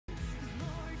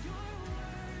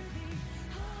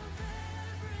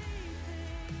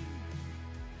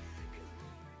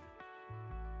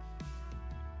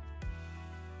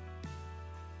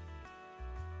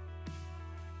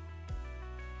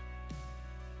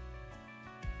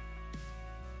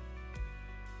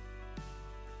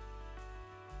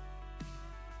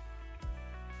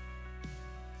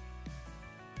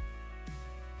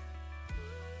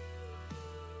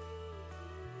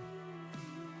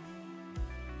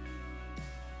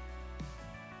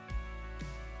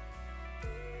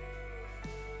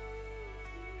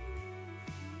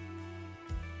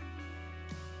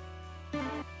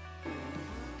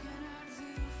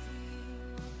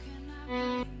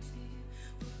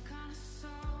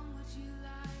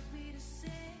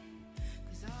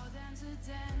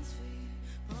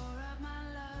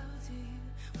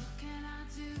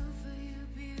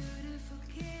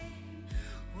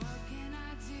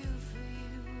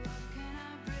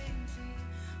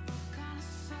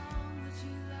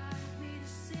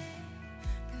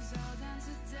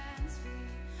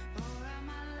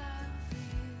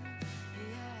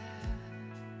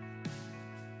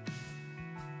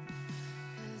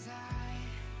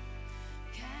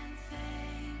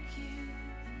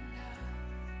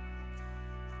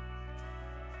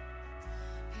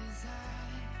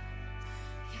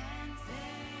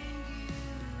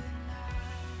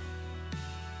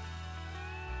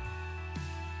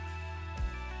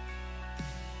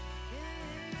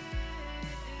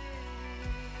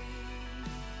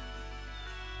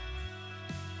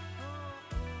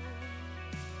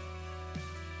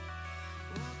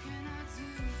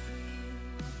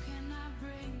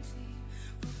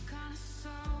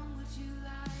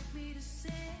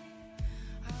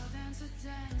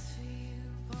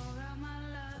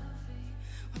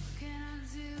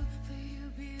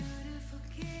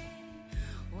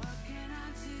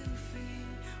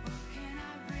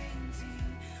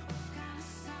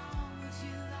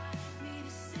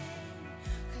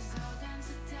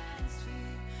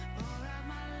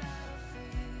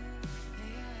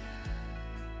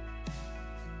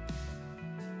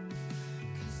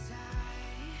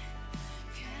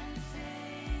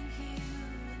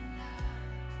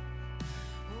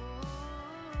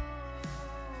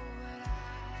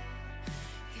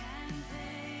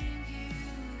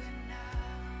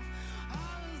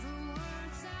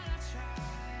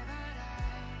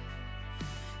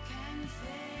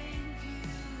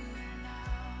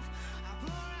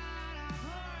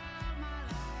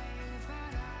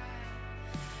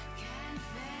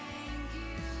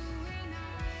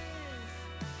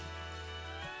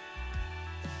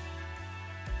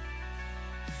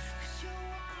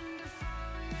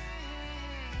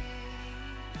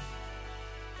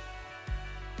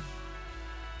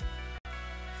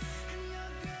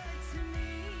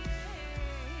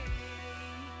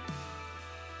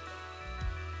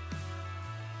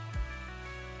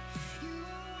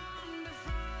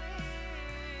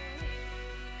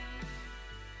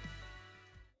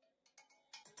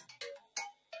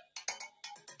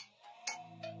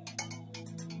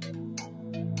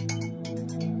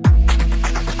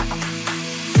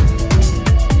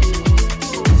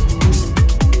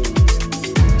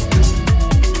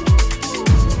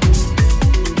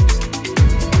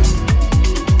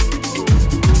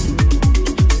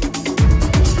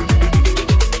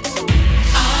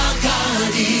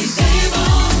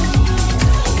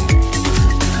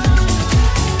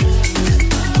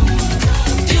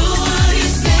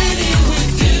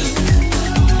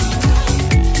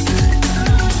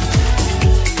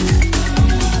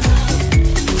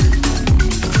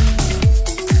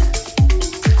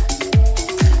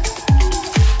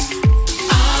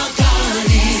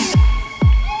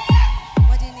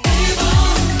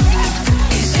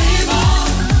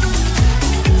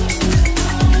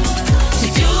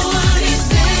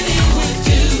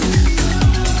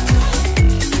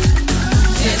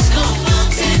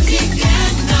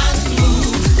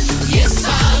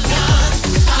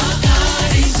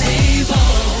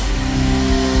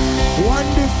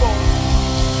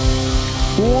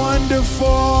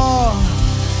Wonderful.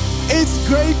 It's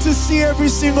great to see every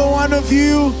single one of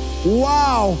you.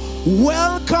 Wow.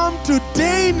 Welcome to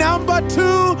day number 2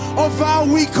 of our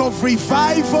week of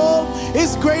revival.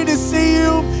 It's great to see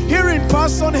you. Here in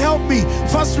person, help me.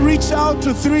 First, reach out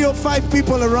to 3 or 5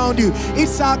 people around you.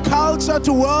 It's our culture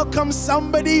to welcome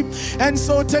somebody. And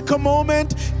so take a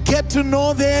moment, get to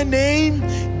know their name.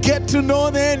 Get to know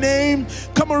their name.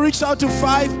 Come and reach out to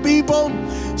 5 people.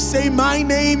 Say, my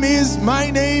name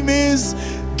is.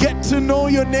 Get to know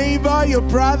your neighbor, your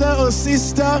brother or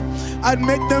sister, and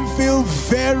make them feel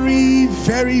very,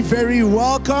 very, very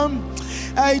welcome.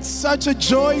 It's such a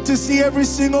joy to see every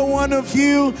single one of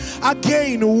you.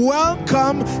 Again,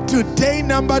 welcome to day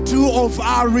number 2 of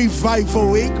our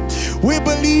revival week. We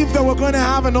believe that we're going to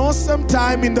have an awesome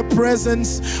time in the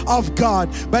presence of God.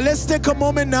 But let's take a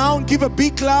moment now and give a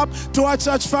big clap to our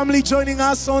church family joining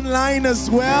us online as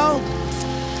well.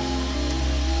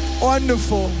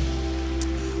 Wonderful.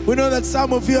 We know that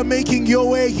some of you are making your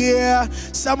way here.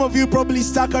 Some of you probably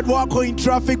stuck at work or in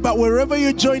traffic, but wherever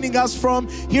you're joining us from,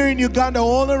 here in Uganda,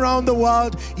 all around the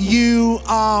world, you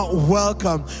are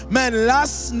welcome. Man,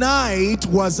 last night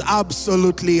was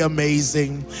absolutely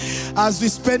amazing as we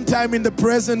spent time in the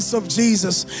presence of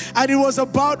Jesus. And it was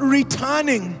about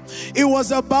returning. It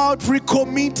was about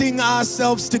recommitting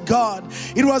ourselves to God.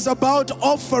 It was about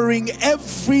offering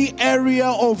every area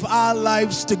of our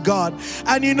lives to God.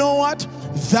 And you know what?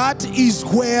 That is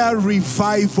where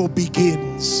revival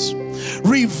begins.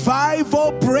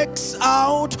 Revival breaks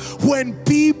out when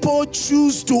people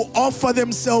choose to offer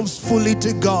themselves fully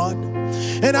to God.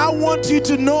 And I want you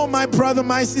to know, my brother,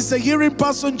 my sister, here in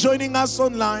person joining us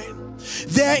online,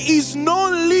 there is no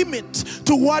limit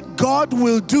to what God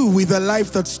will do with a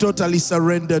life that's totally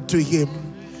surrendered to Him.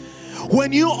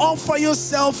 When you offer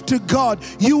yourself to God,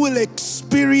 you will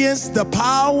experience the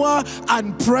power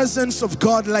and presence of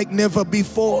God like never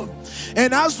before.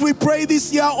 And as we pray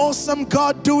this year, awesome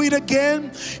God, do it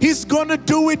again. He's going to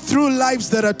do it through lives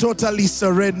that are totally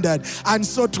surrendered. And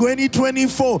so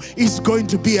 2024 is going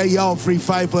to be a year of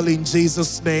revival in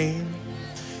Jesus' name.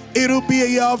 It'll be a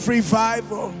year of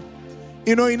revival.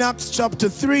 You know, in Acts chapter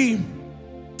 3,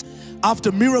 after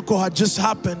a miracle had just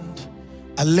happened,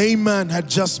 a layman had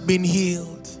just been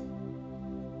healed.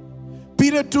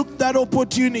 Peter took that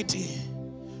opportunity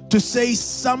to say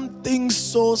something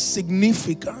so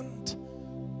significant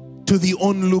to the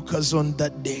onlookers on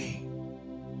that day.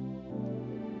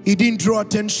 He didn't draw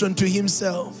attention to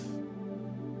himself,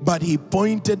 but he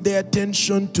pointed their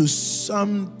attention to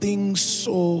something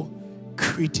so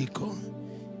critical.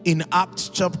 In Acts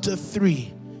chapter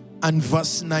 3 and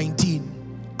verse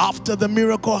 19, after the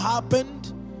miracle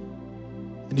happened,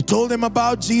 and he told them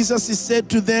about Jesus, he said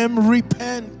to them,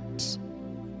 repent.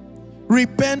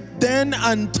 Repent then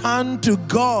and turn to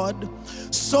God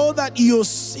so that your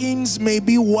sins may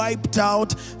be wiped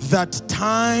out, that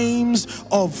times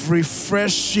of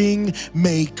refreshing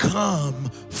may come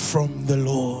from the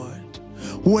Lord.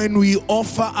 When we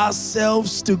offer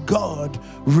ourselves to God,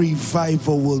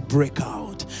 revival will break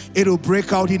out. It'll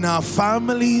break out in our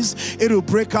families. It'll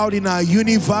break out in our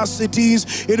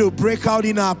universities. It'll break out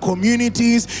in our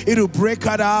communities. It'll break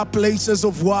out our places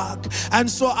of work. And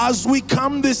so as we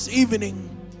come this evening,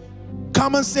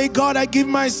 come and say, God, I give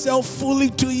myself fully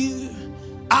to you.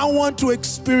 I want to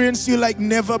experience you like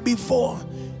never before.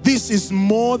 This is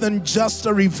more than just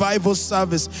a revival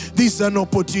service. This is an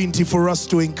opportunity for us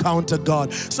to encounter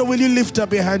God. So will you lift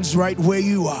up your hands right where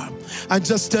you are and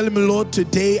just tell him, Lord,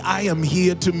 today I am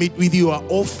here to meet with you. I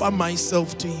offer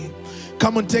myself to you.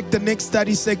 Come on, take the next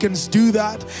 30 seconds, do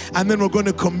that, and then we're going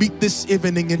to commit this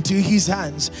evening into his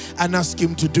hands and ask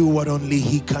him to do what only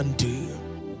he can do.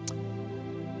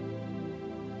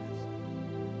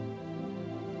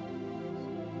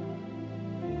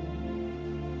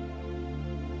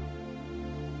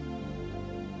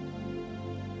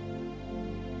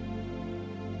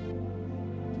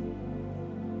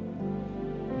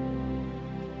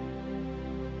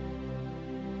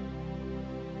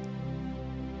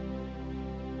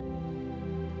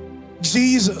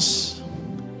 Jesus,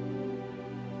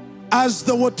 as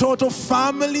the Watoto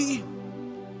family,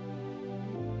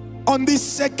 on this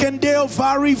second day of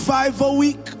our revival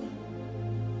week,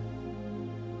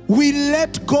 we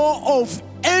let go of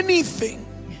anything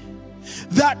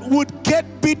that would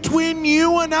get between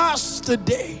you and us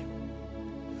today.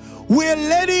 We're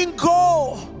letting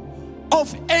go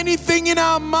of anything in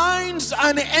our minds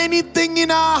and anything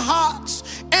in our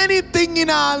hearts, anything in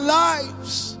our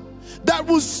lives that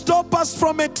will stop us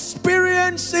from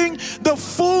experiencing the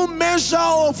full measure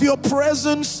of your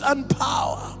presence and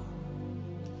power.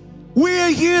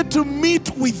 We're here to meet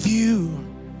with you.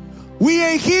 We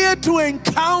are here to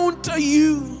encounter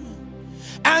you.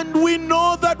 And we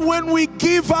know that when we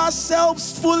give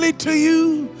ourselves fully to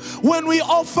you, when we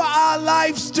offer our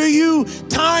lives to you,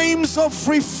 times of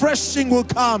refreshing will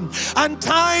come and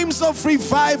times of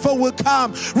revival will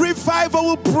come. Revival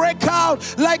will break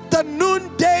out like the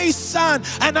noonday sun,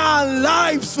 and our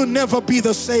lives will never be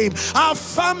the same. Our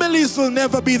families will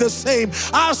never be the same.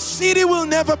 Our city will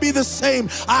never be the same.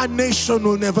 Our nation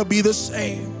will never be the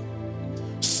same.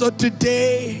 So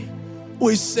today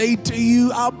we say to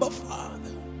you, Abba Father,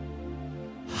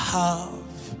 have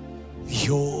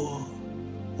your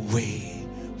way.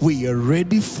 We are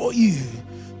ready for you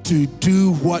to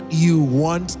do what you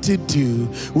want to do.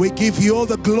 We give you all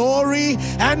the glory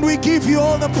and we give you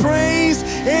all the praise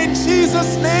in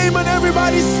Jesus' name. And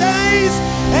everybody says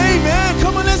amen.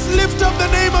 Come on, let's lift up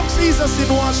the name of Jesus in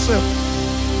worship.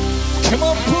 Come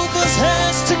on, put those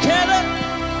hands together.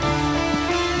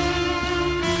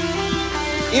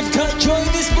 If God join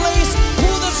this place,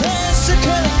 put those hands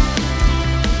together.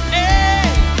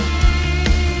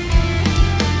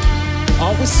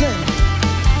 Always sing.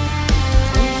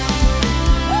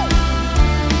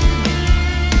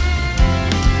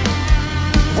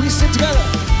 We sing together.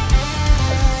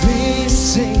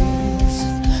 This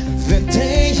is the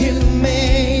day you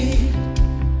made,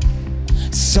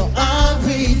 so I'll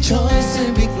rejoice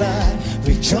and be glad,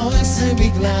 rejoice and be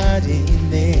glad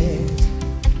in it.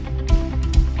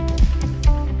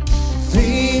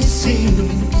 This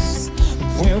is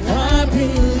where I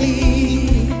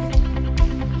believe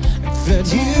that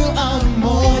you are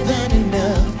more than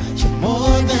enough. You're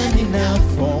more than enough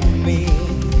for me.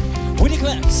 We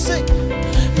declare, sing.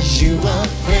 You are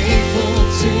faithful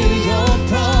to your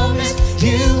promise.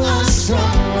 You are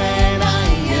strong when I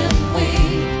am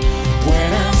weak. When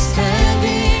I'm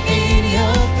standing in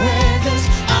your presence,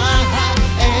 I have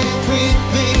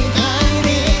everything I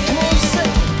need. Come on,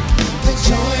 sing. The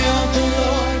joy of the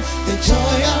Lord, the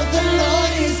joy of the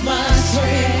Lord is my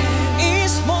strength.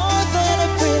 It's more than a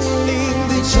feeling.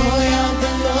 The joy of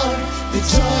the Lord, the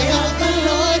joy of the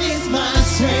Lord is my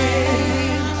strength.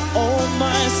 Oh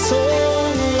my soul,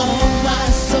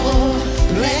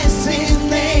 bless His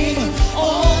name.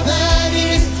 All that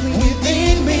is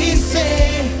within me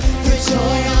say, the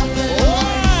joy of the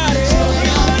Lord, the joy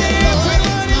of the Lord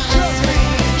is my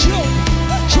strength.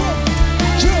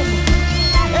 Jump,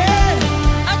 hey,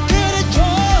 I get a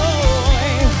joy.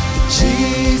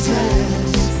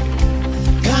 Jesus,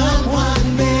 come one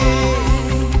day.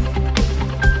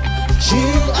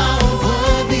 You are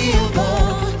worthy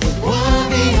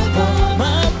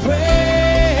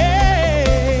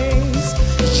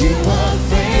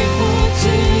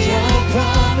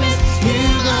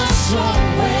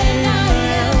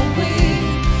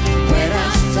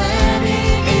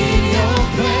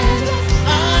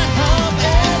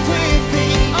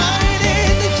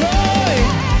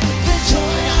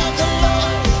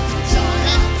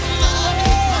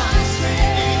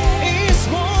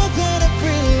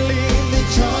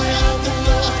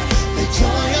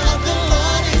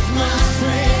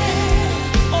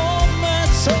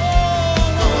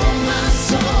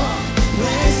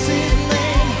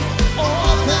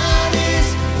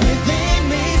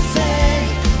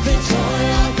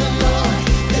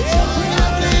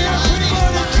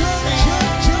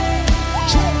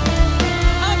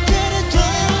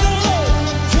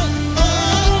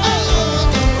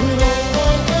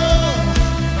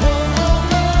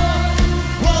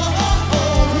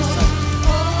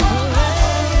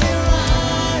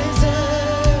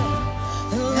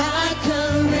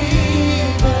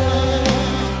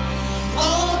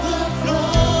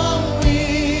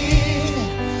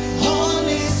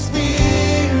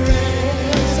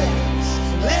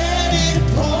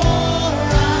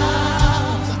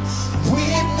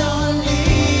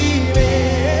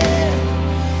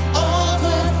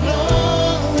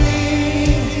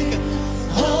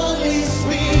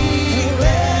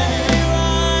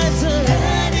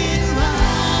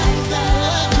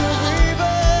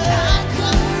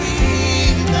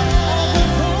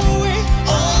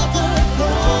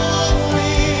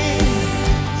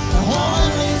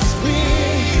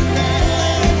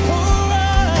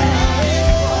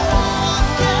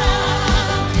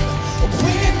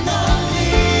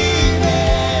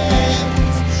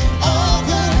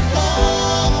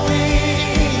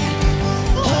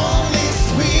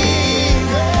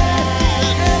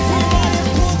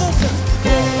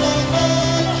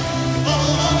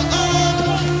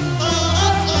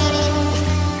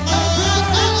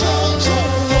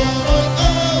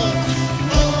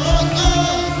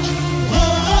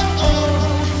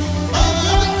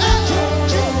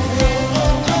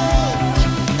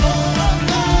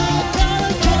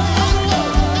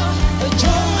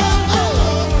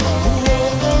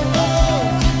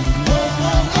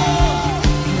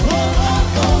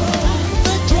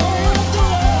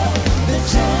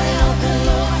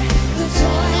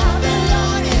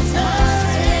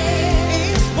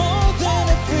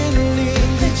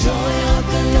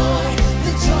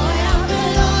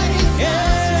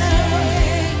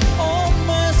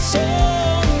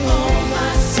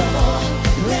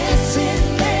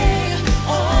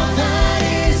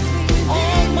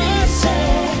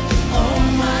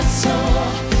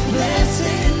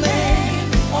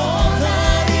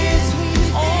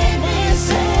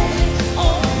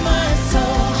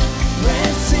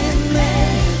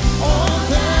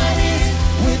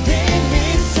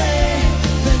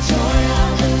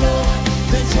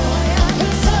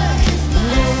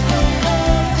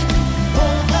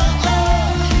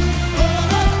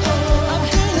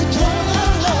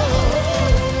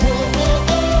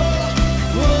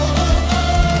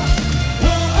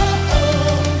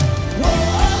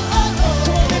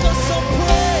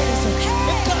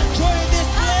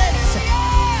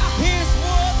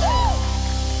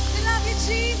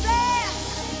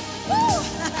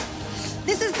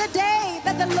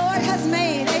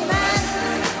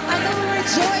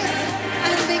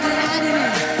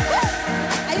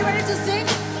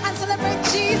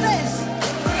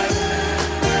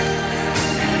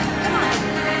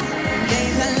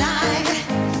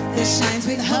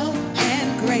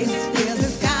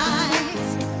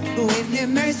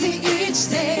each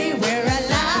day we're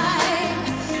alive.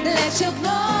 Let your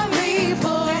glory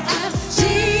pour out,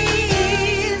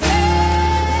 Jesus.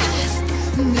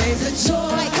 There's a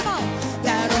joy, come on,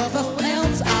 that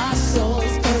overwhelms our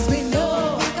souls, 'cause we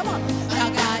know, come on,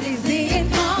 our God is in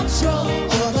control.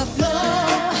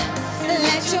 Overflow,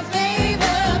 let your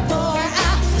favor pour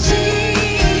out, Jesus.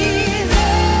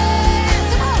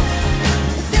 Come on.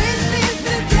 This is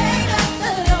the day that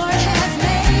the Lord has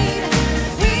made.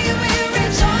 We will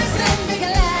rejoice and be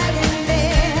glad in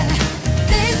it.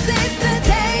 This is the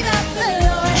day that the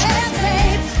Lord has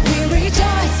made. We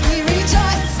rejoice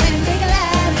and be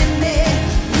glad in it.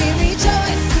 We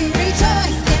rejoice and be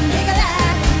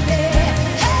glad in it.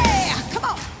 Hey, come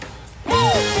on.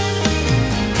 Woo!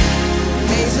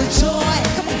 There's a joy,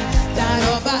 come on, that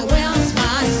overwhelms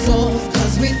my soul,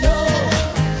 'cause we know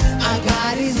our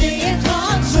God is in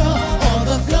control.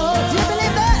 Overflow, do you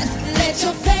believe that? Let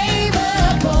your favor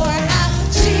pour out,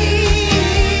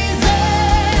 Jesus,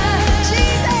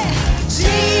 Jesus,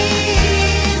 Jesus.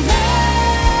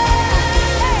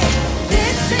 Hey,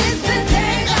 this is the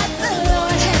day that the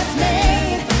Lord has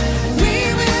made. We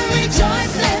will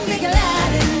rejoice and be glad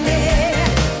in it.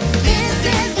 This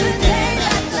is the day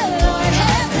that the Lord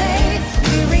has made.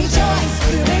 We rejoice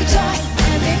and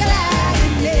be glad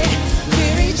in it. We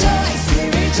rejoice and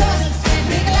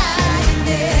be glad in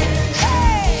it.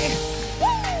 Hey,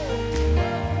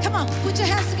 woo! Come on, put your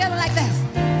hands together like this.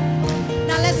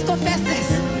 Now let's confess this.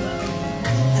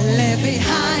 Leave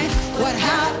behind what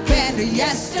happened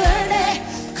yesterday,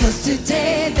 'cause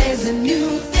today there's a new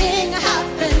thing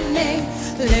happening.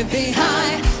 Leave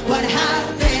behind what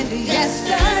happened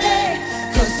yesterday,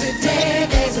 'cause today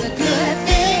there's a good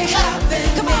thing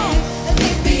happening. Come on.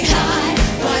 Leave behind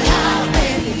what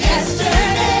happened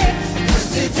yesterday, 'cause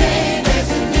today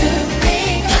there's a new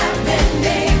thing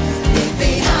happening. Leave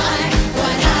behind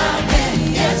what happened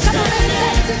yesterday. Come on, let's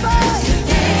testify.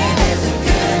 Today there's a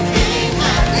good thing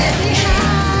happening. Leave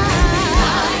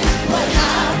behind what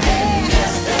happened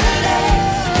yesterday,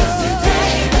 'cause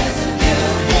today there's a new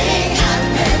thing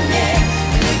happening.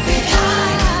 Leave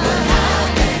behind what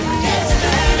happened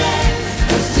yesterday,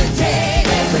 'cause today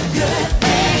there's a good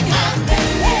thing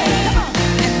happening. Come on.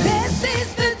 And this is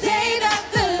the day that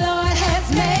the Lord has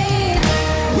made.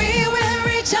 We will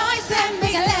rejoice and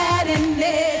be glad in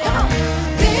it. Come on.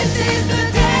 This is the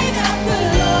day that the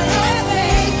Lord has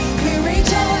made. We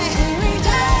rejoice and be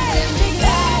glad in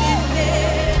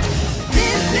it.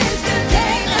 This is the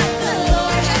day that the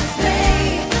Lord has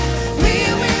made. We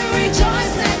will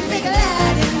rejoice and be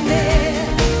glad in it.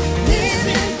 This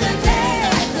is the day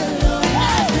that the Lord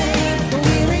has made.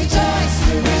 We rejoice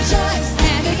and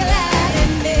be glad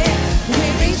in it. We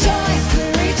rejoice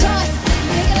and be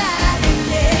glad in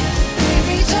it. We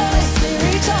rejoice and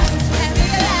be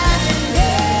glad in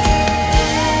it.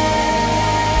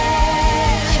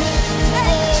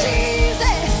 Thank you,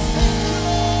 Jesus.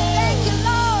 Thank you,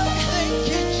 Lord. Thank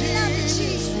you, Love you, Jesus.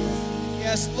 Jesus.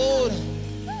 Yes, Lord.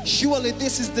 Surely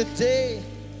this is the day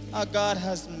our God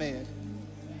has made.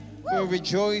 We'll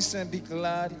rejoice and be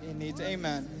glad in it.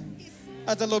 Amen.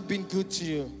 Has the Lord been good to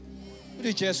you? Would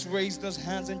you just raise those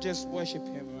hands and just worship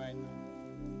Him right now?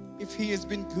 If He has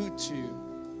been good to you,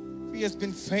 if He has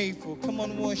been faithful, come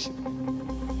on, worship Him.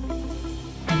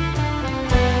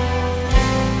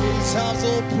 He deserves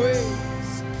all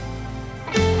praise.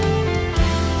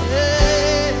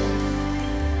 Yeah.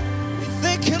 We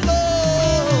thank you, Lord.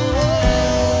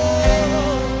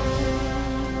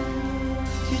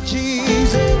 Thank you,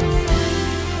 Jesus.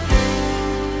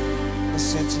 Let's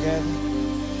sing together.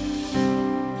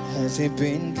 Has He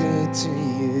been good to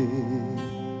you?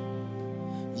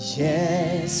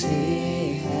 Yes,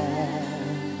 He has.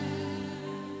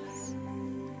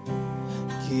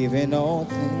 Given all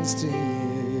things to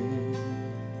you.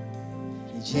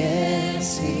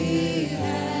 Yes, He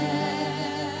has.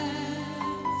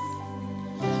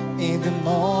 In the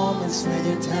moments when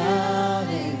you're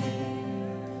doubting,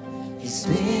 He's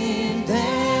been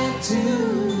there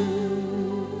too.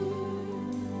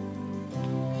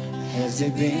 Has He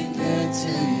been good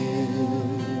to you?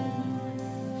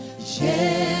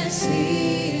 Yes,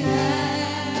 He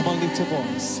has. Come on, lift your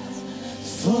voice.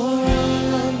 For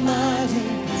all of my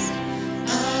days,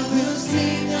 I will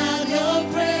sing out your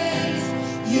praise.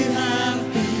 You have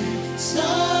been so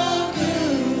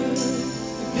good,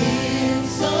 been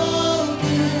so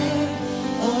good.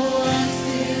 Oh, I'm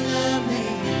still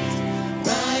amazed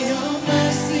by your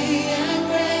mercy and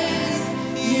grace.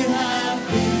 You have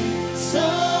been so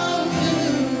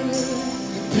good,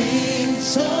 been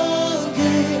so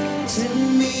good to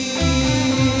me.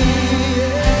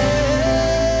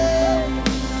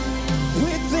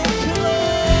 We thank you, Lord.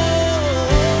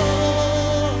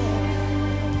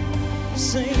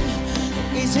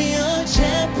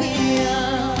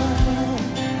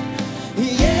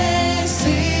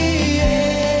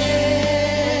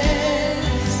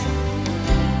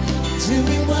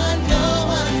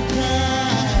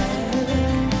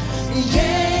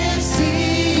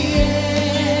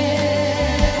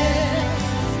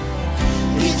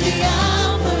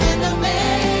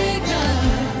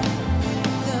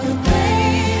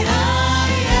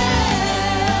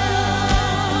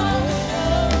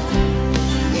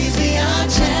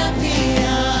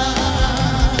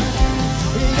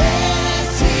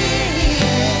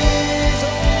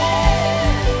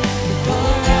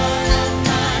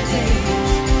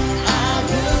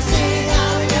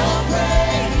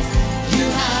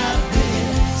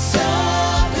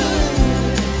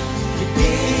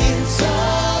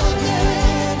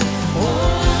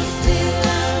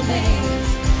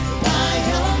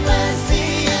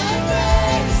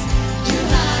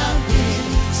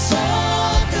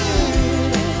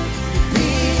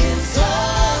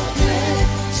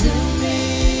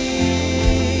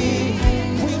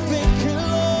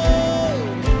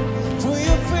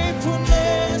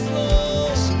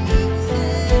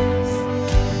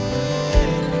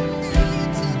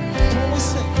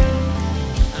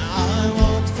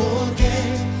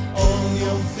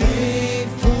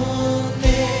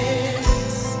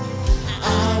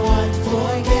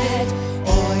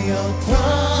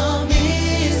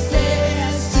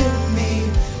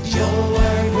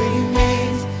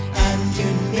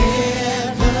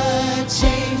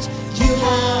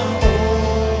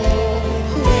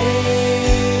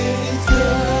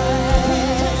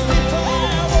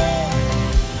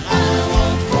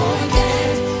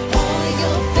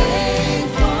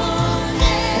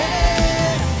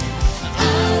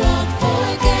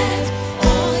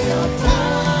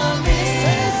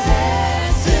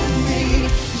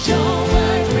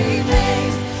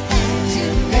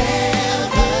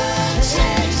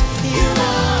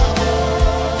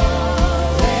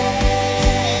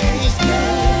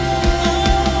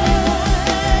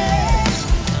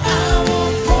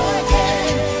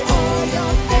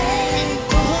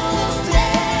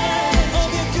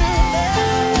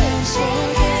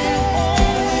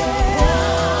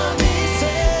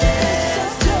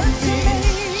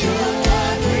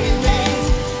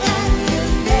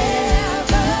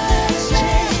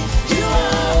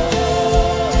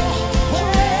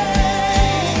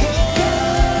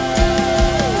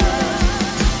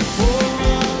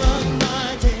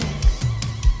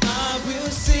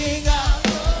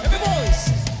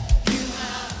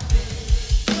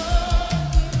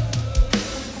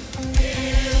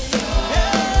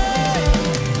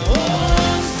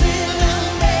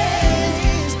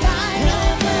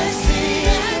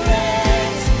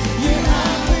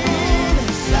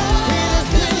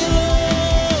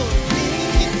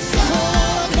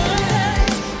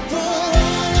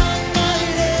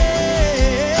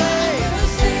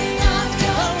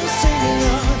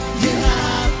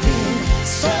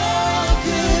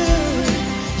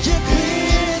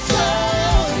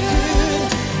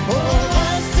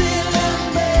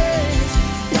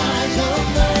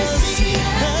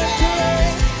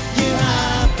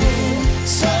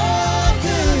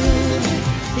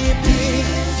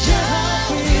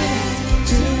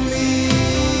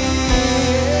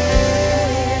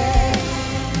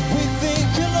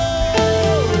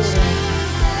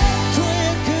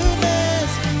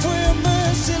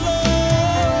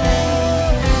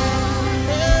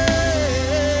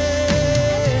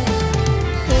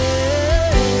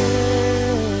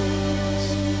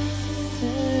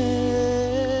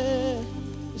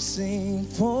 sing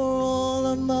for all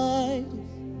of mine.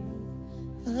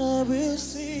 I will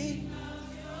sing.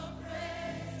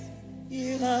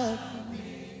 You have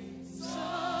been so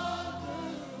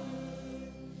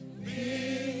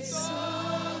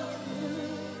good.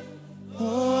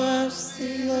 Oh, I'm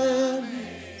still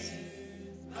amazed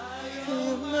by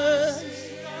your mercy.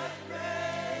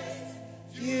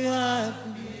 You have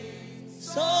been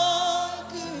so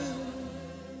good.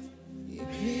 You've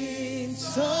been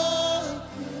so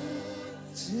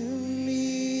good to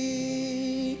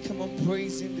me. Come on,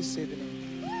 praise Him this evening.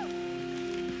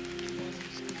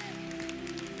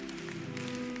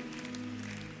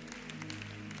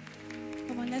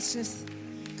 Come on, let's just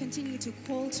continue to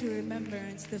call to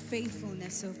remembrance the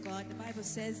faithfulness of God. The Bible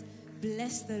says,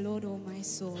 bless the Lord, O my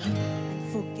soul,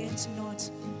 and forget not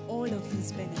all of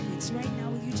His benefits. Right now,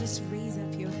 will you just raise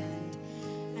up your hand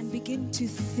and begin to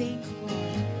thank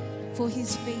God for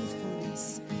His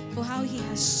faithfulness, for how He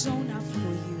has shown up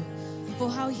for you, for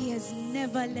how He has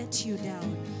never let you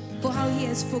down, for how He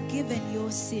has forgiven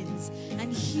your sins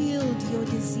and healed your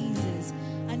diseases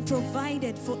and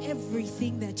provided for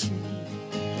everything that you need.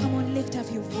 Come on, lift up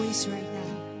your voice right now.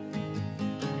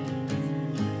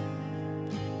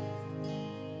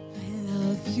 I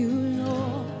love you,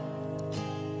 Lord,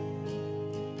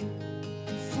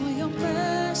 for your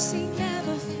mercy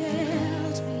never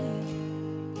failed me.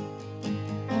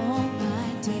 All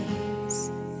my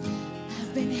days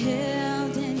I've been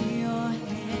held in your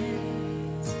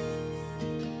hands.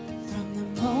 From the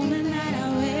moment that I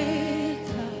wake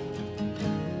up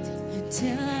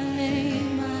until I lay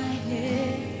my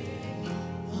head,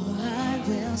 oh, I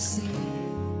will sing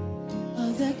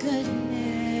of the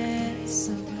goodness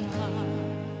of God.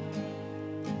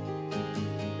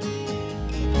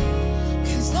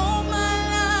 'Cause all my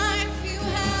life you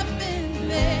have been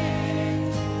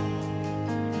faithful.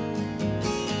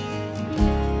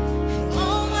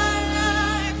 All my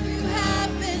life you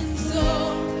have been so,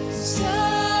 so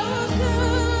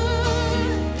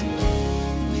good.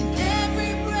 With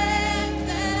every breath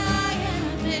that I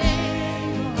am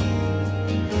able,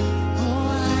 oh,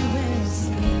 I will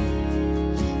sing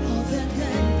of the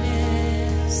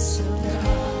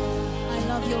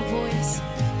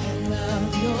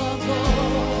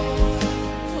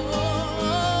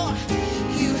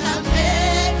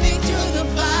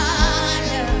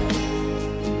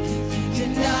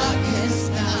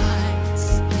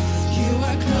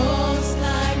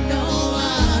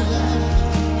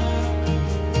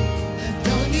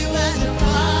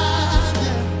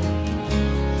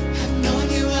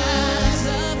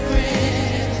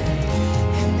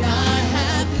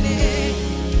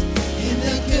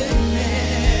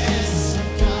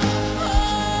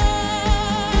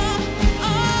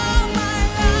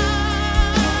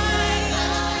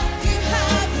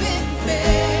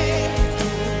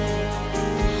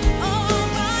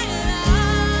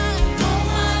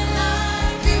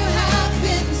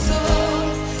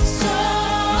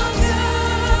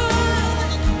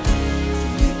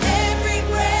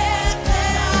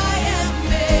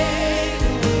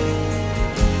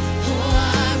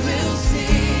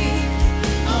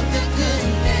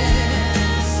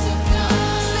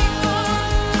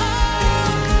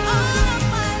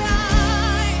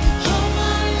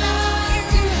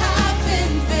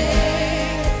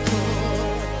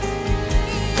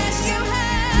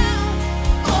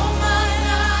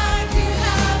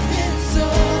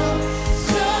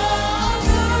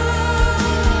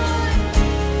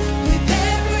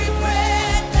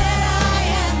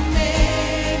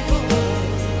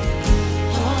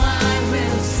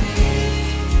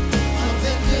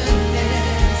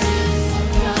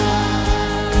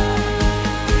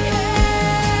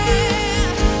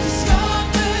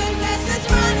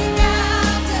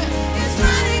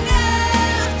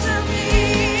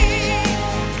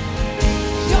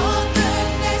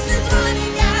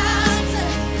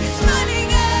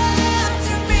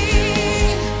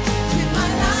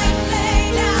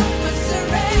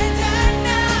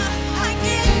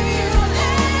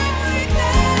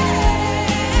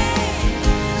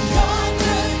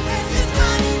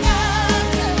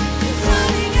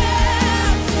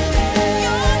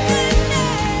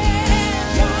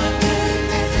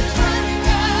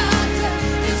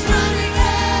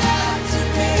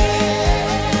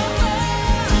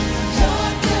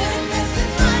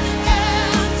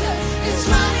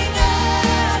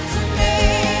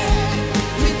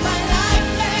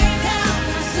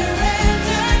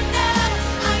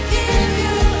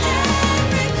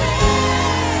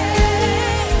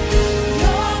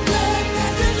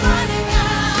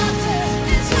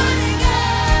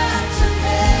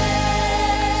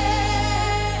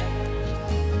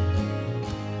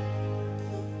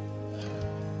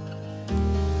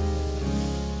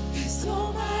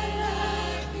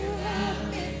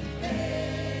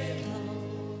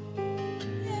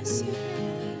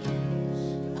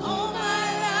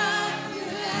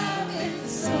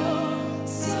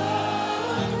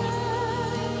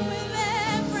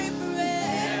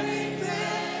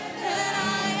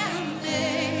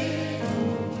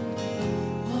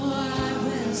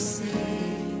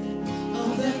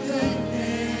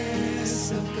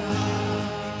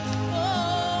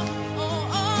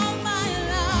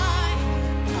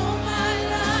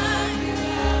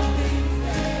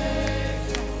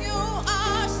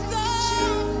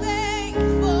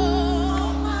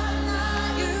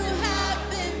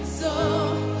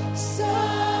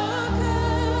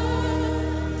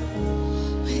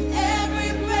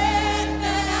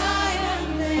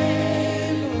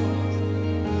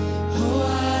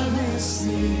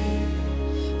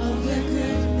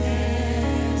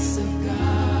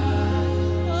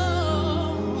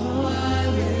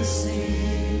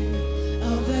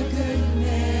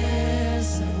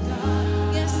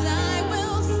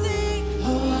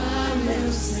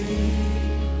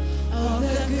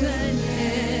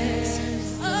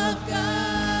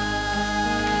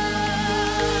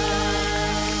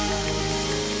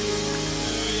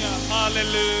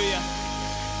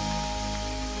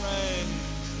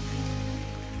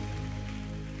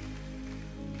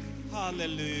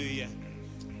Hallelujah.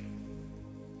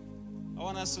 I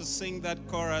want us to sing that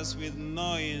chorus with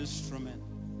no instrument.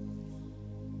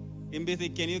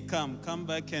 Imbithi, can you come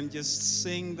back and just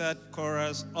sing that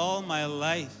chorus? All my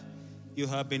life you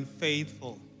have been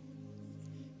faithful.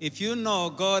 If you know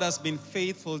God has been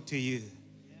faithful to you,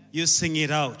 you sing it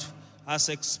out as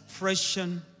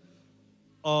expression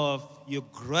of your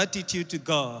gratitude to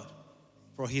God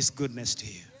for his goodness to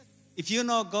you. If you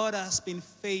know God has been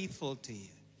faithful to you,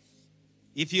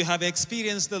 if you have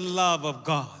experienced the love of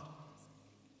God,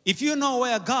 if you know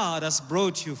where God has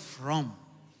brought you from,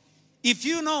 if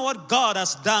you know what God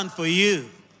has done for you,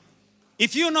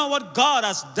 if you know what God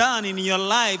has done in your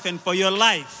life and for your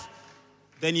life,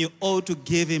 then you ought to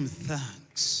give him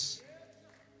thanks.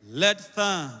 Let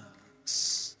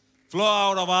thanks flow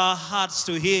out of our hearts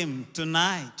to him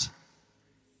tonight.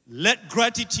 Let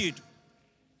gratitude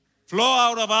flow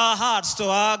out of our hearts to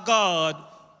our God,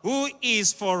 who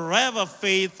is forever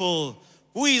faithful,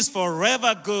 who is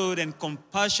forever good and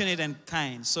compassionate and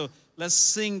kind. So let's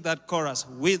sing that chorus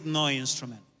with no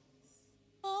instrument.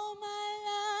 All my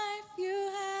life you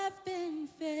have been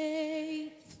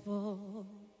faithful.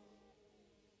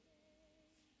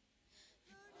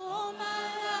 All my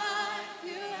life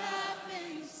you have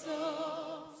been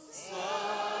so good.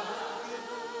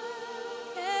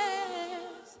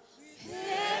 Yes, with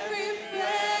every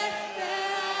breath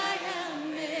that I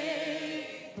am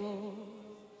able,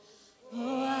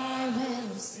 oh, I will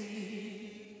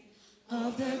sing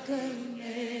of the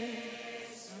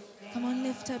goodness. Come on,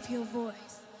 lift up your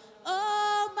voice.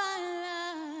 All my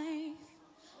life,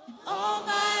 and all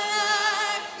my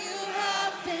life you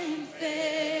have been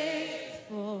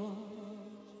faithful.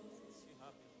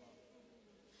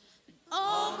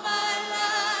 All my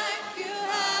life you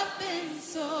have been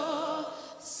so,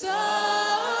 so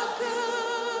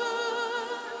good.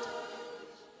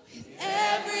 With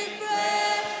every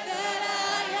breath that I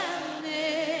am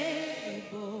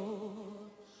able,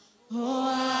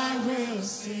 oh, I will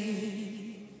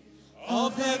sing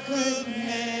of the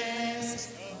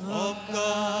goodness of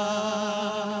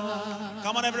God.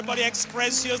 Come on, everybody,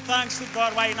 express your thanks to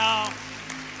God right now.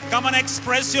 Come on,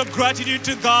 express your gratitude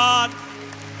to God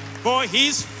for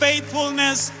his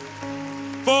faithfulness,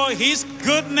 for his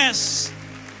goodness,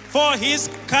 for his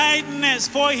kindness,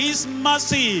 for his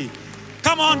mercy.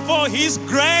 Come on, for his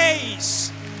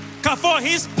grace, for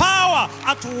his power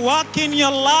at work in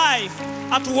your life,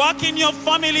 at work in your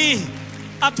family,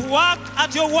 at work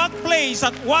at your workplace,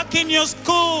 at work in your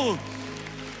school.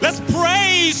 Let's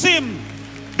praise him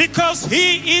because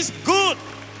he is good.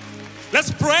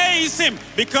 Let's praise him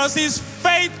because he's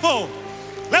faithful.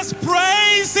 Let's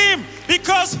praise him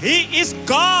because he is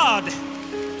God.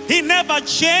 He never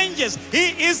changes.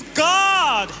 He is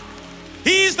God.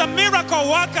 He is the miracle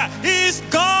worker. He is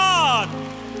God.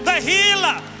 The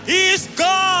healer. He is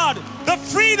God. The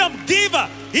freedom giver.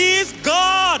 He is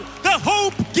God. The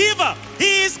hope giver.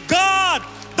 He is God.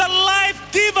 The life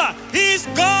giver. He is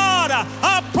God.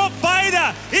 Our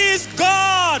provider. He is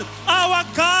God. Our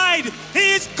guide.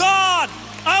 He is God.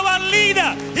 Our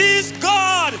leader. He is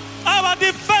God. Our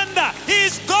defender. He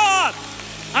is God.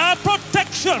 Our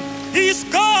protection. He is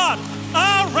God.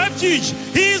 Our refuge.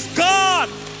 He is God.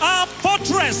 Our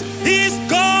fortress. He is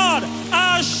God.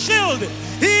 Our shield.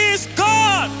 He is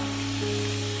God.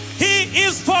 He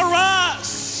is for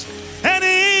us. And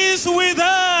he is with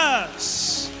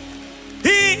us.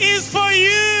 He is for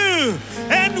you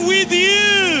and with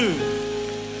you.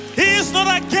 He is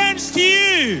not against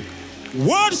you.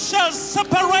 What shall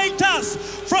separate us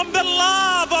from the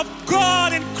love of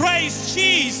God in Christ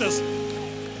Jesus?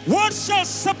 What shall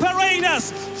separate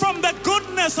us from the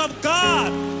goodness of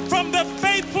God, from the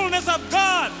faithfulness of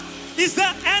God? Is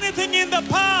there anything in the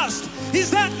past?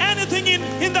 Is there anything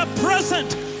in the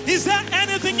present? Is there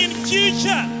anything in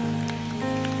future?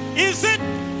 Is it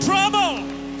trouble?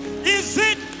 Is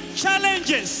it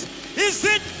challenges? Is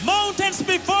it mountains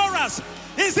before us?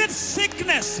 Is it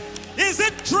sickness? Is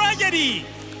it tragedy?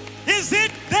 Is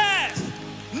it death?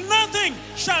 Nothing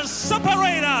shall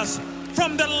separate us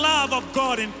from the love of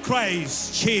God in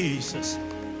Christ Jesus.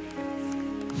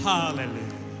 Hallelujah.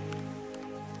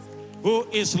 Who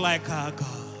is like our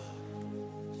God?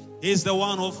 He's the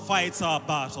one who fights our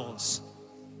battles.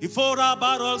 He fought our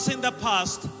battles in the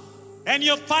past, and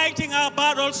you're fighting our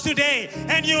battles today,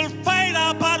 and you'll fight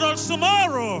our battles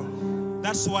tomorrow.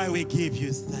 That's why we give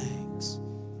you thanks.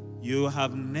 You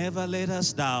have never let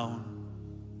us down.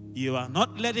 You are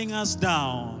not letting us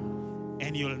down,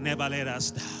 and you'll never let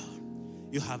us down.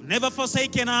 You have never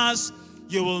forsaken us.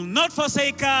 You will not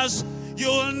forsake us. You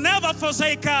will never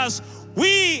forsake us.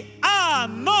 We are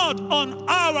not on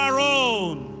our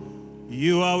own.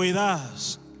 You are with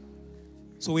us.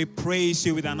 So we praise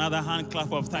you with another hand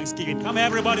clap of thanksgiving. Come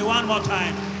everybody one more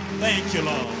time. Thank you,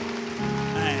 Lord.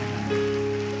 Amen.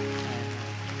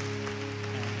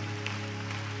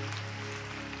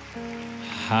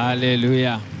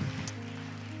 Hallelujah.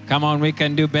 Come on, we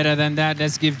can do better than that.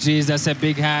 Let's give Jesus a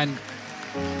big hand.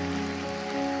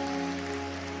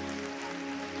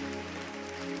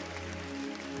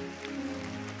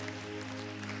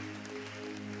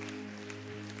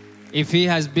 If he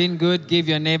has been good, give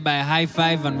your neighbor a high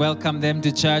five and welcome them to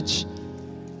church.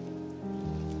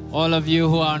 All of you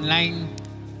who are online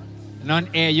and on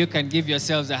air, you can give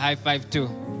yourselves a high five too.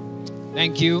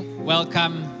 Thank you.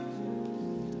 Welcome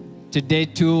to day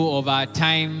 2 of our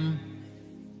time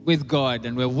with God.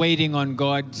 And we're waiting on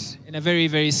God in a very,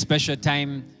 very special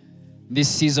time this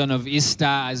season of Easter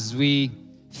as we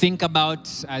think about,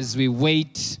 as we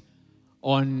wait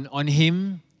on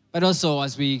Him, but also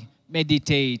as we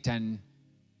meditate and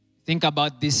think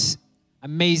about this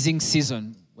amazing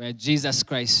season where Jesus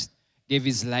Christ gave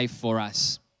His life for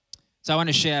us. So I want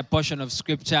to share a portion of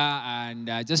scripture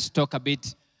and just talk a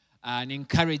bit and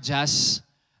encourage us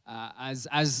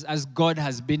as God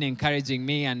has been encouraging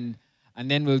me, and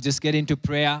then we'll just get into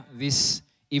prayer this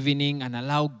evening and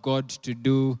allow God to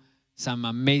do some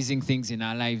amazing things in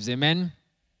our lives. Amen.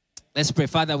 Let's pray.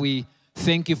 Father, we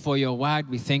thank you for your word.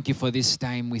 We thank you for this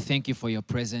time. We thank you for your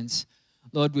presence.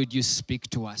 Lord, would you speak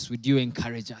to us? Would you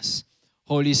encourage us?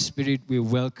 Holy Spirit, we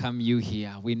welcome you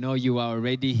here. We know you are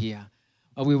already here,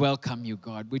 but we welcome you,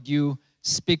 God. Would you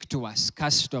speak to us?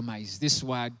 Customize this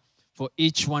word for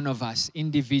each one of us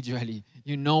individually.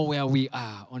 You know where we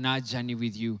are on our journey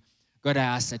with you. God, I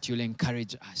ask that you'll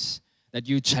encourage us, that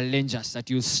you challenge us, that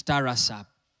you stir us up.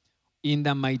 In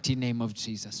the mighty name of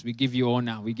Jesus, we give you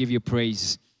honor. We give you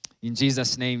praise. In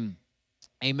Jesus' name,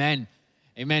 amen.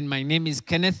 Amen. My name is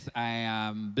Kenneth. I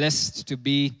am blessed to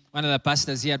be one of the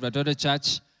pastors here at Watoto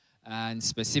Church, and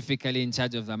specifically in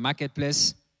charge of the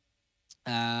Marketplace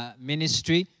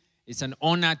ministry. It's an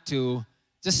honor to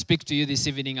just speak to you this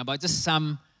evening about just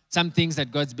some things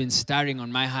that God's been stirring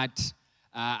on my heart.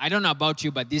 I don't know about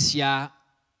you, but this year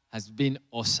has been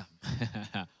awesome.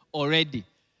 Already.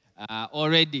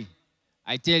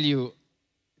 I tell you,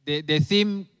 the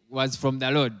theme was from the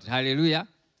Lord. Hallelujah.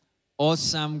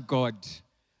 Awesome God.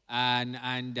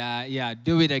 And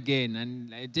do it again.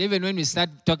 And even when we start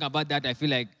talking about that, I feel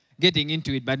like getting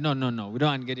into it. But no. We don't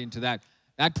want to get into that.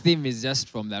 That theme is just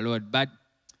from the Lord. But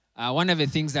one of the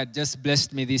things that just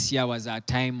blessed me this year was our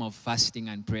time of fasting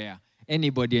and prayer.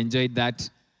 Anybody enjoyed that?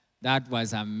 That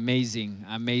was amazing.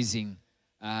 And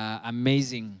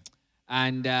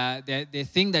the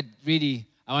thing that really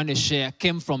I want to share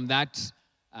came from that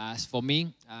for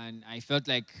me. And I felt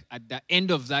like at the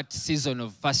end of that season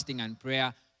of fasting and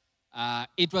prayer,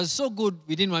 it was so good,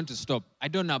 we didn't want to stop. I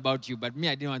don't know about you, but me,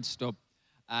 I didn't want to stop.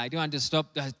 I didn't want to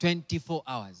stop. There was 24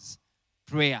 hours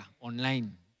prayer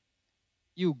online.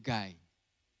 You guy,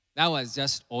 that was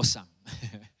just awesome.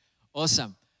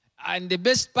 Awesome. And the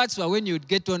best parts were when you would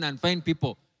get on and find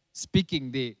people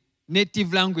speaking the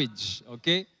native language,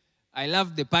 okay? I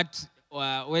love the part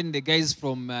when the guys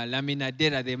from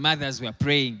Laminadera, the mothers were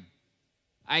praying.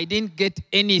 I didn't get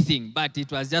anything, but it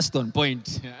was just on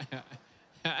point.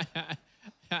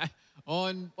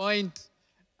 On point.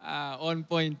 On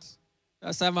point. There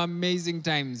were some amazing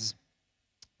times.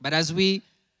 But as we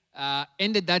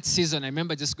ended that season, I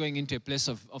remember just going into a place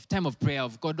of time of prayer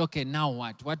of God, okay, now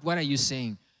what? What are you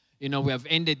saying? You know, we have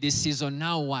ended this season,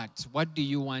 now what? What do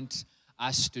you want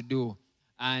us to do?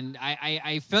 And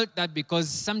I felt that because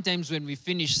sometimes when we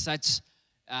finish such,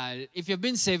 if you've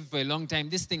been saved for a long time,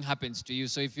 this thing happens to you.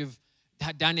 So if you've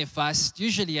done a fast,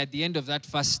 usually at the end of that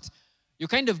fast, you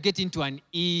kind of get into an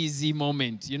easy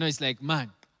moment. You know, it's like,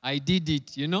 man, I did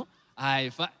it, you know.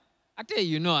 I tell you,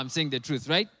 you know I'm saying the truth,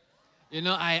 right? You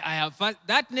know, I have fast.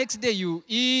 That next day you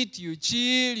eat, you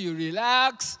chill, you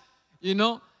relax, you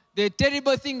know. The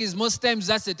terrible thing is most times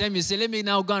that's the time you say, let me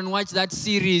now go and watch that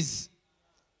series.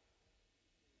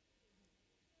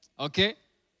 Okay?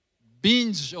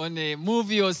 Binge on a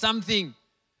movie or something.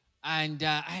 And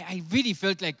I really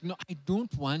felt like, no, I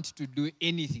don't want to do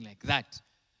anything like that.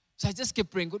 So I just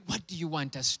kept praying, God, what do you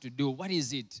want us to do? What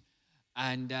is it?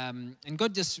 And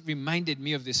God just reminded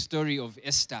me of the story of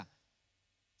Esther.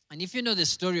 And if you know the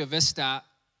story of Esther,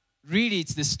 really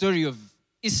it's the story of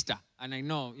Easter. And I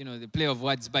know, you know, the play of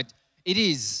words, but it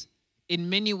is. In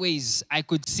many ways, I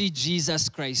could see Jesus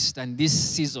Christ and this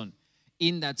season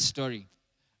in that story.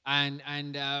 And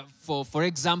for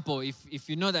example, if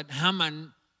you know that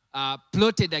Haman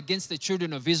plotted against the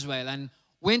children of Israel and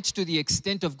went to the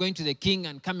extent of going to the king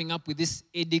and coming up with this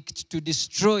edict to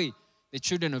destroy the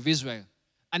children of Israel.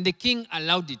 And the king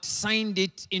allowed it, signed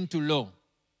it into law.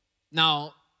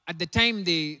 Now, at the time,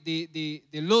 the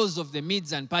laws of the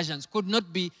Medes and Persians could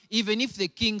not be, even if the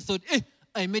king thought,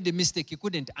 I made a mistake, he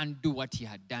couldn't undo what he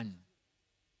had done.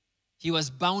 He was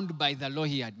bound by the law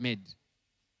he had made.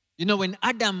 You know, when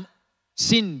Adam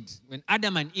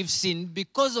and Eve sinned,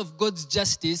 because of God's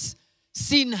justice,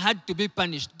 sin had to be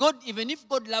punished. God, even if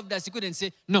God loved us, he couldn't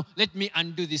say, no, let me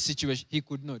undo this situation. He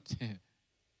could not.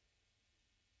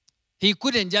 He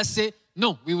couldn't just say,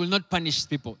 no, we will not punish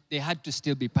people. They had to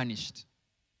still be punished.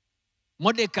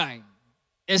 Mordecai,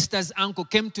 Esther's uncle,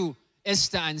 came to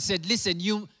Esther and said, listen,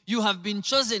 you have been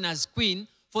chosen as queen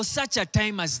for such a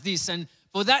time as this. And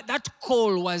for that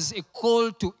call was a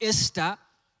call to Esther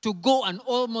to go and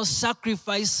almost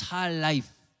sacrifice her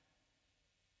life.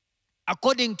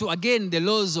 According to, again, the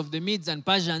laws of the Medes and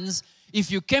Persians,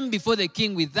 if you came before the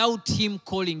king without him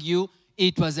calling you,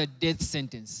 it was a death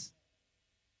sentence.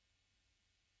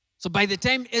 So by the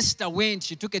time Esther went,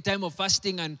 she took a time of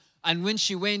fasting, and when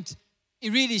she went,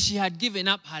 she had given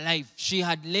up her life. She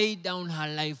had laid down her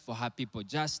life for her people,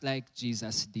 just like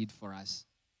Jesus did for us.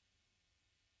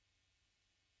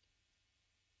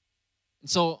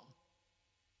 So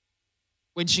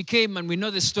when she came, and we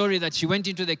know the story that she went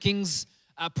into the king's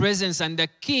presence, and the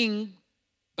king,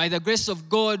 by the grace of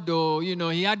God,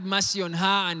 he had mercy on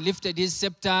her and lifted his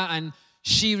scepter, and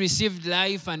she received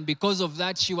life, and because of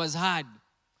that, she was heard.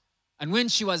 And when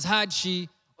she was heard,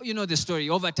 you know the story.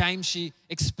 Over time, she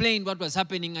explained what was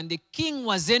happening, and the king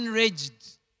was enraged.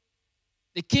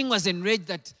 The king was enraged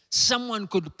that someone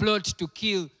could plot to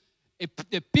kill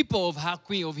the people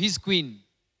of his queen.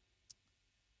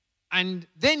 And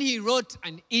then he wrote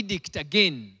an edict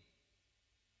again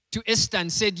to Esther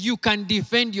and said, you can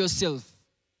defend yourself.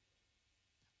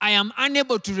 I am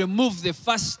unable to remove the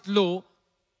first law,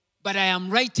 but I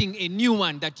am writing a new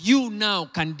one that you now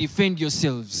can defend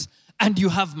yourselves, and you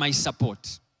have my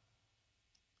support.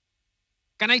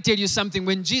 Can I tell you something?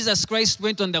 When Jesus Christ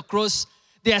went on the cross,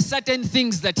 there are certain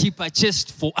things that he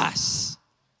purchased for us.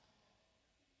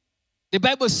 The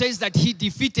Bible says that he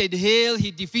defeated hell,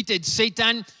 he defeated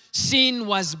Satan. Sin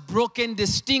was broken, the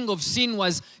sting of sin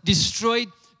was destroyed.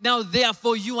 Now,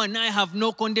 therefore, you and I have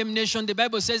no condemnation. The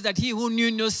Bible says that he who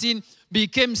knew no sin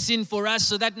became sin for us,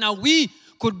 so that now we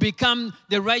could become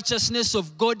the righteousness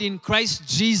of God in Christ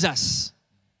Jesus.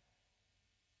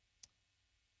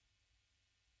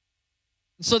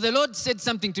 So the Lord said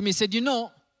something to me. He said,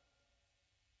 you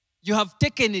have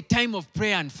taken a time of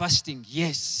prayer and fasting.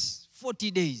 Yes,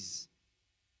 40 days.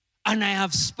 And I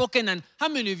have spoken. And how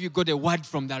many of you got a word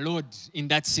from the Lord in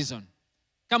that season?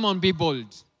 Come on, be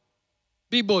bold.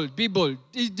 Be bold, be bold.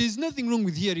 There's nothing wrong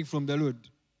with hearing from the Lord.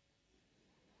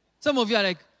 Some of you are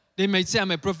like, they might say, I'm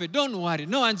a prophet. Don't worry.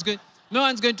 No one's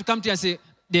going to come to you and say,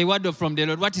 the word from the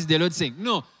Lord. What is the Lord saying?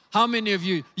 No. How many of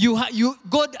you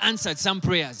God answered some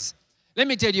prayers. Let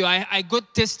me tell you, I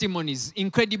got testimonies,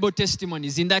 incredible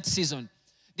testimonies in that season.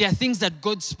 There are things that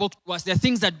God spoke to us. There are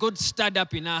things that God stirred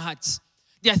up in our hearts.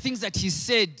 There are things that he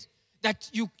said that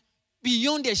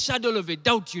beyond a shadow of a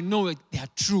doubt, they are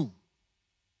true.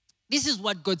 This is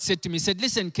what God said to me. He said,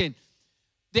 listen, Ken,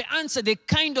 the answer, the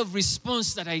kind of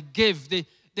response that I gave,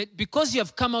 that because you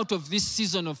have come out of this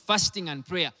season of fasting and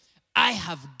prayer, I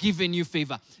have given you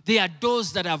favor. There are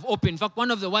doors that have opened. In fact,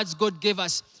 one of the words God gave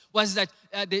us was that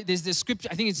there's the scripture,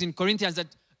 I think it's in Corinthians, that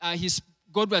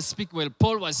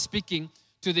Paul was speaking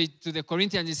to the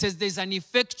Corinthians. He says, there's an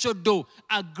effectual door,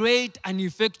 a great and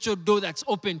effectual door that's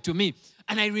open to me.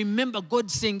 And I remember God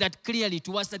saying that clearly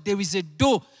to us, that there is a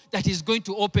door that is going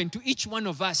to open to each one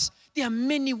of us. There are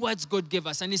many words God gave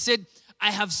us. And he said,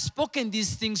 I have spoken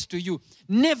these things to you.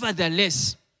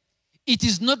 Nevertheless, it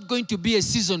is not going to be a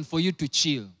season for you to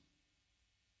chill.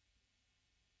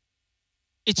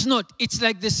 It's not. It's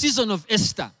like the season of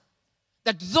Esther.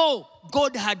 That though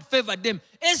God had favored them,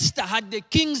 Esther had the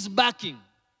king's backing.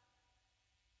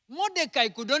 Mordecai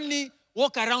could only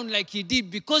walk around like he did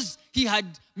because he had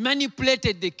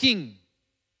manipulated the king.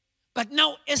 But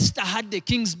now Esther had the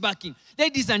king's backing.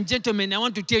 Ladies and gentlemen, I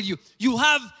want to tell you, you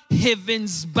have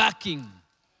heaven's backing.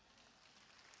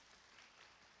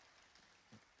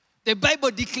 The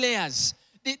Bible declares,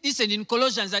 listen, in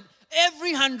Colossians, that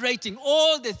every handwriting,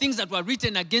 all the things that were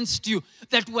written against you,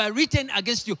 by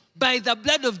the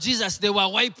blood of Jesus, they were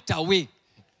wiped away.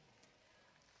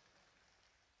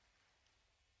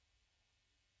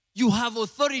 You have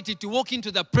authority to walk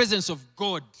into the presence of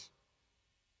God.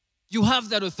 You have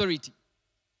that authority.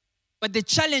 But the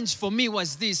challenge for me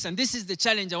was this, and this is the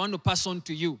challenge I want to pass on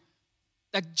to you,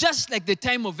 that just like the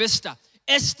time of Esther,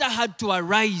 Esther had to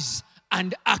arise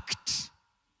and act.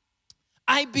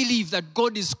 I believe that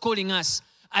God is calling us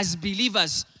as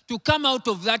believers to come out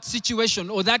of that situation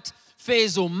or that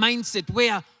phase or mindset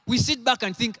where we sit back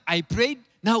and think, I prayed,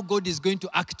 now God is going to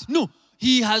act. No,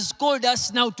 He has called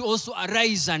us now to also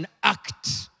arise and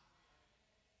act.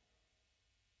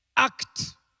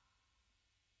 Act.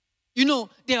 You know,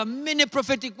 there are many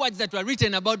prophetic words that were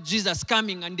written about Jesus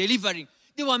coming and delivering.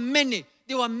 There were many.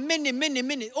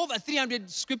 Over 300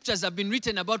 scriptures have been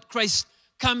written about Christ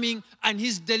coming and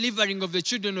His delivering of the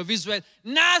children of Israel.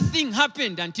 Nothing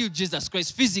happened until Jesus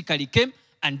Christ physically came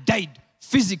and died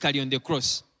physically on the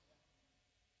cross.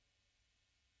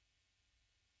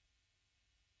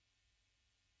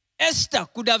 Esther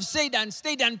could have said and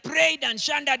stayed and prayed and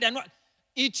shandered and what.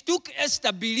 It took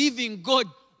Esther believing God.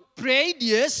 Prayed,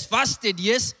 yes. Fasted,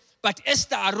 yes. But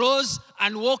Esther arose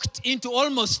and walked into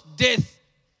almost death.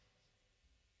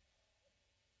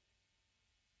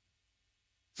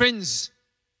 Friends,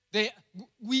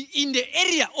 we in the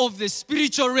area of the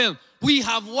spiritual realm, we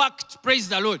have worked, praise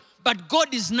the Lord. But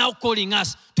God is now calling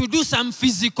us to do some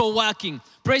physical working,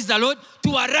 praise the Lord,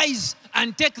 to arise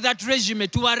and take that resume,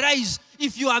 to arise.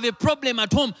 If you have a problem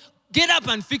at home, get up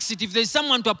and fix it. If there's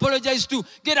someone to apologize to,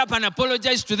 get up and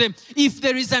apologize to them. If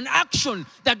there is an action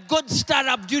that God stirred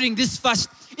up during this fast,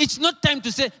 it's not time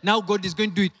to say, now God is going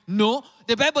to do it. No,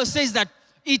 the Bible says that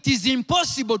it is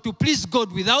impossible to please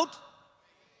God without.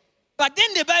 But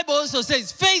then the Bible also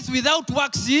says, faith without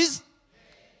works is.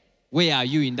 Where are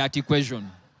you in that equation?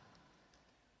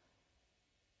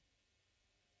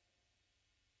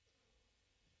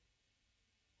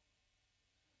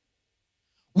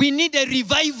 We need a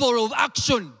revival of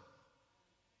action.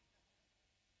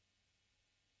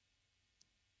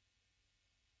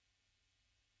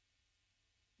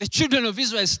 The children of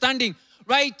Israel standing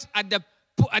right at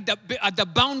the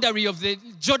boundary of the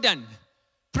Jordan.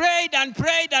 Prayed and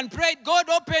prayed and prayed. God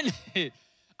opened.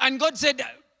 And God said,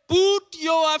 put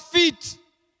your feet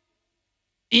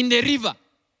in the river.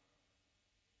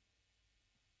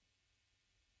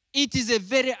 It is a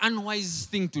very unwise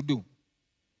thing to do.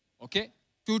 Okay?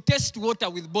 To test water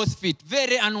with both feet.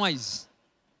 Very unwise.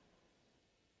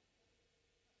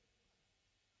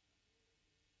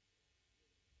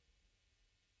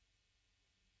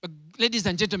 But ladies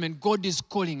and gentlemen, God is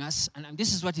calling us. And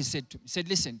this is what He said to me. He said,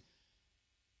 listen,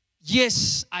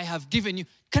 yes, I have given you.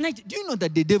 Do you know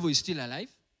that the devil is still alive?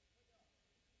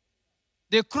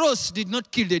 The cross did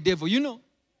not kill the devil, you know.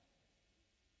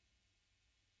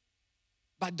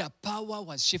 But the power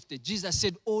was shifted. Jesus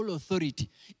said, all authority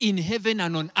in heaven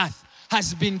and on earth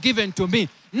has been given to me.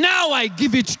 Now I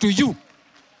give it to you.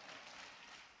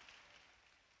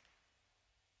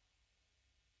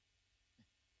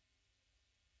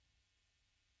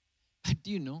 But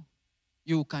do you know,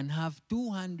 you can have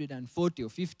 240 or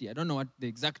 50, I don't know what the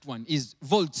exact one is,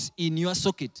 volts in your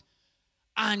socket.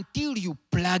 Until you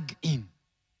plug in,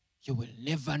 you will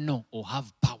never know or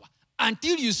have power.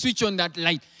 Until you switch on that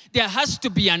light, there has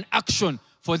to be an action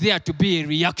for there to be a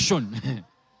reaction.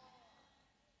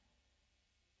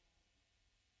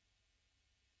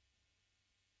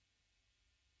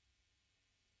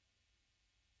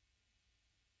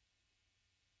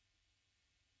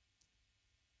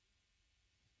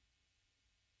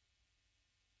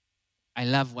 I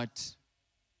love what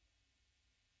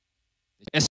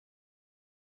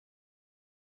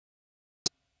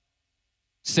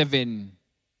 7,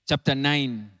 chapter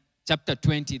 9, chapter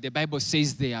 20, the Bible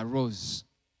says they arose.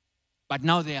 But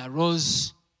now they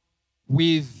arose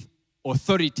with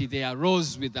authority. They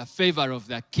arose with the favor of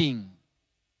the king.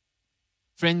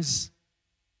 Friends,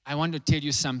 I want to tell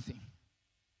you something.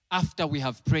 After we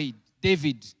have prayed,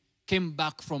 David came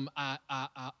back from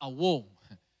a war.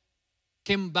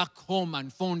 Came back home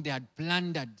and found they had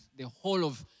plundered the whole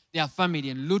of their family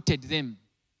and looted them.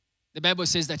 The Bible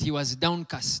says that he was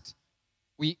downcast.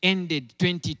 We ended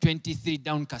 2023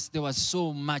 downcast. There was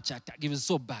so much attack. It was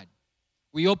so bad.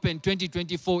 We opened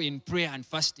 2024 in prayer and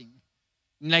fasting.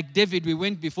 Like David, we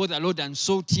went before the Lord and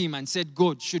sought Him and said,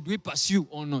 God, should we pursue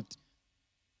or not?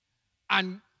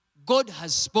 And God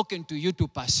has spoken to you to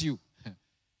pursue.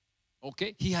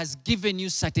 Okay? He has given you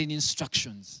certain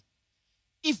instructions.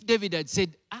 If David had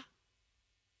said,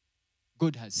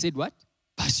 God has said what?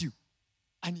 Pursue.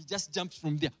 And he just jumps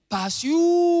from there.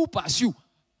 Pursue, pursue.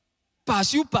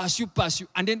 Pursue, pursue, pursue.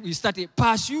 And then we started,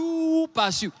 pursue,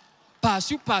 pursue.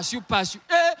 Pursue, pursue, pursue.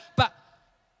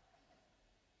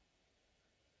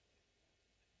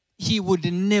 He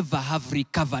would never have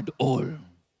recovered all.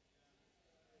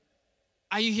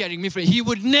 Are you hearing me, friend? He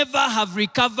would never have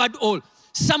recovered all.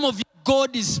 Some of you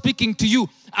God is speaking to you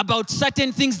about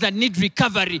certain things that need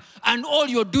recovery, and all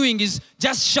you're doing is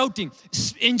just shouting,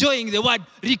 enjoying the word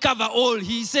recover all.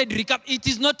 He said recover. It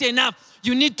is not enough.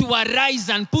 You need to arise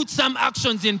and put some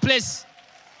actions in place.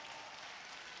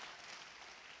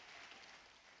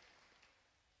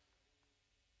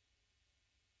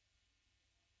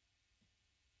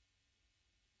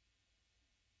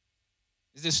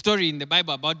 There's a story in the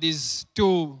Bible about these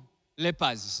two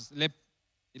lepers.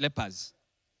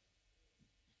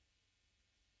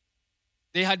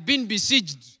 They had been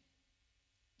besieged.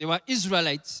 They were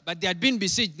Israelites, but they had been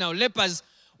besieged. Now, lepers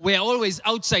were always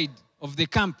outside of the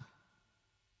camp.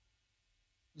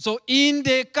 So in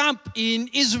the camp in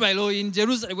Israel or in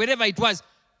Jerusalem, wherever it was,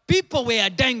 people were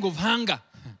dying of hunger.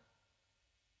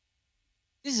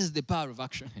 This is the power of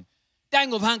action.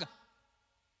 Dying of hunger.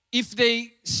 If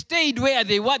they stayed where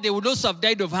they were, they would also have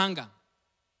died of hunger.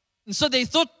 And so they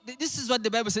thought, this is what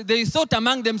the Bible said, they thought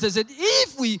among themselves, said,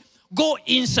 if we go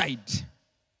inside,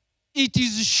 it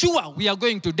is sure we are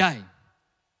going to die.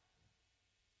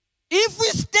 If we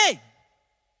stay,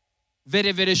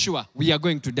 very, very sure we are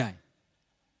going to die.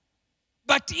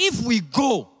 But if we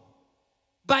go,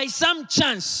 by some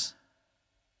chance,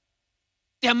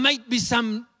 there might be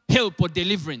some help or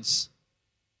deliverance.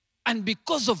 And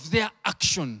because of their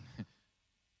action,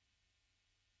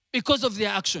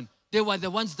 they were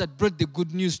the ones that brought the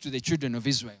good news to the children of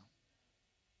Israel.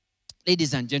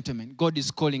 Ladies and gentlemen, God is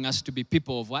calling us to be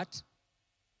people of what?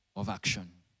 Of action.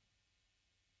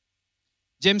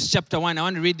 James chapter 1, I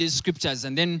want to read these scriptures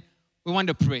and then we want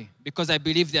to pray because I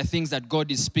believe there are things that God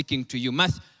is speaking to you.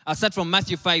 I'll start from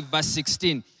Matthew 5 verse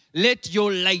 16. Let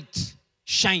your light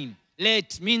shine.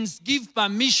 Let means give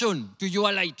permission to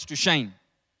your light to shine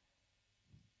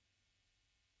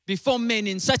before men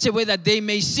in such a way that they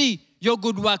may see your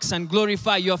good works and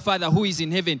glorify your Father who is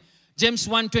in heaven. James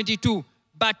 1:22,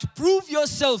 but prove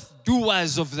yourself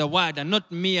doers of the word and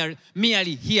not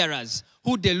merely hearers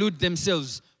who delude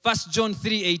themselves. 1 John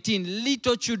 3:18,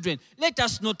 little children, let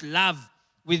us not love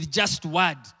with just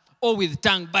word or with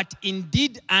tongue, but in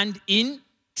deed and in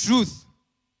truth.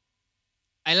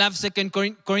 I love 2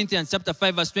 Corinthians chapter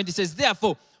 5 verse 20 says,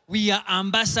 therefore, we are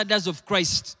ambassadors of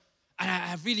Christ. And I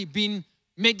have really been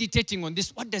meditating on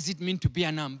this. What does it mean to be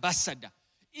an ambassador?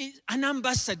 An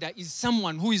ambassador is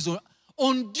someone who is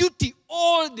on duty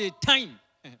all the time.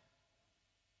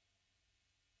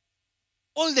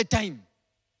 All the time.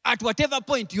 At whatever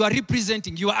point you are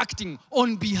representing, you are acting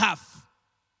on behalf.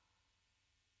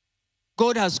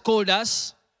 God has called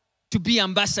us to be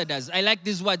ambassadors. I like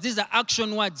these words. These are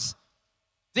action words.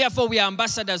 Therefore, we are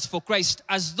ambassadors for Christ,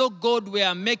 as though God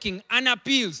were making an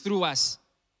appeal through us.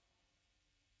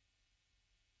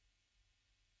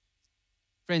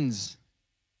 Friends,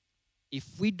 if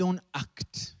we don't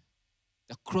act,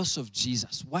 the cross of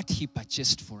Jesus, what he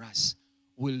purchased for us,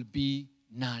 will be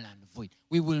null and void.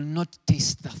 We will not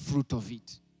taste the fruit of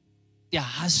it. There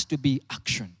has to be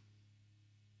action.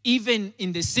 Even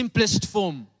in the simplest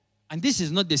form, and this is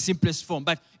not the simplest form,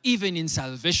 but even in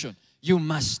salvation, you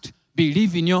must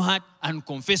believe in your heart and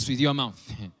confess with your mouth.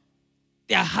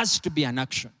 There has to be an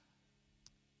action.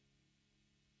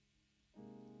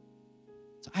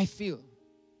 So I feel,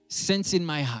 sense in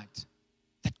my heart,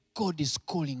 that God is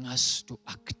calling us to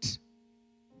act.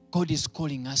 God is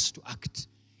calling us to act.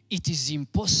 It is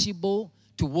impossible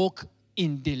to walk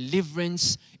in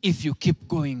deliverance if you keep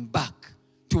going back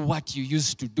to what you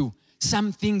used to do.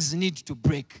 Some things need to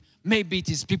break. Maybe it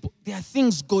is people. There are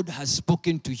things God has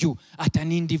spoken to you at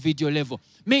an individual level.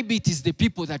 Maybe it is the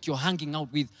people that you're hanging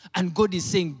out with, and God is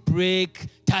saying, break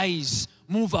ties,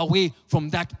 move away from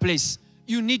that place.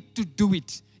 You need to do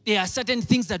it. There are certain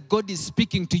things that God is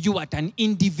speaking to you at an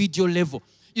individual level.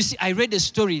 You see, I read a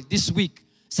story this week.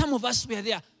 Some of us were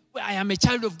there. I am a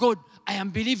child of God. I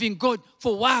am believing God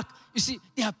for work. You see,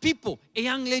 there are people, a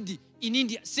young lady in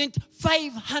India sent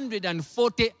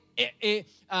 540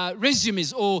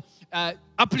 resumes or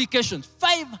applications.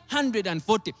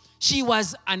 540. She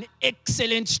was an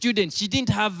excellent student. She didn't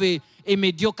have a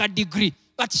mediocre degree,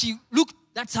 but she looked,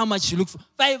 that's how much she looked for,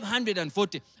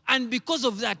 540. And because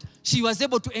of that, she was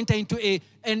able to enter into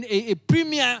a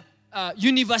premier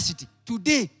university.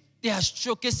 Today, they are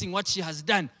showcasing what she has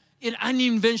done in an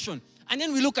invention. And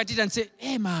then we look at it and say,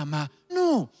 hey, mama.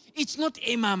 No, it's not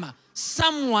a mama.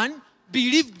 Someone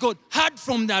believed God, heard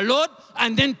from the Lord,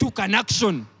 and then took an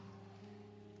action.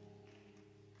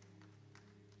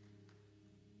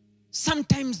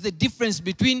 Sometimes the difference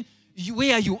between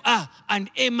where you are and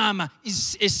a mama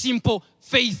is a simple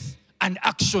faith and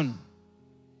action.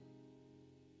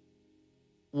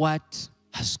 What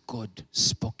has God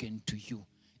spoken to you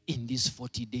in these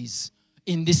 40 days,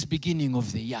 in this beginning of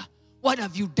the year? What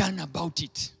have you done about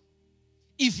it?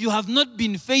 If you have not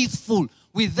been faithful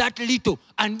with that little,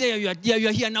 and there you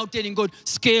are here now telling God,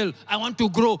 scale, I want to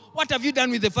grow. What have you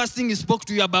done with the first thing He spoke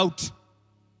to you about?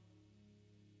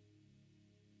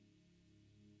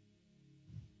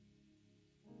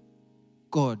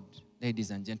 God,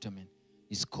 ladies and gentlemen,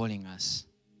 is calling us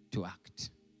to act.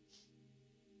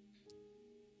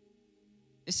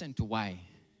 Listen to why.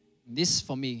 This,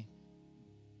 for me,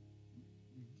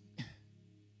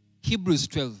 Hebrews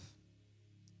 12.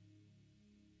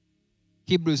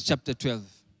 Hebrews chapter 12.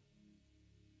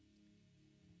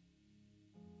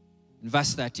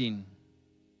 Verse 13.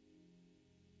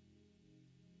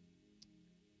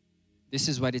 This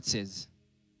is what it says.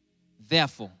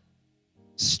 Therefore,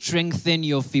 strengthen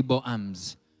your feeble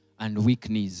arms and weak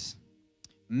knees.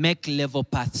 Make level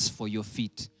paths for your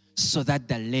feet, so that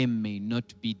the lame may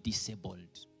not be disabled.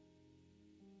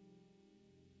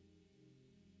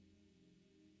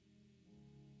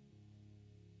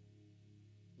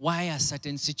 Why are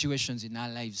certain situations in our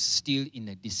lives still in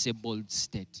a disabled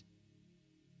state?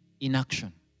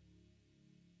 Inaction,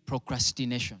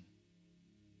 procrastination,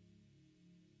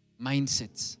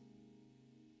 mindsets.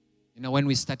 You know, when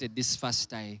we started this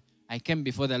fast, I came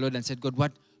before the Lord and said,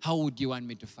 God, how would you want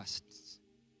me to fast?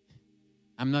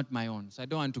 I'm not my own, so I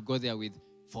don't want to go there with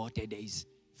 40 days,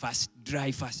 fast,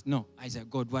 dry fast. No, I said,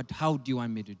 God, how do you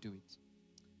want me to do it?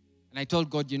 And I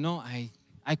told God,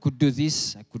 I could do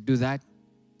this, I could do that.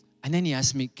 And then He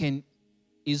asked me,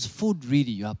 is food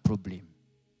really your problem?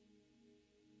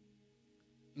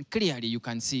 And clearly you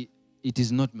can see it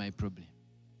is not my problem.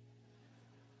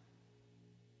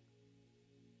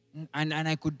 And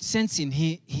I could sense in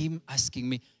him asking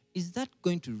me, is that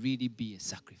going to really be a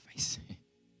sacrifice?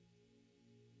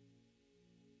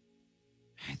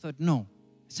 I thought, no.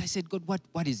 So I said, God,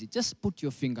 what is it? Just put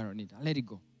your finger on it. I'll let it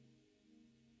go.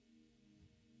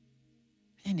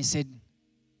 And He said,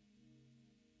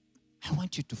 I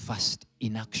want you to fast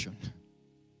inaction.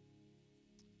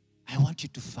 I want you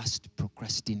to fast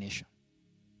procrastination,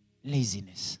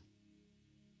 laziness,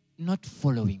 not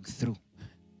following through.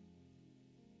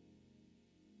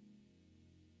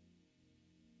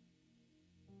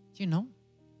 You know,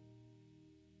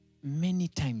 many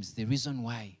times the reason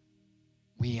why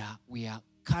we are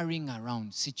carrying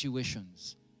around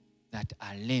situations that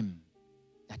are lame,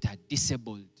 that are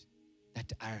disabled,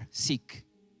 that are sick,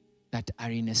 that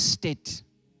are in a state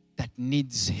that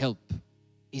needs help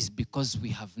is because we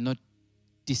have not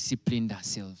disciplined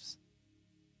ourselves.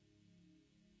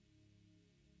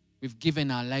 We've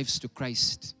given our lives to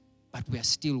Christ, but we are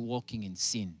still walking in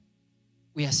sin.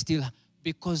 We are still,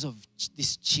 because of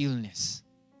this chillness,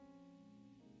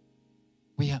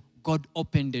 God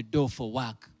opened the door for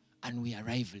work and we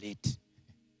arrive late.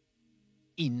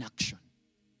 Inaction.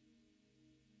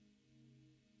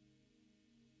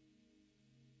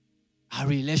 Our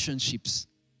relationships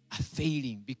are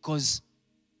failing because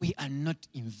we are not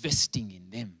investing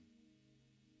in them.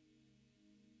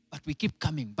 But we keep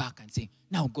coming back and saying,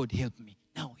 now God help me,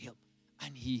 now help.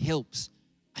 And He helps.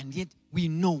 And yet we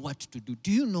know what to do.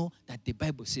 Do you know that the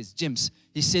Bible says, James,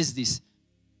 he says this,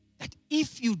 that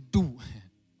if you do,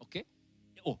 okay,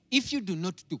 or if you do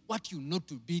not do what you know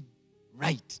to be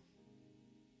right,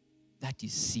 that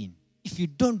is sin. If you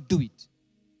don't do it,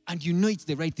 and you know it's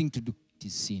the right thing to do, it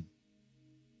is sin.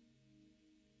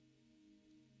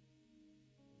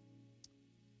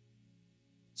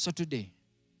 So today,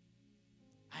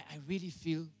 I really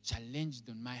feel challenged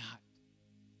on my heart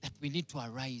that we need to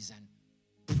arise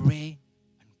and pray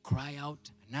and cry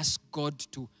out and ask God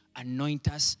to anoint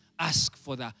us, ask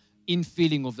for the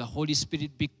infilling of the Holy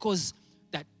Spirit, because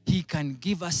that He can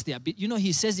give us the ability. You know,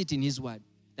 He says it in His word,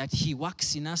 that He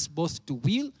works in us both to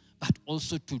will but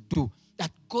also to do.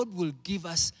 That God will give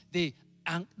us the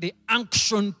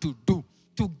unction to do,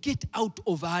 to get out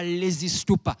of our lazy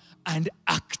stupor and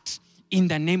act in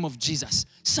the name of Jesus.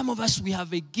 Some of us, we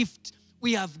have a gift.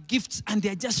 We have gifts and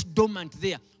they're just dormant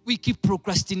there. We keep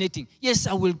procrastinating. Yes,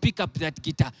 I will pick up that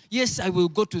guitar. Yes, I will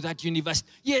go to that university.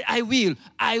 Yeah, I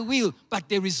will. But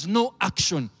there is no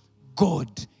action.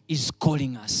 God is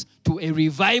calling us to a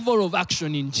revival of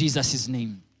action in Jesus'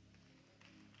 name.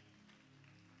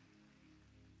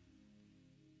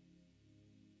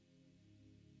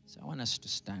 So I want us to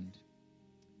stand.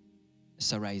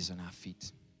 Let's arise on our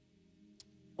feet.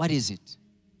 What is it?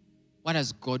 What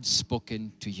has God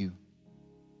spoken to you?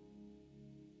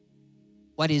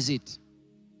 What is it?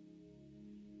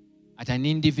 At an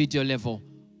individual level,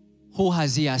 who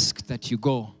has He asked that you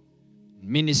go and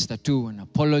minister to and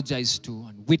apologize to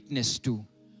and witness to?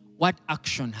 What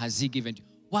action has He given you?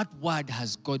 What word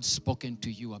has God spoken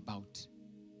to you about?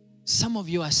 Some of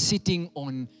you are sitting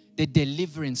on the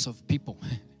deliverance of people.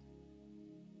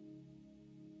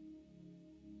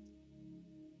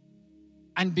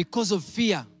 And because of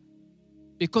fear,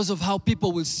 because of how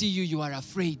people will see you, you are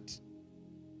afraid.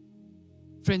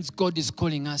 Friends, God is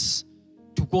calling us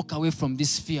to walk away from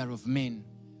this fear of men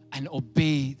and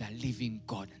obey the living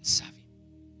God and serve Him.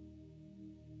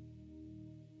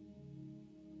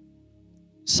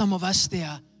 Some of us, there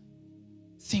are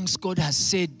things God has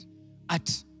said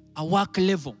at a work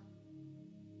level,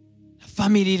 a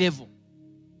family level.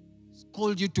 He's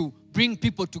called you to bring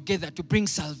people together, to bring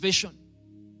salvation,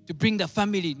 to bring the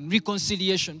family in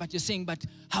reconciliation. But you're saying, but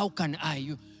how can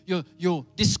I? You're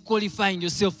disqualifying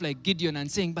yourself like Gideon and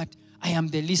saying, but I am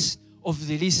the least of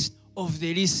the least of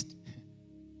the least.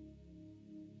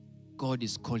 God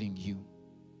is calling you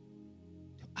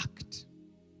to act.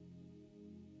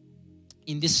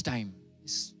 In this time,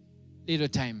 this little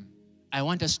time, I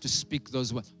want us to speak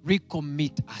those words.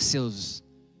 Recommit ourselves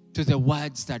to the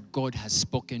words that God has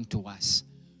spoken to us,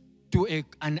 to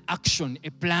an action, a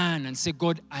plan, and say,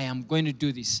 God, I am going to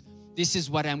do this. This is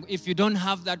what I'm. If you don't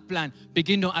have that plan,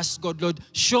 begin to ask God, Lord,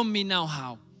 show me now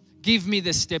how. Give me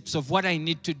the steps of what I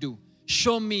need to do.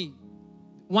 Show me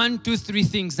 1, 2, 3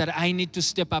 things that I need to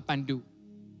step up and do.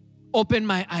 Open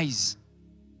my eyes.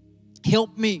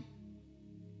 Help me.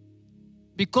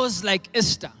 Because like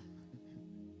Esther,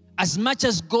 as much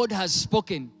as God has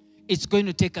spoken, it's going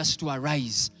to take us to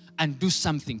arise and do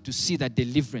something to see that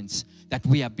deliverance that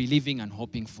we are believing and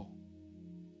hoping for.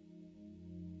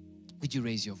 Would you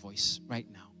raise your voice right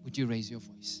now? Would you raise your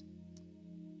voice?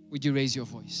 Would you raise your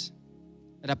voice?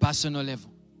 At a personal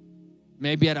level.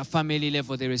 Maybe at a family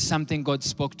level, there is something God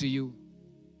spoke to you.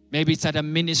 Maybe it's at a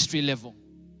ministry level.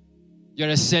 You're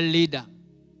a cell leader.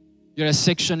 You're a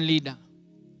section leader.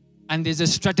 And there's a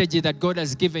strategy that God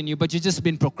has given you, but you've just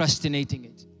been procrastinating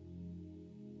it.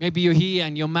 Maybe you're here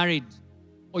and you're married,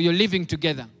 or you're living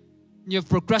together. You've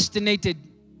procrastinated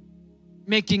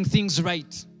making things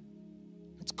right.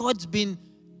 But God's been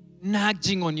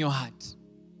nudging on your heart.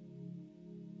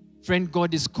 Friend,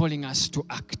 God is calling us to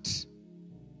act.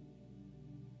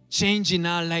 Change in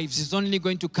our lives is only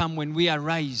going to come when we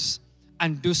arise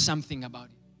and do something about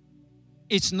it.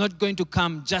 It's not going to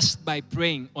come just by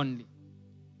praying only.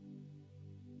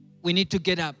 We need to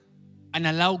get up and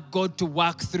allow God to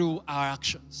work through our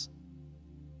actions.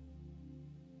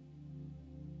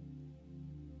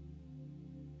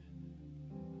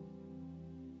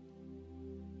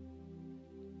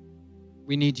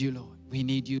 We need you, Lord. We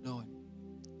need you, Lord.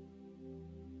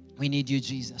 We need you,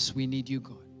 Jesus. We need you,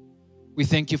 God. We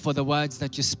thank you for the words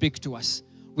that you speak to us.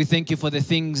 We thank you for the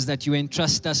things that you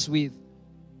entrust us with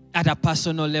at a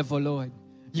personal level, Lord.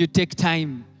 You take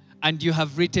time and you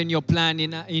have written your plan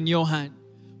in your hand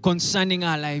concerning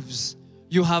our lives.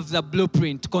 You have the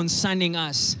blueprint concerning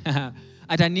us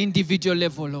at an individual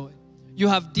level, Lord. You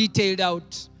have detailed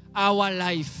out our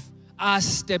life, our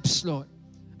steps, Lord.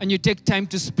 And you take time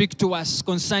to speak to us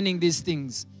concerning these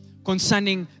things,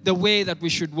 concerning the way that we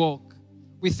should walk.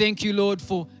 We thank you, Lord,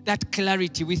 for that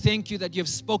clarity. We thank you that you have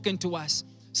spoken to us.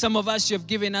 Some of us, you have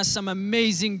given us some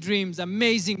amazing dreams,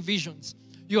 amazing visions.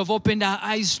 You have opened our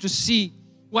eyes to see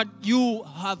what you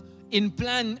have in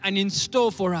plan and in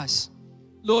store for us.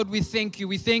 Lord, we thank you.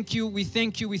 We thank you. We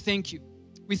thank you. We thank you.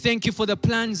 We thank you for the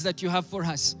plans that you have for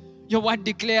us. Your word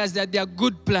declares that they are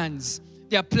good plans.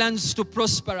 They are plans to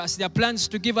prosper us. They are plans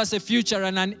to give us a future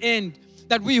and an end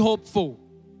that we hope for.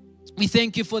 We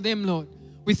thank you for them, Lord.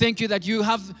 We thank you that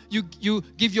you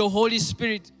give your Holy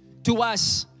Spirit to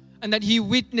us and that He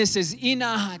witnesses in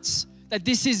our hearts that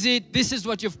this is it. This is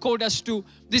what you've called us to.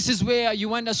 This is where you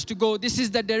want us to go. This is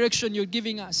the direction you're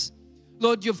giving us.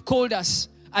 Lord, you've called us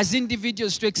as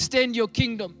individuals to extend your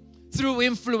kingdom through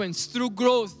influence, through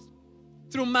growth,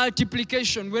 through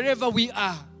multiplication, wherever we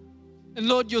are. And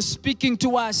Lord, you're speaking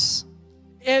to us,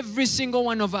 every single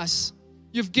one of us.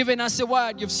 You've given us a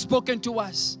word. You've spoken to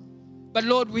us. But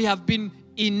Lord, we have been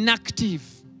inactive.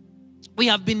 We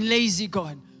have been lazy,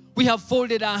 God. We have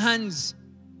folded our hands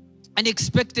and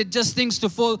expected just things to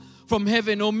fall from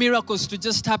heaven or miracles to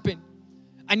just happen.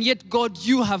 And yet, God,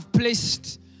 you have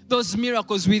placed those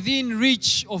miracles within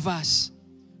reach of us.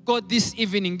 God, this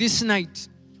evening, this night,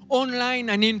 online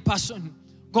and in person,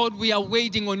 God, we are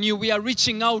waiting on you. We are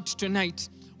reaching out tonight.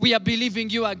 We are believing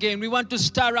you again. We want to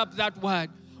stir up that word.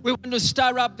 We want to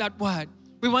stir up that word.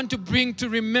 We want to bring to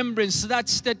remembrance that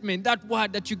statement, that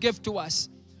word that you gave to us.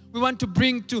 We want to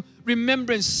bring to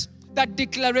remembrance that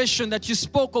declaration that you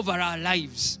spoke over our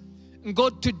lives. And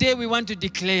God, today we want to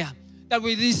declare that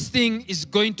this thing is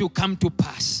going to come to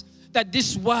pass. That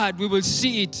this word, we will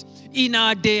see it in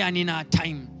our day and in our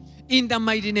time. In the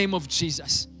mighty name of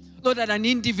Jesus. Lord, at an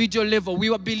individual level, we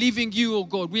are believing you, oh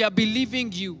God. We are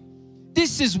believing you.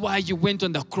 This is why you went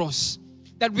on the cross,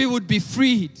 that we would be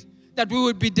freed, that we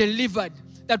would be delivered,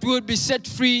 that we would be set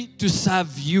free to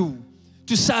serve you,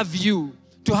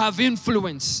 to have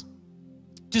influence,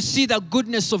 to see the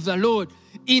goodness of the Lord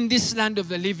in this land of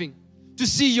the living, to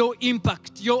see your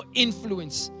impact, your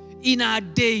influence in our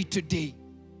day to day.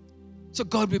 So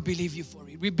God, we believe you for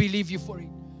it. We believe you for it.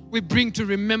 We bring to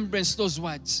remembrance those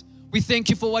words. We thank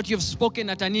you for what you have spoken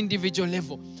at an individual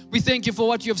level. We thank you for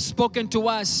what you have spoken to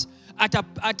us at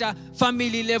a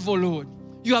family level, Lord.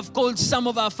 You have called some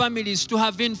of our families to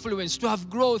have influence, to have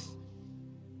growth.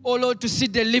 Oh Lord, to see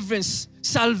deliverance,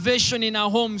 salvation in our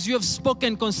homes. You have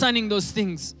spoken concerning those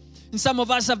things. And some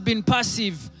of us have been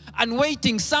passive and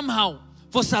waiting somehow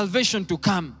for salvation to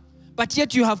come. But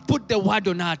yet you have put the word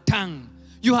on our tongue.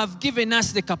 You have given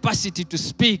us the capacity to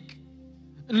speak.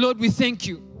 And Lord, we thank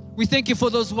you. We thank you for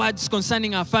those words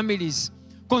concerning our families,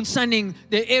 concerning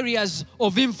the areas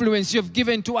of influence you have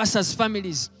given to us as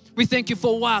families. We thank you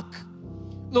for work.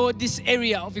 Lord, this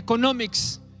area of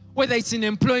economics, whether it's in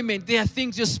employment, there are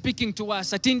things you're speaking to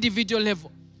us at individual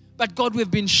level. But God,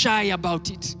 we've been shy about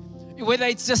it. Whether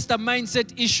it's just a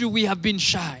mindset issue, we have been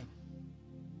shy.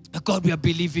 But God, we are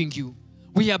believing you.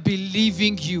 We are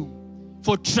believing you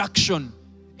for traction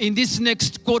in this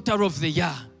next quarter of the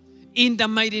year. In the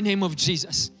mighty name of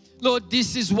Jesus. Lord,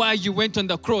 this is why you went on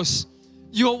the cross.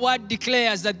 Your word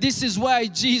declares that this is why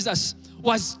Jesus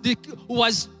was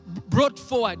brought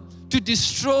forward to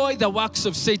destroy the works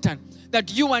of Satan,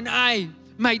 that you and I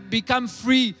might become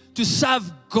free to serve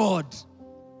God.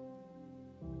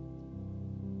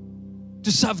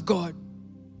 To serve God.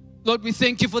 Lord, we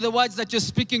thank you for the words that you're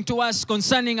speaking to us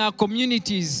concerning our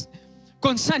communities,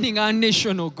 concerning our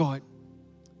nation, oh God.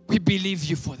 We believe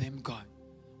you for them, God.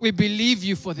 We believe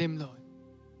you for them, Lord.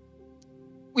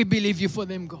 We believe you for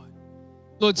them, God.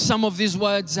 Lord, some of these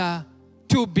words are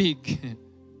too big.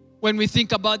 When we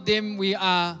think about them, we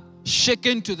are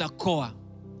shaken to the core.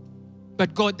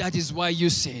 But God, that is why you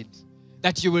said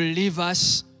that you will leave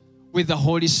us with the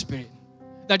Holy Spirit.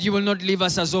 That you will not leave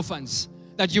us as orphans.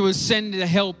 That you will send the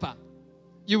helper.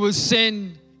 You will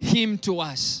send him to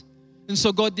us. And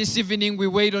so God, this evening we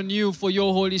wait on you for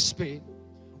your Holy Spirit.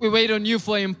 We wait on you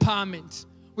for empowerment.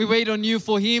 We wait on you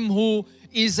for him who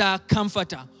is our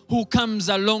comforter, who comes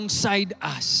alongside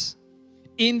us.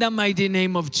 In the mighty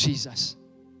name of Jesus.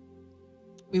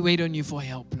 We wait on you for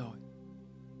help, Lord.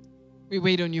 We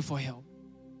wait on you for help.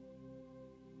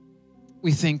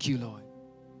 We thank you, Lord.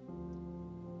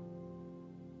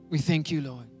 We thank you,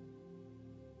 Lord.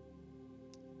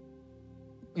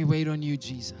 We wait on you,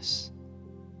 Jesus.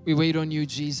 We wait on you,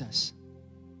 Jesus.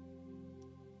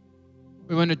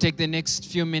 We want to take the next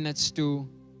few minutes to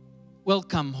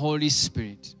welcome Holy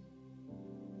Spirit.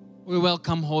 We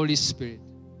welcome Holy Spirit.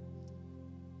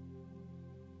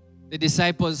 The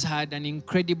disciples had an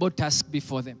incredible task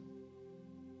before them.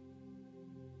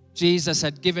 Jesus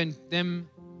had given them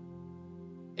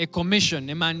a commission,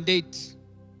 a mandate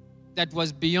that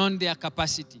was beyond their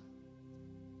capacity.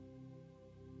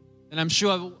 And I'm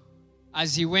sure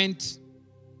as he went,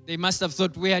 they must have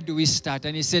thought, where do we start?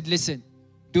 And he said, listen,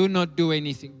 do not do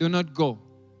anything. Do not go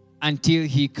until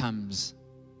he comes.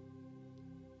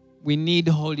 We need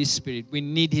Holy Spirit. We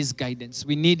need his guidance.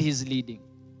 We need his leading.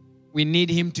 We need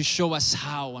him to show us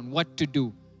how and what to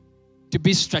do, to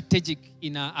be strategic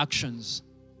in our actions,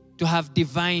 to have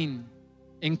divine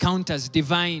encounters,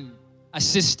 divine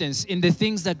assistance in the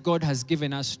things that God has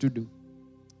given us to do.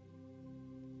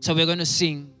 So we're going to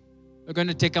sing. We're going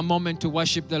to take a moment to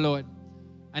worship the Lord.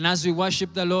 And as we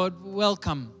worship the Lord,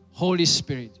 welcome Holy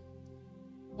Spirit.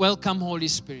 Welcome Holy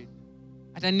Spirit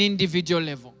at an individual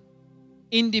level.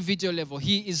 Individual level.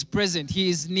 He is present. He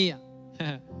is near.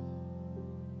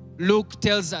 Luke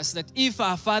tells us that if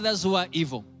our fathers who are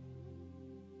evil,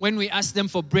 when we ask them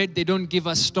for bread, they don't give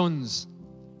us stones.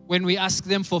 When we ask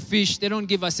them for fish, they don't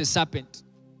give us a serpent.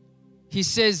 He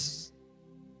says,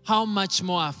 how much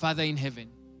more our Father in heaven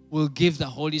will give the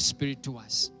Holy Spirit to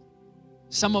us.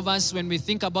 Some of us, when we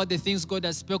think about the things God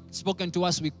has spoken to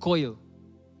us, we coil.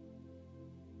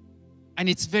 And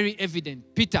it's very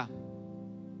evident. Peter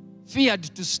feared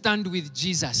to stand with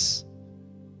Jesus.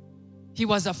 He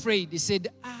was afraid. He said,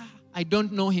 I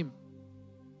don't know him.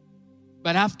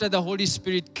 But after the Holy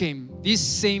Spirit came, this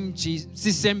same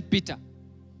Peter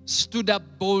stood up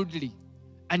boldly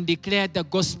and declared the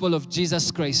gospel of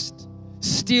Jesus Christ,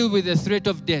 still with the threat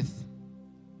of death.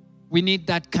 We need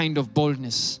that kind of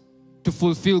boldness to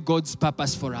fulfill God's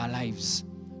purpose for our lives,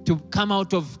 to come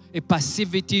out of a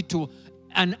passivity to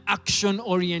an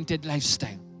action-oriented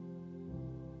lifestyle,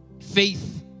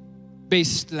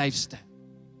 faith-based lifestyle.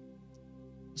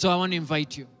 So I want to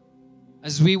invite you,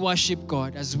 as we worship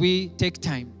God, as we take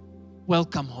time,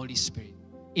 welcome Holy Spirit.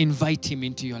 Invite Him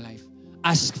into your life.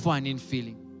 Ask for an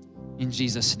infilling in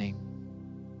Jesus' name.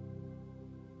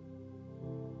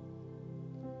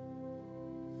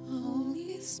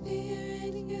 Holy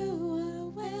Spirit, you are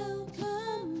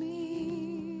welcome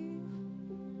here.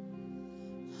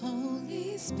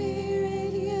 Holy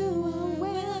Spirit, you are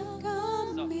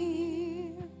welcome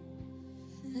here.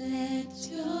 Let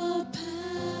your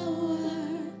power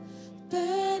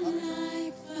burn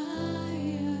like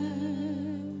fire.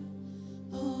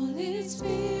 Holy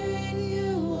Spirit,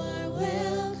 you are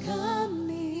welcome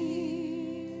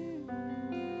here.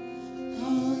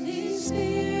 Holy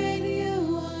Spirit,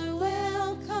 you are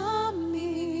welcome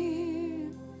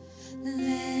here.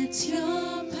 Let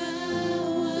your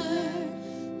power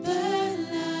burn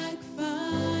like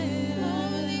fire.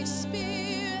 Holy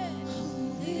Spirit,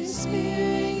 Holy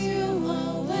Spirit, you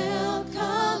are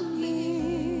welcome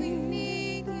here. We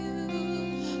need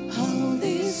you.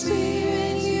 Holy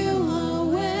Spirit, you are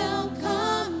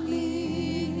welcome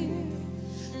here.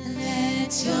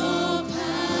 Let your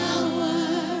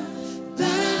power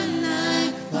burn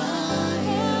like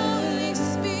fire. Holy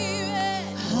Spirit,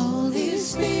 Holy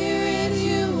Spirit,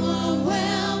 you are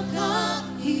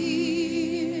welcome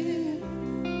here.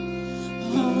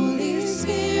 Holy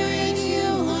Spirit,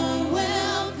 you are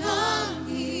welcome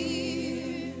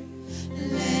here.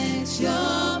 Let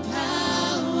your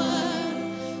power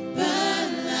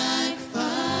burn like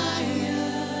fire.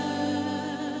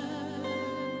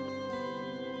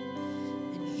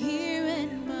 And here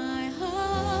in my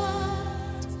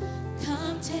heart,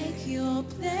 come take your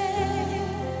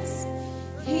place.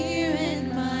 Here in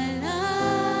my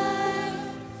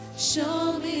life,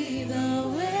 show me the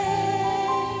way.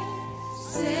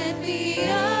 Set me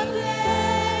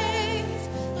ablaze.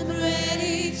 I'm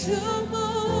ready to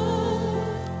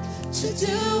move, to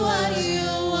do what you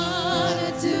want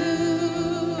to do.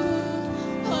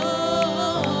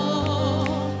 Oh,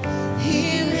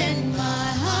 here in my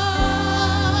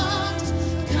heart,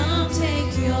 come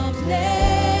take your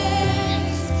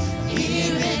place.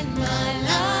 Here in my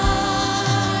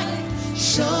life,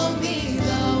 show me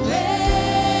the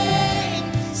way.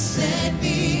 Set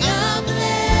me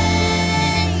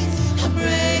ablaze. I'm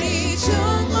ready to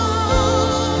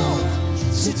move,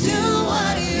 to do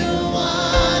what you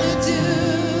want to do.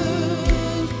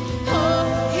 Oh,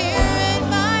 here in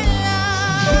my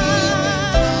life,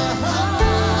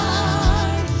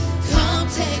 come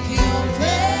take your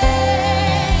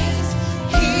place.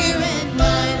 Here in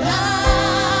my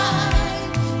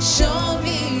life, show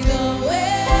me the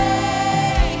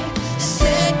way.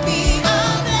 Set me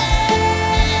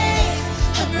ablaze.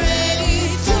 I'm ready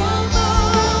to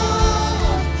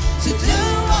move, to do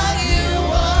what you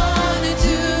want to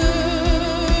do.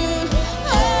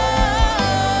 Oh,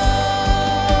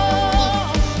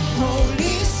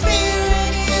 Holy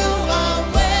Spirit, you are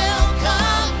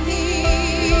welcome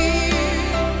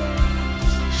here.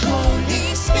 Holy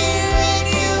Spirit,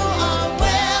 you are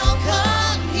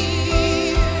welcome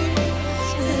here.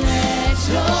 Let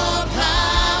your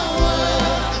power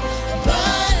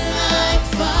burn like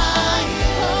fire.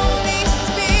 Holy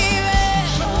Spirit,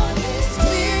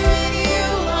 you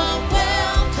are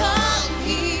welcome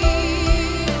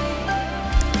here.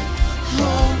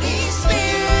 Holy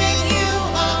Spirit, you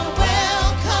are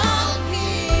welcome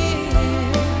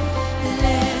here.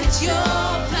 Let your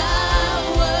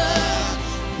power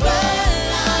burn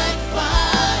like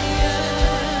fire.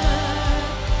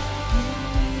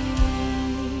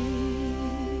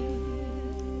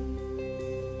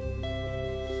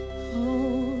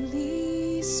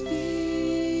 Holy Spirit,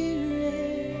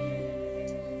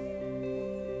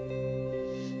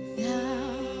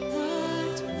 thou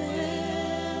art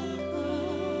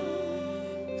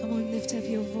welcome. Come on, lift up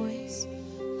your voice.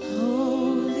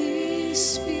 Holy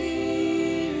Spirit,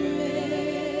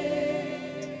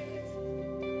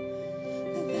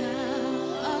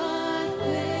 thou art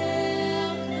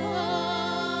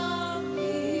welcome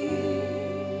here.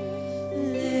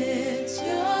 Let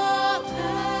your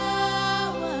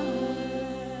power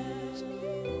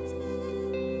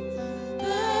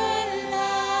burn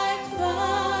like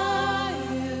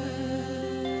fire.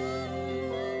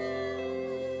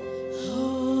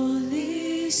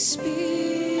 Holy Spirit,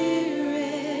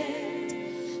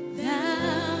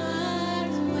 thou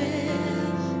art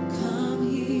welcome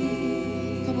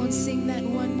here. Come on, sing that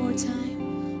one more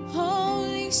time.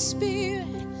 Holy Spirit,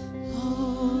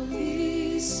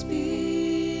 Holy Spirit,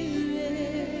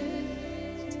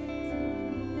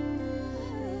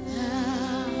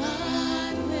 thou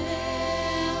art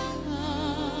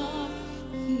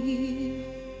welcome here.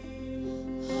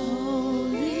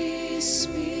 Holy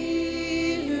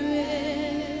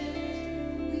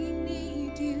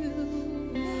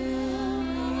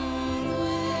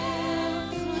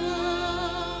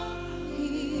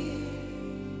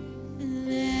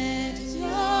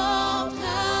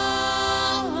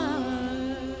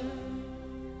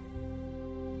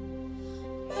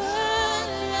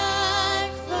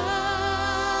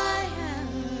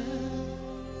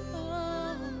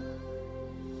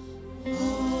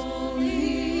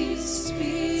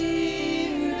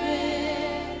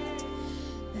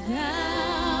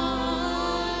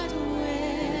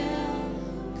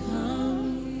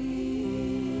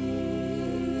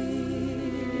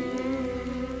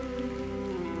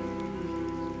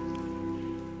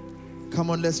Come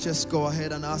on, let's just go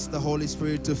ahead and ask the Holy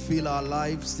Spirit to fill our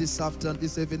lives this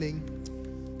evening.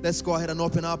 Let's go ahead and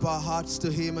open up our hearts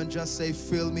to Him and just say,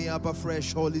 fill me up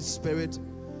afresh, Holy Spirit.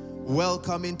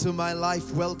 Welcome into my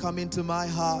life. Welcome into my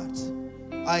heart.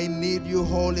 I need you,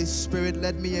 Holy Spirit.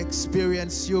 Let me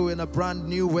experience you in a brand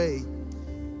new way.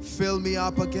 Fill me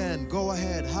up again. Go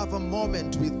ahead. Have a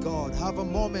moment with God. Have a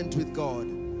moment with God.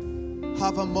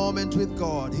 Have a moment with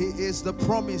God. He is the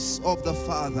promise of the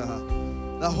Father.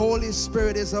 The Holy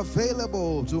Spirit is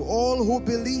available to all who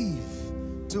believe.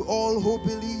 To all who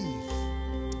believe.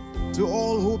 To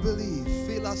all who believe.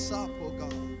 Fill us up, oh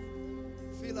God.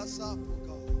 Fill us up, oh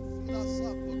God. Fill us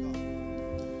up, oh God.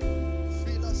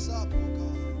 Fill us up, oh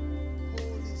God.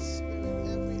 Holy Spirit,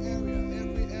 every area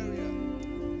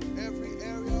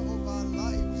of our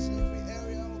lives, every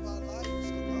area of our lives,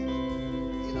 oh God.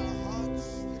 In our hearts,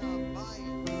 in our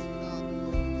minds, in our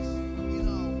homes, in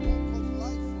our walk of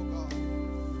life, oh God.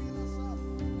 Fill us up.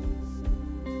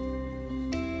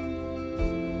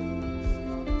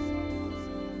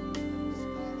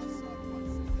 Stir us up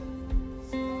once again.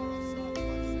 Stir us up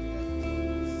once again.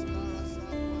 Stir us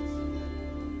up once again.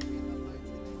 In the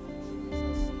mighty name of Jesus.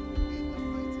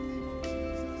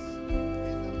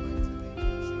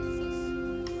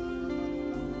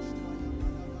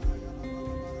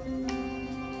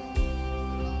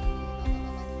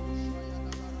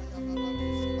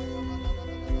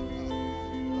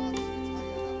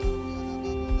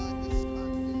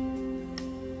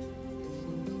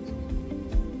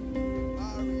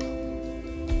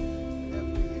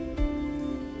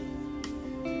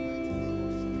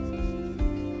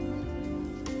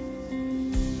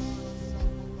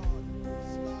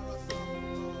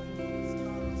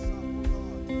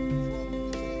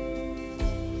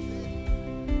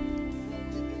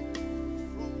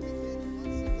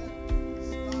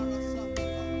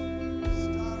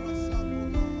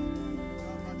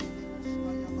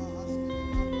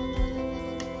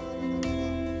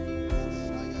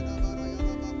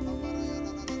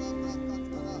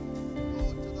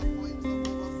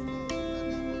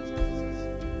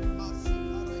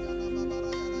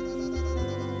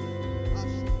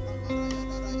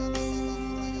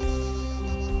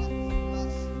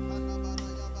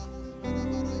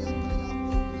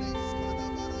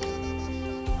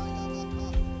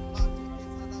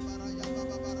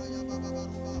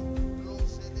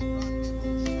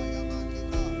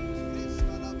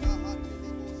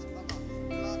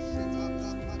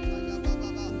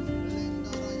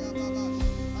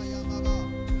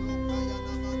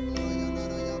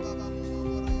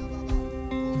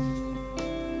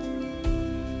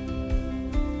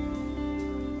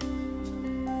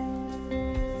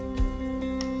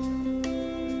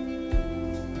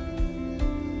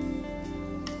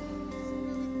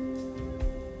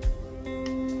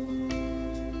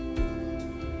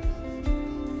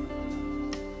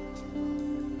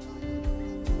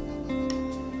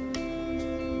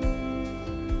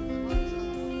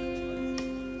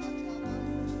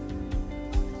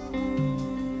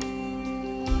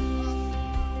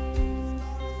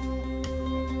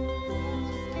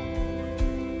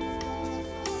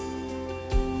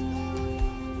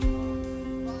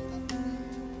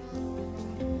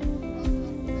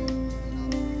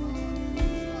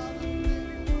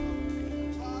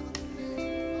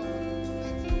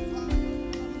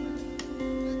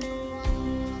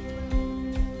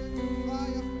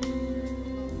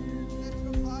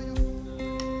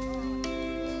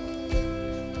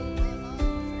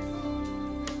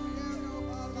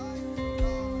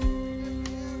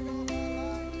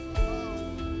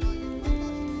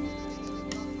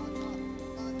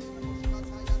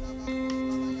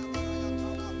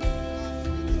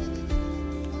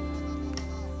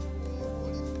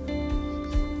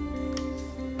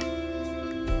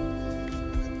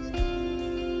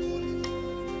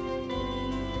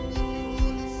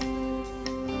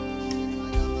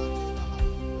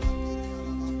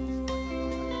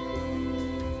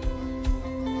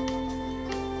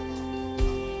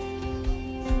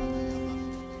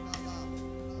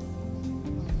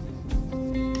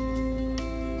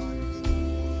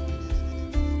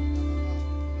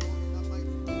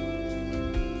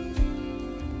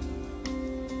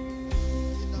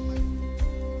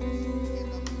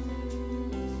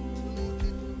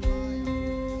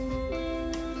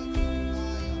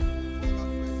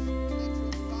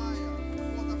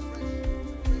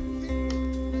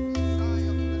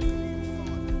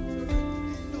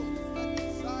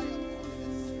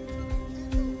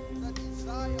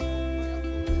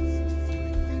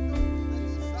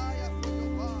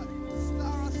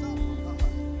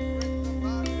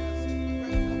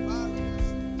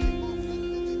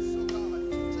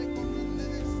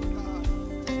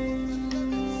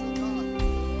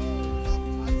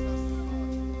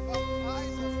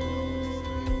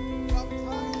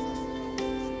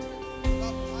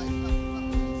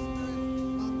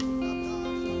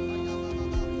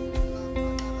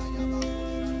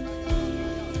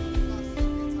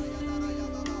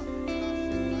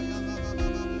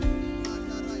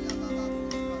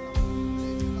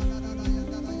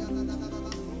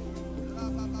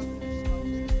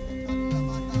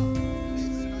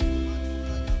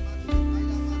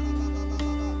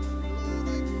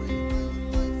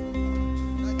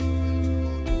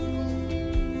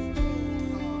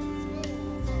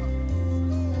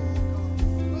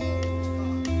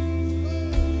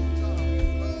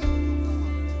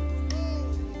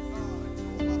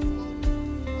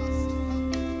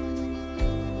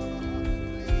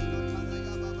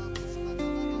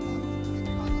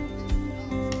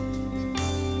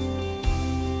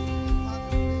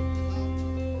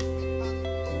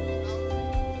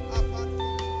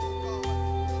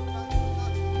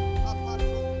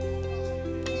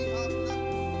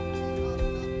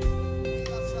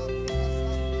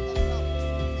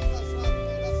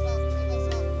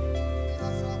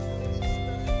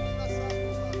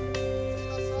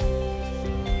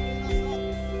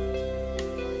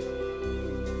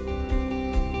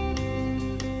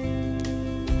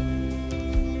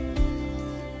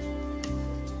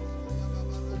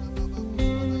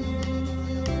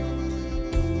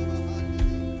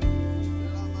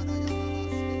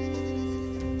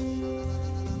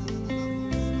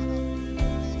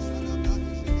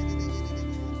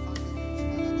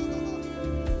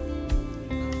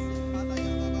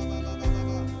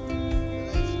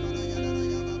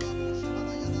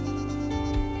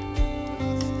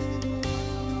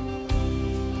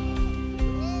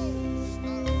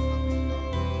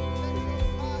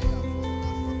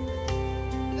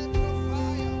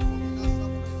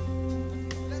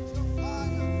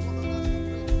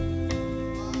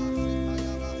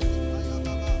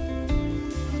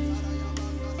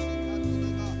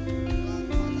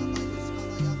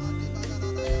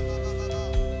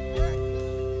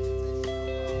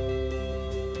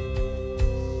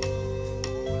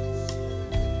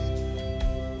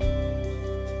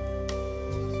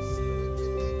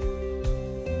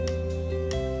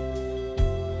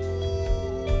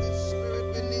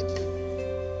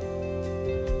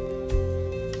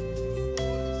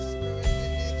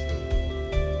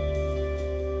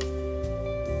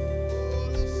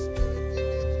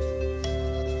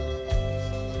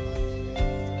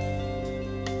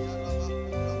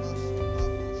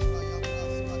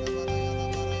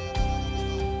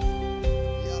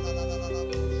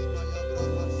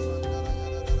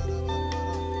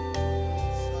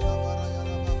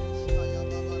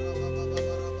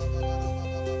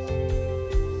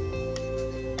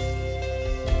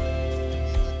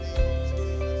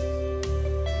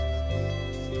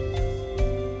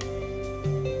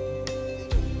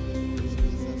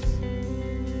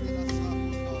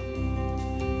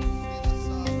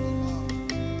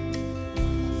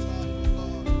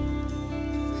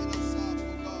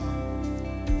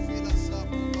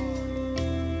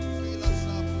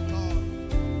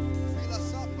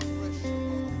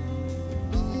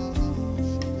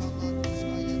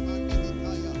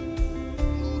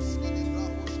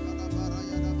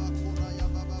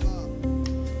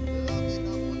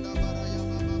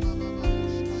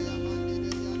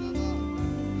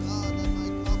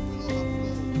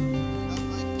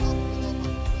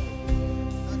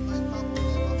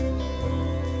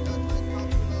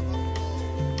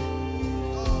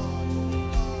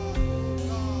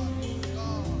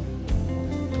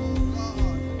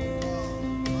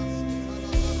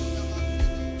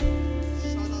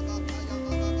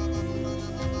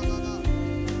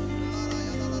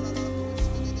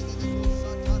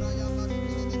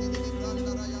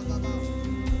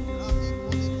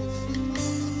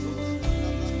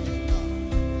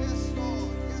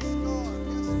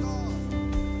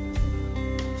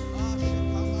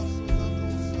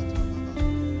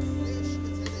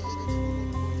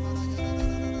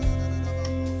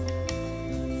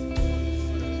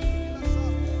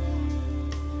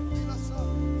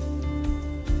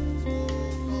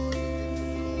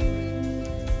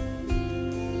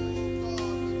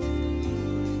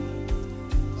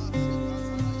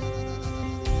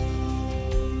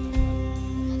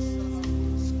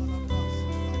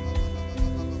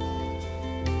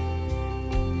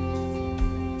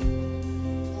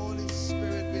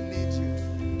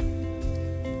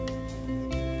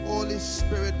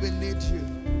 Spirit, we need you.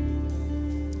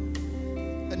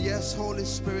 And yes, Holy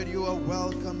Spirit, you are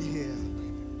welcome here.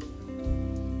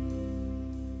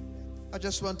 I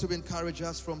just want to encourage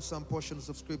us from some portions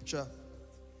of Scripture.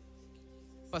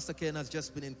 Pastor Ken has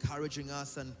just been encouraging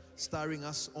us and stirring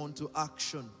us on to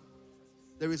action.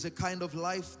 There is a kind of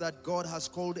life that God has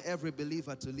called every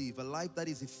believer to live, a life that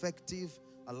is effective,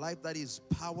 a life that is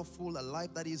powerful, a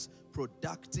life that is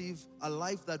productive, a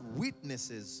life that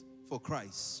witnesses for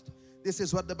Christ. This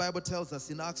is what the Bible tells us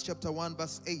in Acts chapter 1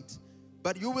 verse 8.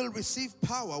 But you will receive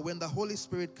power when the Holy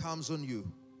Spirit comes on you,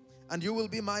 and you will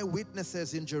be my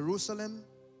witnesses in Jerusalem,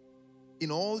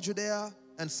 in all Judea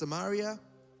and Samaria,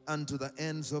 and to the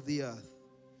ends of the earth.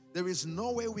 There is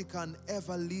no way we can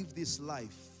ever live this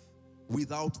life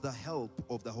without the help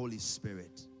of the Holy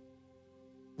Spirit.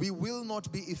 We will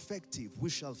not be effective. We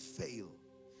shall fail.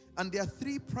 And there are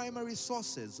three primary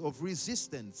sources of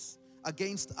resistance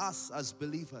against us as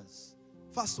believers.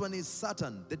 First one is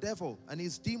Satan, the devil, and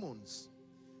his demons.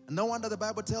 And no wonder the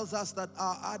Bible tells us that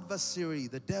our adversary,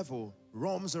 the devil,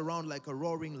 roams around like a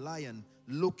roaring lion,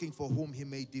 looking for whom he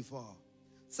may devour.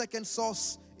 Second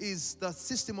source is the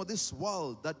system of this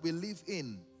world that we live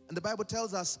in. And the Bible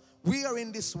tells us we are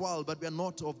in this world, but we are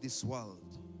not of this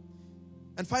world.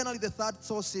 And finally, the third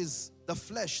source is the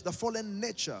flesh, the fallen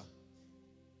nature,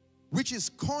 which is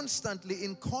constantly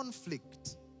in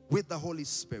conflict with the Holy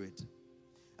Spirit.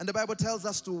 And the Bible tells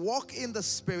us to walk in the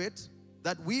Spirit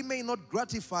that we may not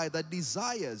gratify the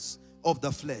desires of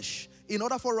the flesh. In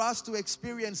order for us to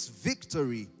experience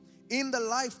victory in the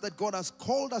life that God has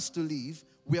called us to live,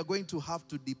 we are going to have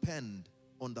to depend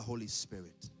on the Holy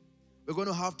Spirit. We're going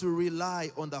to have to rely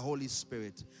on the Holy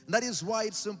Spirit. And that is why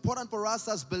it's important for us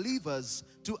as believers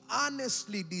to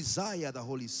earnestly desire the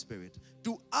Holy Spirit,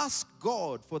 to ask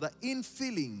God for the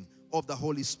infilling of the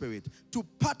Holy Spirit, to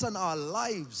pattern our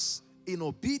lives in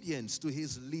obedience to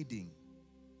His leading.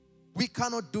 We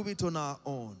cannot do it on our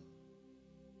own.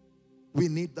 We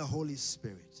need the Holy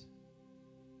Spirit.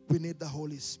 We need the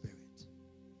Holy Spirit.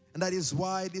 And that is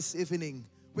why this evening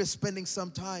we're spending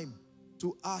some time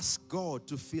to ask God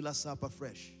to fill us up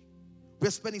afresh.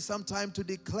 We're spending some time to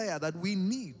declare that we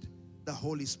need the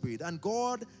Holy Spirit. And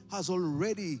God has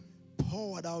already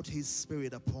poured out His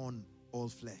Spirit upon all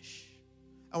flesh.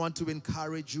 I want to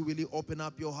encourage you, really open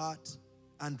up your heart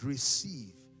and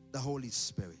receive the Holy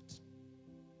Spirit.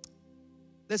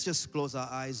 Let's just close our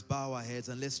eyes, bow our heads,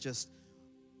 and let's just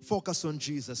focus on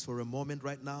Jesus for a moment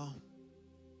right now.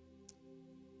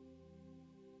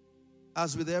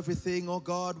 As with everything, oh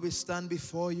God, we stand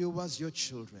before you as your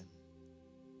children.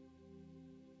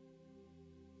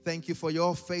 Thank you for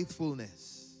your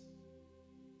faithfulness.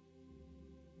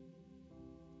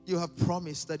 You have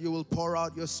promised that you will pour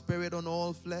out your Spirit on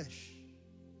all flesh.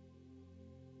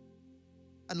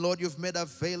 And Lord, you've made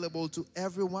available to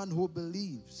everyone who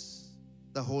believes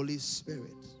the Holy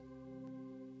Spirit.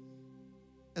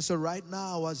 And so right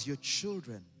now, as your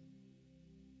children,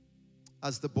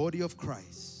 as the body of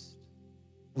Christ,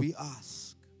 we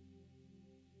ask,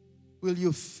 will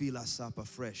you fill us up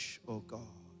afresh, oh God?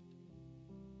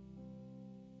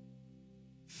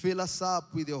 Fill us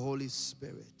up with your Holy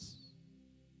Spirit.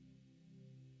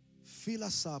 Fill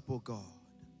us up, oh God.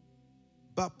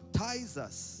 Baptize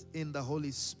us in the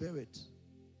Holy Spirit.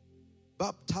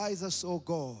 Baptize us, oh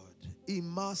God.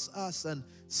 Immerse us and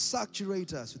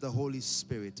saturate us with the Holy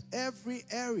Spirit. Every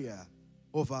area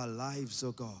of our lives,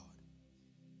 oh God.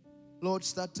 Lord,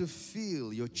 start to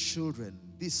fill your children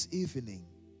this evening.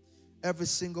 Every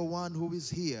single one who is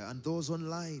here and those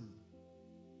online.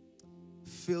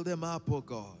 Fill them up, oh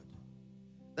God,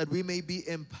 that we may be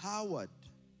empowered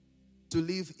to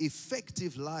live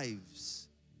effective lives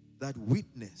that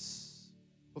witness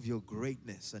of your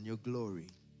greatness and your glory.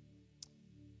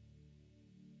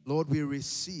 Lord, we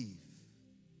receive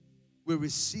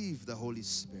the Holy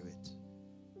Spirit.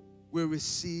 We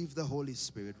receive the Holy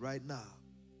Spirit right now.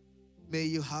 May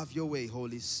you have your way,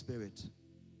 Holy Spirit.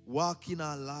 Walk in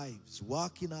our lives,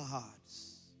 walk in our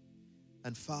hearts.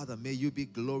 And Father, may you be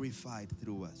glorified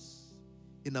through us.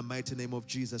 In the mighty name of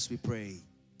Jesus we pray.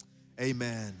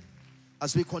 Amen.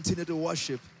 As we continue to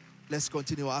worship, let's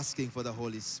continue asking for the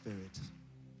Holy Spirit.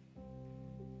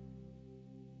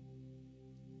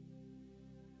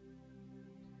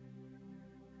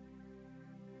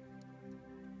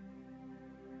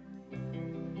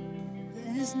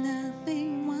 There's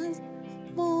nothing once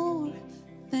more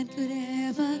that could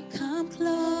ever come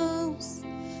close.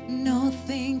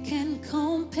 Nothing can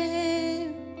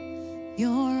compare.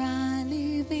 You're our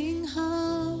living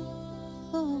hope.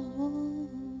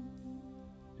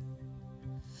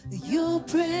 Your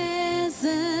presence,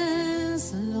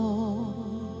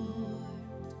 Lord,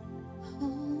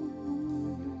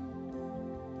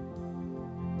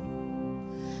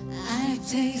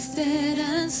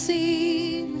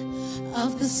 unseen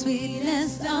of the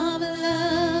sweetest of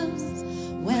loves,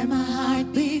 where my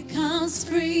heart becomes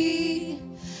free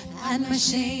and my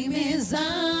shame is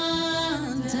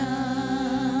undone.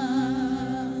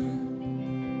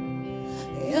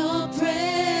 Your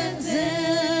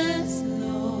presence,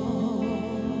 Lord.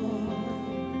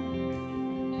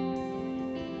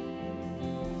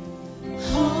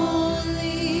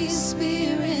 Holy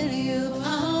Spirit, you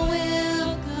are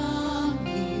welcome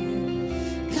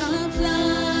here. Come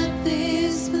flood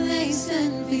this place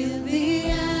and fill the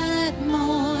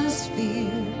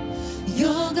atmosphere.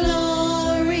 Your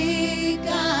glory,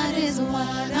 God, is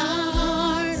what our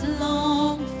hearts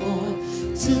long for,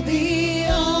 to be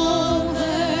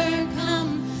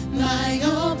overcome by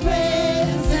your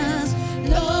presence,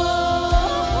 Lord.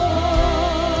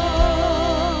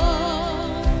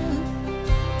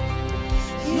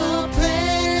 Your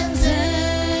presence,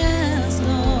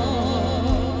 Lord.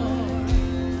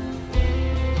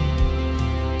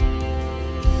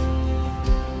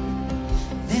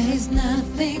 There is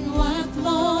nothing worth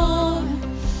more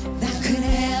that could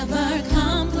ever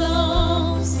come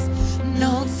close.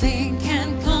 Nothing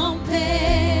can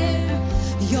compare.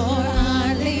 You're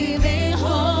our living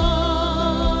hope.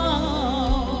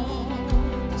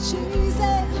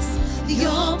 Jesus,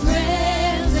 your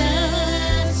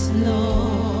presence,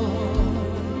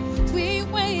 Lord. We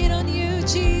wait on you,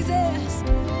 Jesus.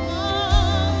 Oh,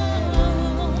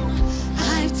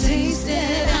 I've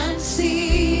tasted and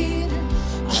seen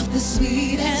of the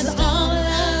sweetest of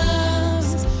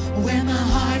loves, where my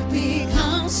heart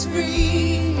becomes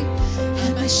free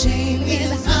and my shame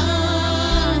is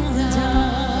undone.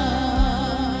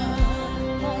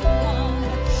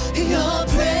 Your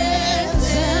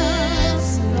presence,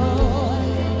 Lord.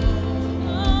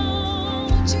 Oh,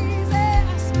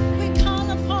 Jesus, we call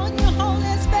upon you,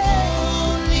 Holy Spirit.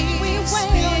 We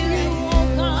wait on you, oh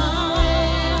God.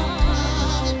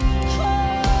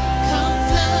 Come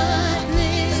flood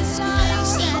this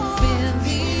place and fill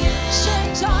the air.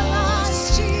 Change our lives,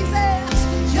 Jesus.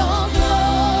 Your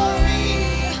glory,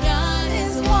 God,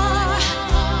 is what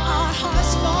our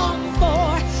hearts long for,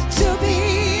 to be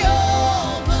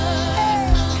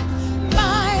overcome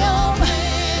by your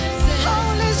presence.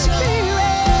 Holy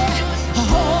Spirit,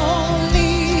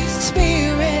 Holy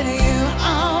Spirit, you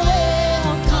are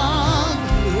welcome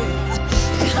here.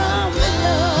 Come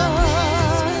flood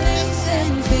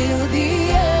and fill the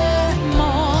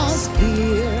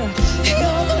atmosphere.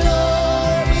 Your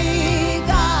glory,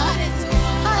 God, is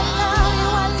what I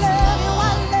love you,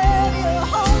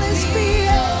 Holy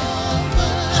Spirit.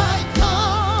 I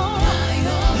come by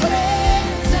your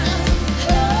presence,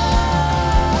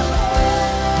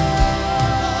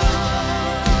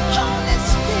 Holy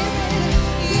Spirit,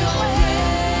 your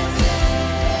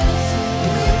presence.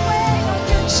 We wait on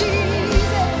you,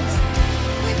 Jesus.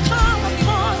 We come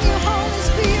upon you, Holy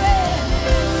Spirit.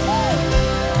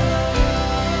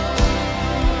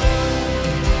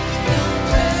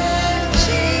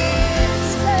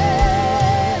 Jesus,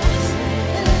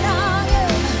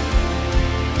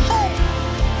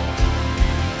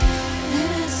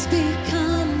 let us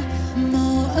become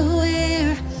more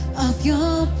aware of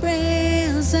your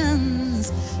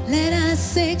presence. Let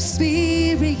us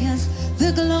experience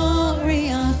the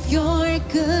glory of your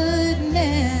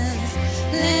goodness.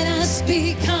 Let us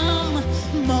become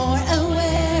more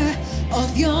aware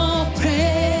of your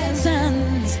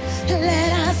presence.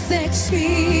 Let us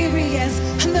experience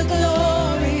the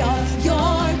glory of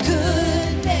your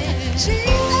goodness.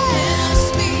 Jesus, let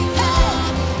us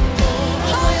become more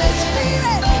Holy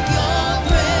Spirit of your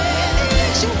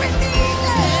presence. You with me.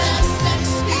 Let us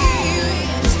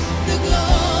experience the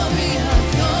glory of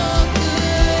your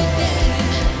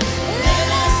goodness. Let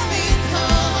us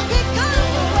become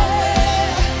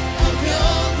aware of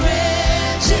your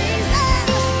presence.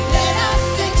 Jesus, let us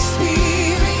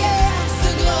experience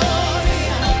the glory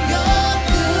of your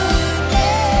goodness.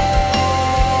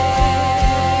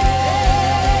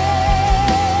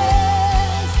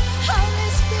 Holy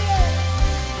Spirit,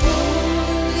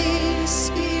 Holy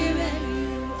Spirit,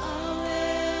 you are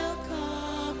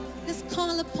welcome. Let's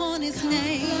call upon his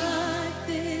name. Flood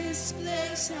this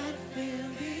place and fill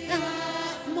the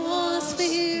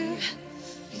atmosphere.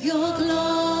 Your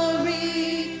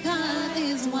glory, God,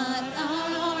 is what our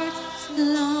hearts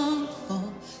long for,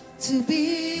 to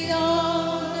be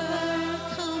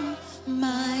overcome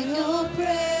by your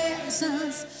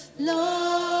presence,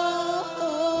 Lord.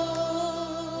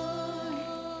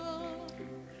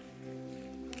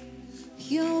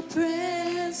 Your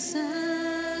presence,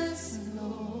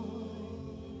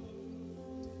 Lord.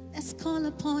 Let's call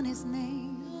upon his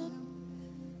name.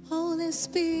 Holy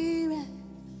Spirit,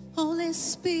 Holy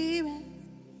Spirit,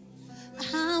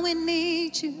 how we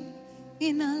need you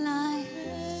in our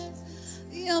lives.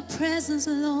 Your presence,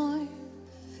 Lord,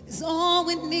 is all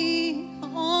we need,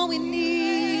 all we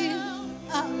need.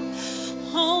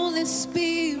 Holy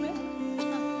Spirit,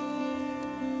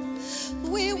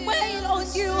 we wait on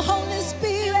you, Holy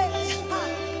Spirit.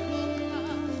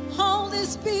 Holy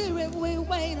Spirit, we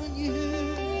wait on you.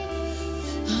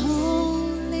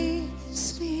 Holy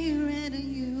Spirit,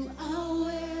 you are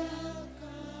welcome.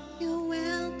 You're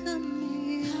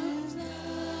welcome here.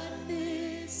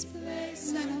 This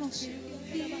place,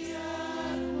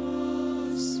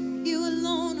 you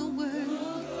alone are worthy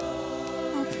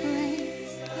of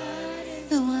praise.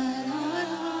 The wide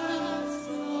heart,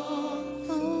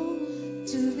 oh,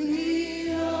 to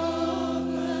be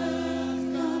overcome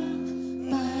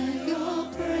by your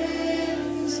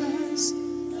presence,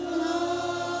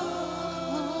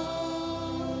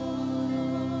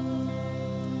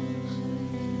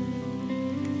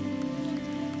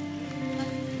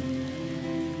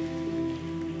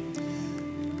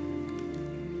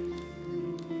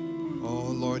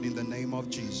 Oh Lord, in the name of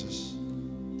Jesus.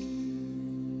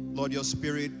 Lord, your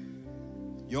Spirit,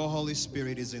 your Holy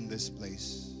Spirit is in this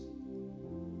place.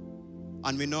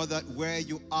 And we know that where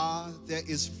you are, there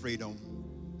is freedom.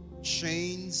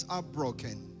 Chains are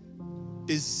broken.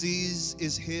 Disease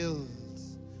is healed.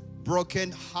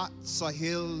 Broken hearts are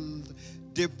healed.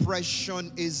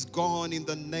 Depression is gone in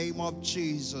the name of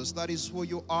Jesus. That is who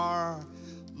you are,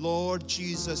 Lord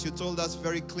Jesus. You told us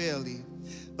very clearly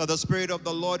that the Spirit of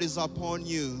the Lord is upon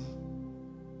you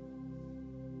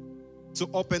to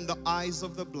open the eyes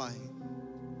of the blind,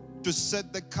 to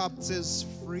set the captives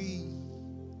free,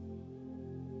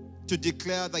 to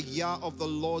declare the year of the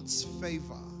Lord's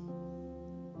favor.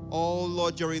 Oh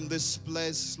Lord, you're in this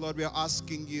place. Lord, we are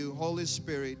asking you, Holy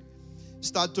Spirit,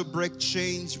 start to break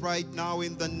chains right now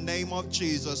in the name of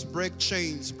Jesus. Break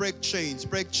chains, break chains,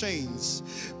 break chains.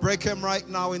 Break them right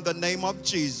now in the name of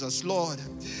Jesus. Lord,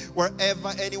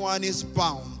 wherever anyone is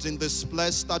bound in this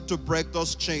place, start to break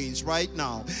those chains right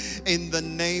now in the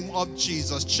name of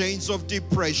Jesus. Chains of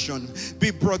depression be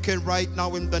broken right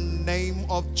now in the name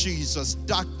of Jesus.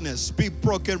 Darkness be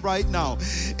broken right now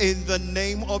in the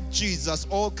name of Jesus.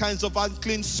 All kinds of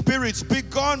unclean spirits be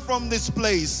gone from this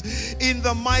place in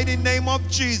the mighty name of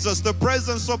Jesus. The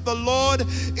presence of the Lord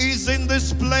is in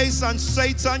this place, and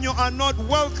Satan, you are not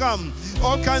welcome.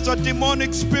 All kinds of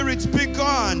demonic spirits be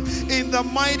gone in the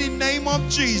mighty name of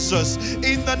Jesus.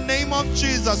 In the name of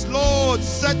Jesus, Lord,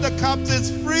 set the captives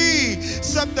free.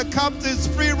 Set the captives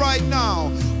free right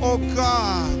now. Oh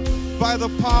God, by the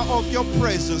power of your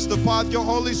presence, the power of your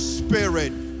Holy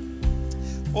Spirit.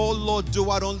 Oh Lord, do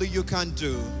what only you can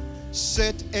do.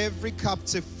 Set every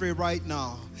captive free right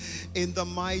now. In the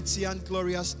mighty and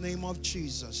glorious name of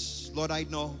Jesus. Lord, I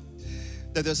know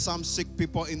that there's some sick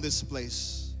people in this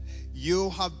place. You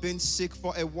have been sick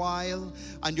for a while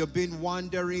and you've been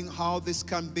wondering how this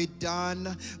can be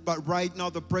done. But right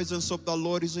now, the presence of the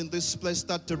Lord is in this place.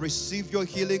 Start to receive your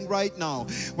healing right now.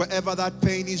 Wherever that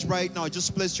pain is right now,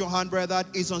 just place your hand where that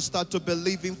is and start to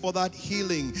believe Him for that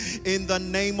healing. In the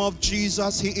name of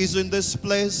Jesus, He is in this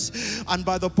place. And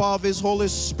by the power of His Holy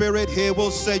Spirit, He will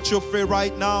set you free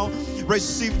right now.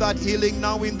 Receive that healing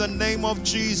now in the name of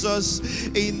Jesus.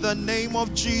 In the name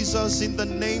of Jesus. In the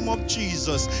name of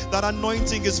Jesus. That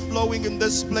anointing is flowing in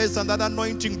this place, and that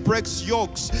anointing breaks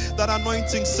yokes. That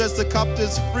anointing sets the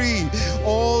captives free.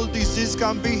 All disease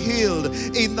can be healed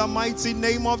in the mighty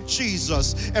name of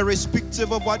Jesus.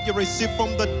 Irrespective of what you receive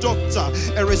from the doctor,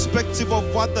 irrespective of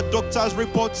what the doctor's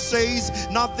report says,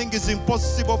 nothing is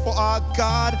impossible for our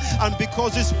God. And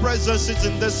because His presence is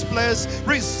in this place,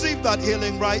 receive that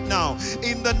healing right now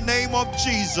in the name of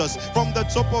Jesus. From the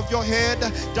top of your head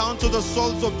down to the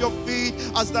soles of your feet,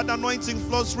 as that anointing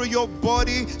flows through your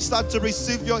body, start to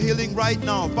receive your healing right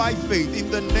now by faith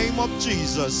in the name of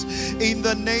Jesus. In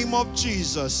the name of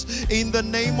Jesus. In the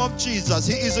name of Jesus.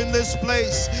 He is in this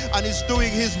place and He's doing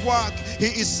His work. He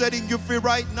is setting you free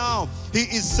right now. He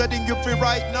is setting you free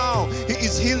right now. He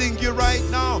is healing you right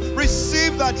now.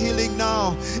 Receive that healing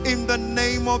now in the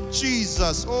name of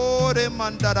Jesus. Oh, receive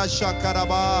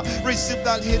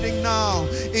that healing now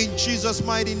in Jesus'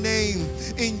 mighty name.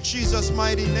 In Jesus'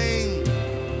 mighty name.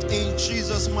 In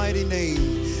Jesus' mighty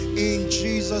name. In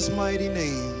Jesus' mighty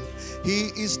name.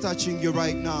 He is touching you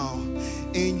right now.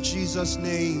 In Jesus'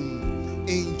 name.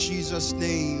 In Jesus'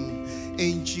 name.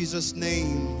 In Jesus'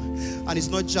 name. And He's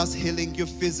not just healing you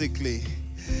physically.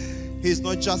 He's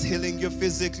not just healing you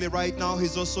physically right now.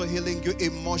 He's also healing you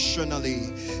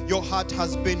emotionally. Your heart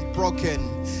has been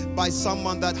broken by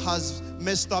someone that has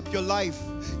messed up your life.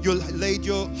 You laid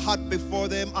your heart before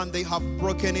them and they have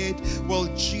broken it. Well,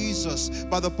 Jesus,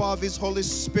 by the power of His Holy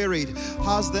Spirit,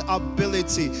 has the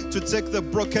ability to take the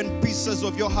broken pieces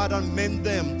of your heart and mend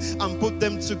them and put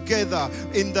them together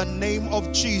in the name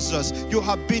of Jesus. You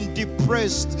have been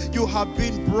depressed, you have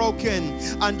been broken,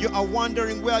 and you are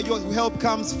wondering where your help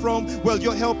comes from. Well,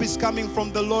 your help is coming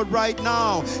from the Lord right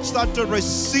now. Start to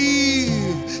receive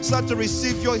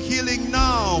your healing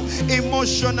now,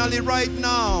 emotionally right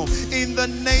now, in the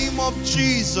name of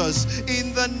Jesus,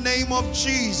 in the name of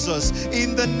Jesus,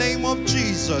 in the name of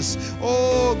Jesus.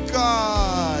 Oh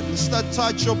God, start to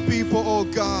touch your people, oh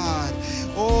God.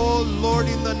 Oh Lord,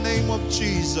 in the name of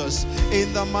Jesus,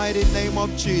 in the mighty name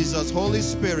of Jesus. Holy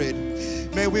Spirit,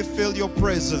 may we feel your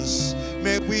presence.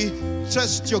 May we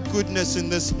test your goodness in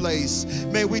this place.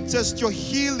 May we test your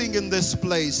healing in this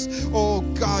place. Oh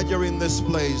God, you're in this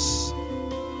place.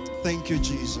 Thank you,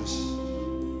 Jesus.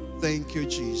 Thank you,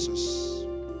 Jesus.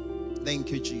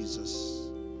 Thank you, Jesus.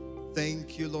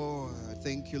 Thank you, Lord.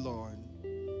 Thank you, Lord.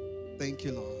 Thank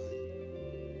you, Lord.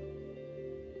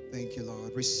 Thank you,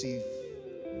 Lord. Receive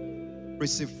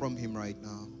from Him right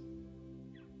now.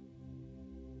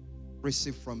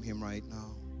 Receive from Him right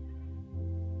now.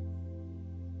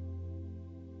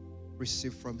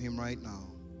 Receive from Him right now.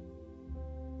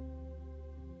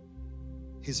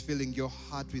 He's filling your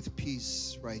heart with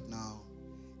peace right now.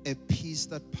 A peace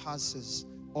that passes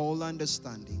all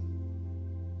understanding.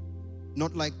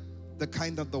 Not like the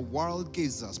kind that the world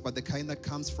gives us, but the kind that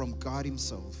comes from God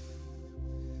Himself.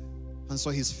 And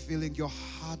so He's filling your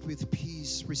heart with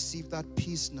peace. Receive that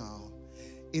peace now.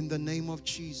 In the name of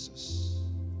Jesus.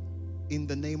 In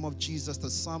the name of Jesus.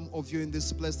 There's some of you in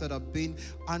this place that have been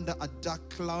under a dark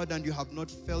cloud and you have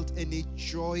not felt any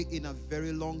joy in a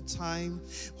very long time.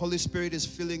 Holy Spirit is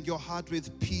filling your heart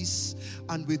with peace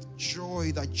and with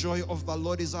joy. The joy of the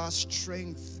Lord is our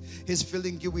strength. He's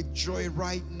filling you with joy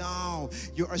right now.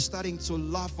 You are starting to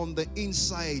laugh on the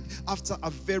inside. After a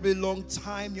very long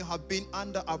time, you have been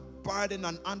under a burden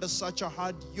and under such a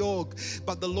hard yoke.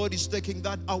 But the Lord is taking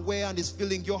that away and is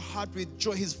filling your heart with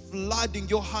joy. He's flooding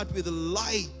your heart with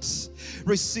light.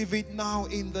 Receive it now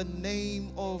in the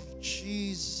name of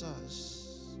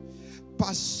Jesus.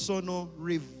 Personal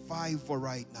revival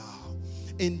right now.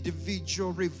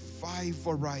 Individual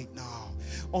revival right now.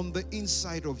 On the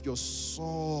inside of your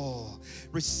soul,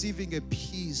 receiving a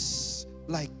peace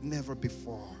like never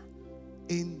before.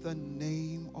 In the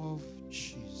name of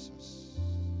Jesus.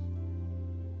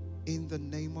 In the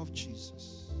name of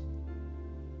Jesus.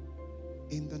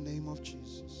 In the name of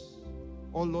Jesus.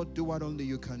 Oh Lord, do what only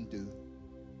you can do.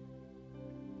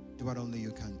 Do what only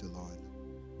you can do, Lord.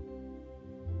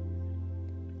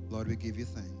 Lord, we give you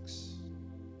thanks.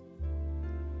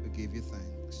 We give you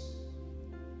thanks.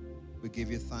 We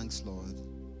give you thanks, Lord.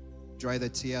 Dry the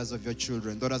tears of your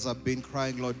children. Those that have been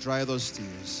crying, Lord, dry those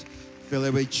tears. Fill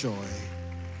it with joy.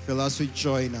 Fill us with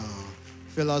joy now.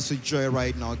 Fill us with joy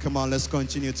right now. Come on, let's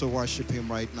continue to worship Him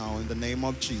right now in the name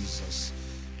of Jesus.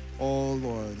 Oh,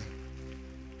 Lord.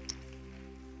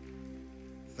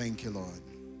 Thank you, Lord.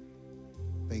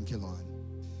 Thank you, Lord.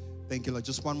 Thank you, Lord.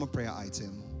 Just one more prayer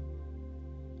item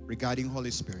regarding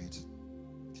Holy Spirit.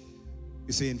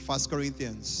 You see, in 1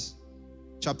 Corinthians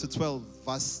chapter 12,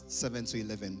 verse 7 to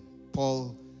 11,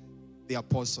 Paul, the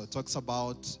apostle, talks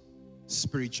about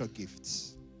spiritual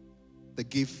gifts. The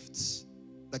gifts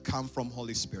that come from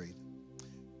Holy Spirit.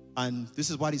 And this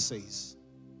is what he says.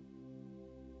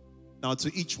 Now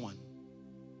to each one,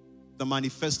 the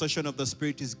manifestation of the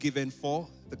Spirit is given for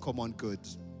the common good.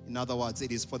 In other words,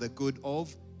 it is for the good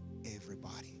of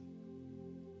everybody.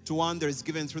 To one, there is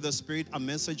given through the Spirit a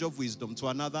message of wisdom. To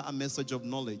another, a message of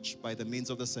knowledge by the means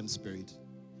of the same Spirit.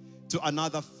 To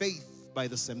another, faith by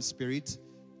the same Spirit.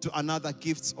 To another,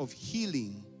 gifts of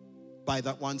healing by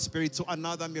that one Spirit. To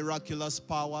another, miraculous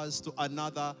powers. To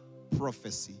another,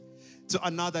 prophecy. To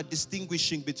another,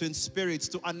 distinguishing between spirits.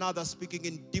 To another, speaking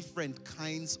in different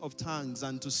kinds of tongues.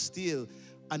 And to still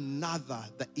another,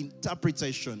 the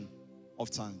interpretation of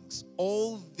tongues.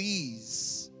 All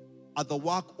these are the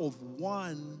work of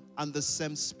one and the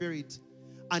same Spirit,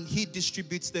 and He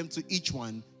distributes them to each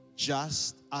one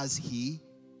just as He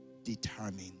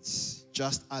determines.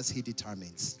 Just as He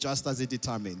determines. Just as He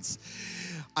determines.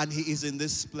 And He is in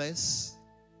this place,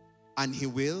 and He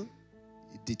will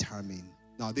determine.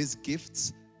 Now, these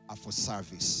gifts are for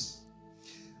service.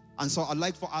 And so I'd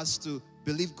like for us to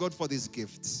believe God for these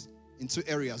gifts in two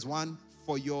areas. One,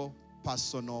 for your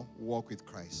personal walk with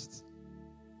Christ,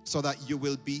 so that you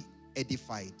will be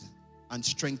edified and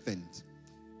strengthened.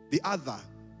 The other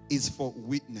is for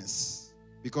witness,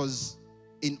 because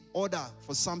in order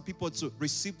for some people to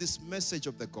receive this message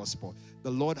of the gospel,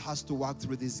 the Lord has to work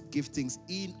through these giftings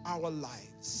in our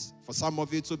lives. For some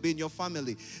of you to be in your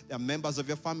family, there are members of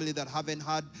your family that haven't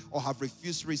had or have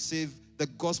refused to receive the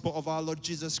gospel of our Lord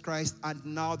Jesus Christ, and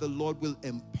now the Lord will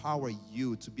empower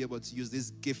you to be able to use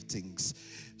these giftings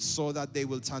so that they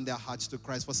will turn their hearts to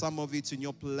Christ. For some of you, it's in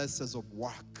your places of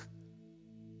work,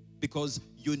 because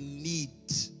you need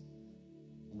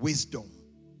wisdom.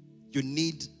 You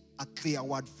need a clear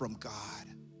word from God.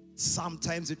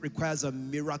 Sometimes it requires a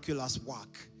miraculous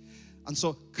work. And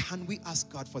so can we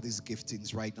ask God for these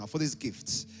giftings right now, for these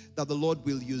gifts, that the Lord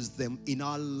will use them in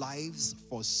our lives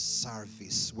for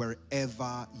service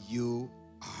wherever you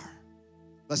are.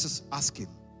 Let's just ask Him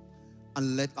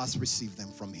and let us receive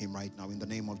them from Him right now in the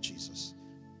name of Jesus.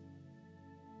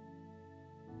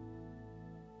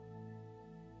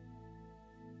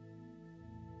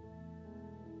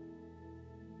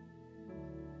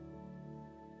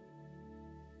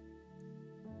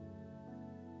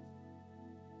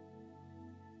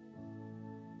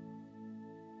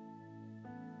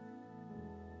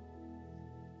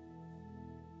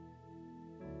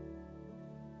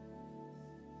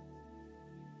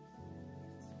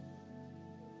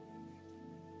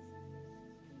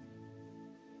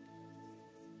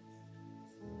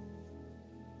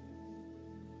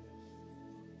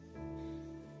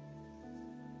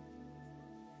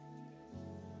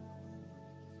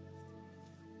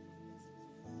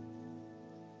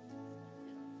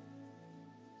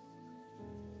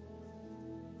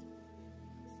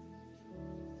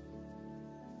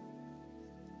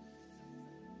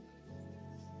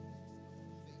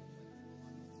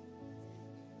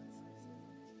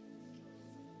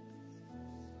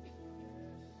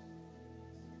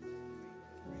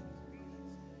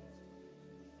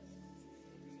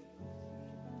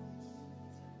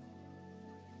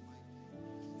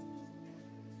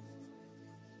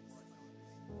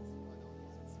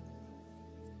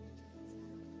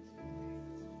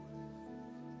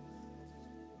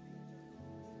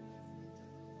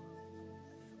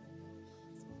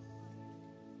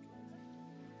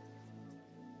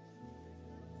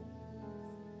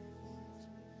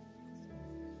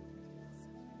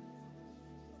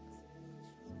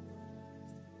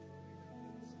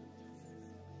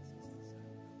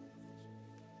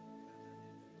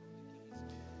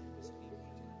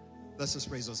 Let's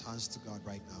just raise those hands to God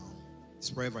right now.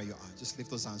 Just wherever you are, just lift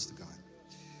those hands to God.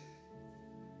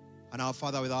 And our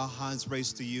Father, with our hands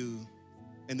raised to you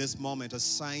in this moment, a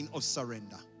sign of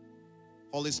surrender.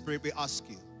 Holy Spirit, we ask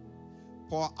you,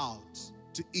 pour out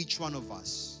to each one of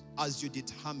us as you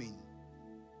determine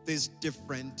these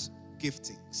different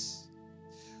giftings.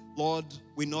 Lord,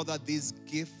 we know that these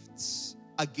gifts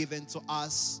are given to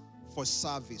us for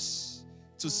service,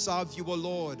 to serve you, O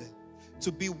Lord,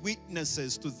 to be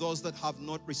witnesses to those that have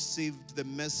not received the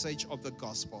message of the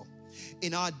gospel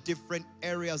in our different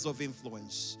areas of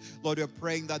influence. Lord, we're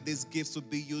praying that these gifts will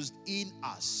be used in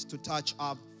us to touch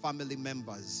our family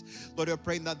members. Lord, we're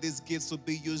praying that these gifts will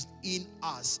be used in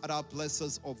us at our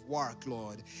places of work,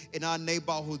 Lord, in our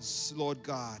neighborhoods, Lord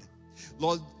God.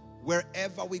 Lord,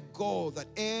 wherever we go, that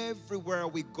everywhere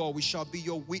we go, we shall be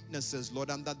your witnesses,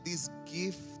 Lord, and that these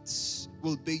gifts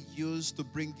will be used to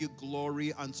bring you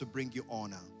glory and to bring you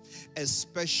honor,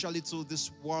 especially to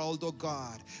this world, oh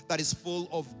God, that is full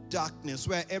of darkness,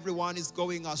 where everyone is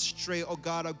going astray. Oh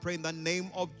God, I pray in the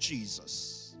name of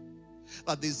Jesus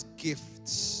that these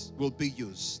gifts will be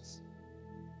used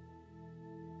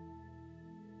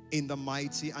in the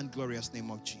mighty and glorious name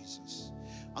of Jesus.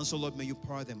 And so, Lord, may you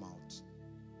pour them out.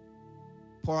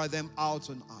 Pour them out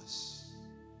on us.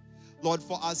 Lord,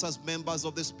 for us as members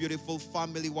of this beautiful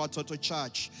family, Watoto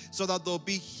Church, so that there'll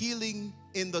be healing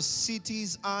in the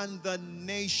cities and the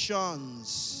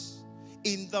nations,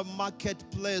 in the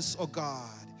marketplace, oh God,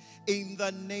 in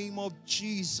the name of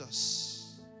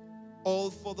Jesus, all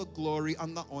for the glory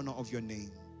and the honor of your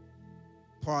name.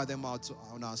 Pour them out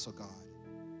on us, oh God.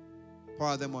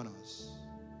 Pour them on us.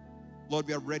 Lord,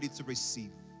 we are ready to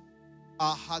receive.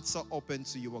 Our hearts are open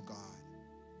to you, oh God.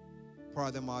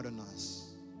 Pour them out on us.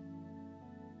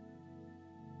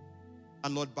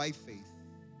 And Lord, by faith,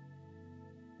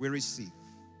 we receive.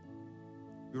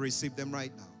 We receive them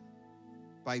right now.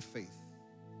 By faith.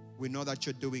 We know that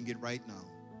you're doing it right now.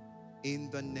 In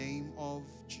the name of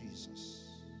Jesus.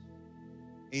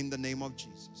 In the name of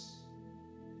Jesus.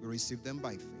 We receive them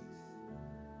by faith.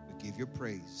 We give you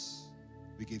praise.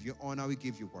 We give you honor. We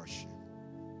give you worship.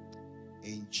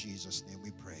 In Jesus' name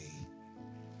we pray.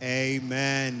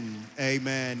 Amen.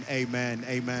 Amen. Amen.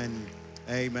 Amen.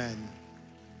 Amen.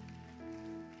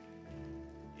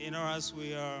 You know, as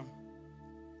we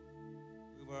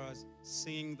were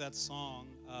singing that song,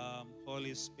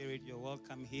 Holy Spirit, you're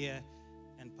welcome here,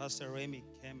 and Pastor Remy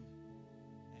came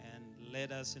and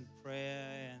led us in prayer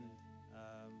and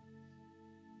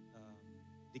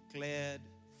declared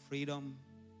freedom,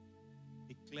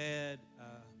 declared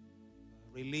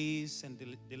release and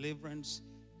deliverance.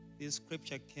 This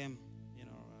scripture came,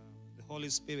 the Holy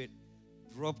Spirit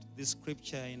dropped this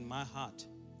scripture in my heart.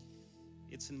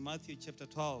 It's in Matthew chapter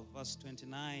 12, verse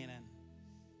 29, and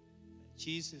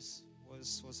Jesus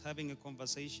was having a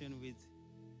conversation with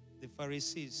the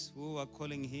Pharisees who were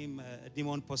calling him a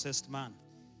demon-possessed man.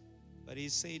 But he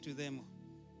said to them,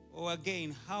 "Oh,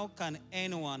 again, how can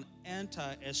anyone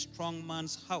enter a strong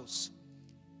man's house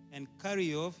and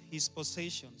carry off his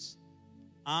possessions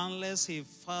unless he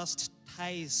first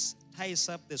ties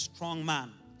up the strong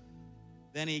man?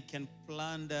 Then he can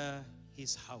plunder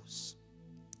his house."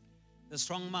 The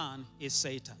strong man is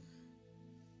Satan,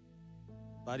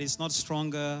 but he's not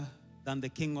stronger than the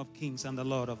King of Kings and the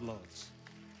Lord of Lords.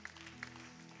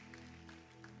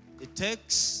 It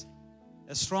takes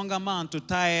a stronger man to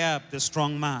tie up the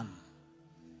strong man.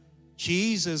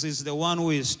 Jesus is the one who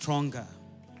is stronger.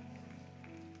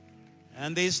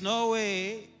 And there's no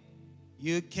way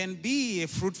you can be a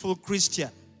fruitful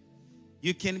Christian.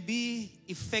 You can be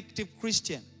effective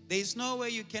Christian. There's no way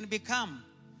you can become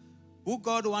who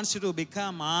God wants you to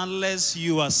become unless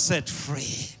you are set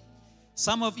free.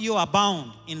 Some of you are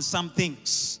bound in some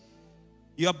things.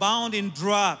 You are bound in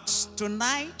drugs.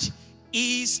 Tonight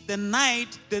is the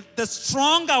night that the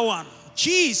stronger one,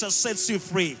 Jesus, sets you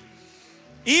free.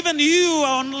 Even you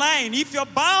are online, if you're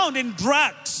bound in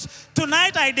drugs,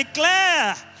 tonight I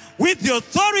declare with the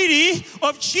authority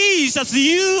of Jesus,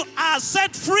 you are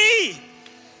set free.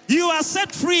 You are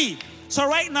set free. So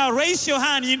right now, raise your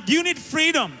hand. Do you need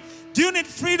freedom? Do you need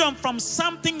freedom from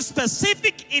something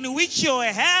specific in which you're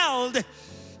held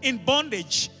in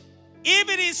bondage? If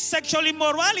it is sexual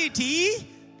immorality,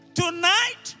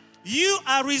 tonight you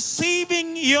are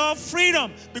receiving your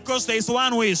freedom because there is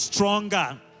one who is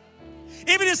stronger.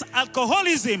 If it is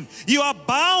alcoholism, you are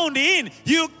bound in.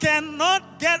 You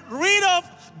cannot get rid of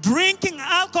drinking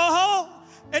alcohol.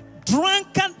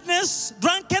 Drunkenness.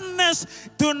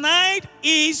 Tonight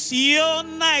is your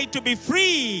night to be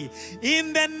free.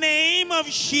 In the name of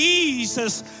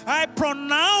Jesus, I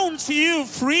pronounce you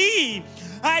free.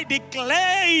 I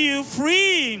declare you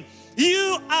free.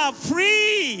 You are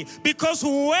free because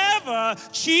whoever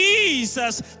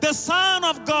Jesus, the Son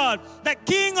of God, the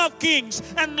King of Kings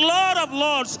and Lord of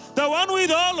Lords, the one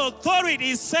with all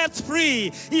authority sets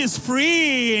free, is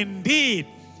free indeed.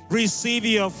 Receive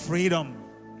your freedom.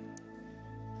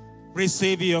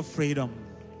 Receive your freedom.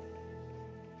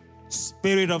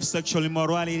 Spirit of sexual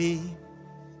immorality,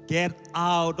 get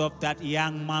out of that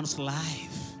young man's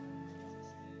life.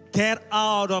 Get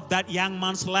out of that young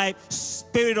man's life.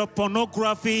 Spirit of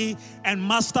pornography and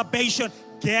masturbation,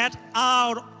 get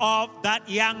out of that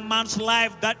young man's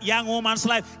life, that young woman's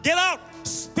life. Get out.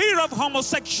 Spirit of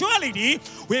homosexuality,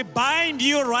 we bind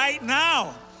you right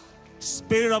now.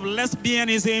 Spirit of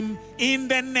lesbianism, in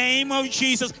the name of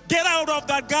Jesus, get out of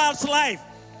that girl's life.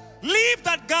 Leave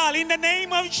that girl in the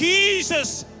name of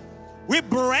Jesus. We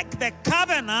break the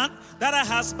covenant that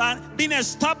has been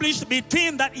established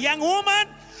between that young woman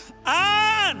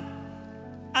and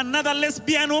another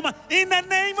lesbian woman. In the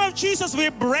name of Jesus, we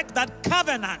break that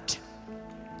covenant.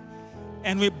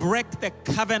 And we break the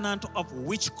covenant of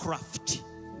witchcraft.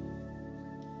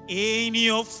 In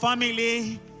your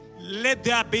family, let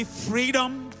there be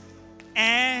freedom.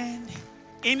 And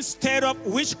instead of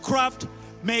witchcraft,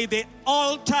 may the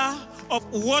altar of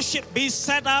worship be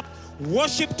set up.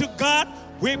 Worship to God.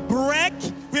 We break,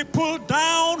 we pull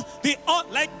down the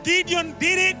altar like Gideon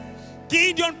did it.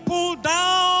 Gideon pulled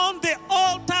down the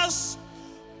altars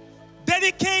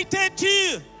dedicated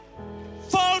to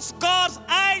false gods,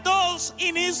 idols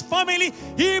in his family.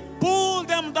 He pulled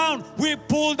them down. We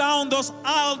pull down those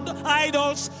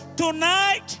idols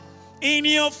tonight in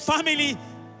your family,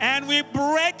 and we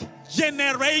break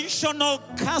generational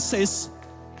curses.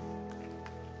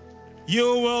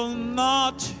 You will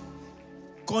not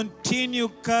continue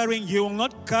carrying, you will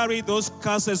not carry those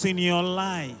curses in your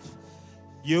life.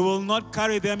 You will not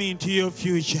carry them into your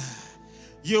future.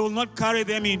 You will not carry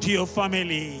them into your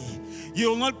family.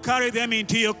 You will not carry them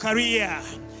into your career.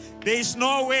 There is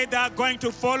no way they are going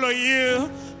to follow you.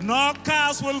 No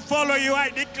curse will follow you, I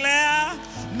declare.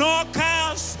 No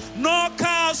curse, no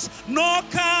curse, no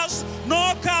curse,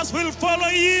 no curse will follow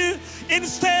you.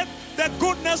 Instead, the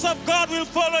goodness of God will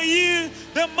follow you.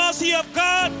 The mercy of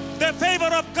God, the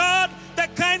favor of God, the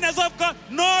kindness of God.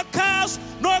 No curse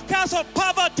of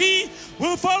poverty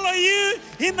will follow you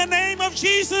in the name of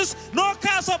Jesus. No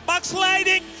curse of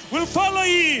backsliding will follow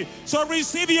you. So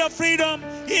receive your freedom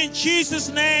in Jesus'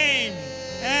 name.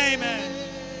 Amen.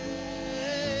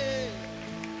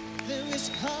 There is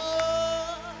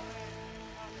power,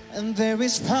 and there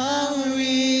is power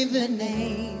in the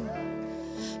name.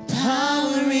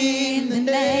 Power in the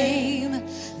name.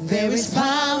 There is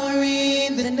power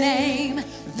in the name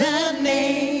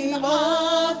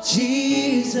of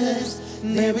Jesus.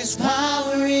 There is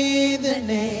power in the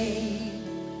name.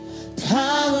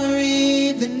 Power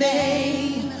in the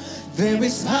name. There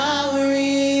is power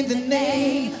in the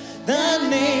name.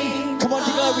 Come on,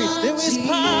 declare it. There is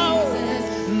power.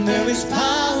 There is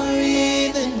power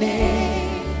in the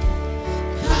name.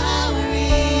 Power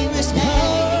in the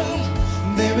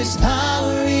name. There is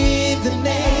power in the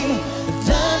name.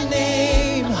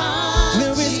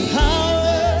 There is power.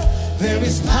 There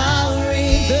is power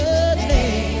in the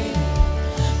name.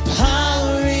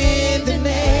 Power in the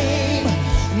name.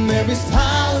 There is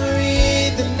power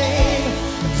in the name.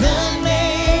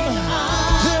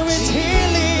 There is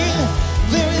healing.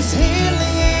 There is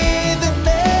healing in the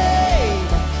name.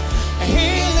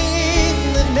 Healing in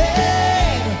the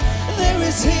name. There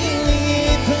is healing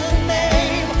in the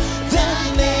name.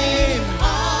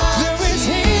 There is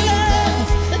healing.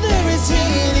 There is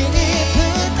healing in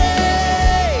the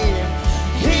name.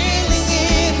 Healing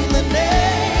in the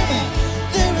name.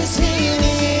 There is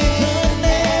healing in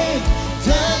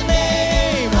the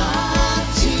name. Of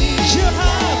Jesus. You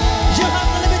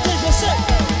have no limitation.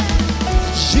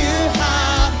 You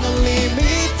have no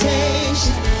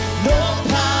limitation. No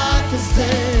power can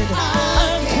stand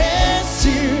against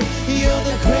you. You're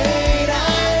the great I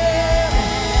am.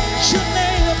 Your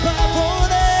name above all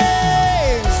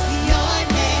names. Your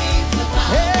name's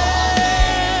above all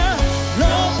names.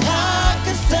 No power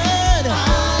can stand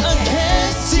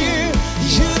against you.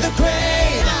 You're the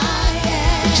great I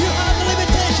am. You have no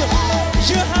limitation.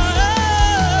 You have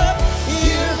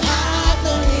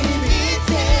no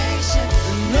limitation.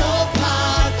 No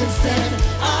power can stand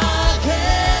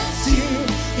against you.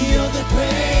 You're the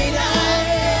great I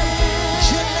am.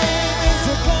 Your name is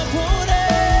above all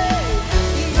names.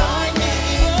 Your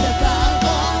name's above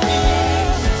all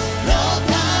names. No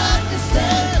power can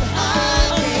stand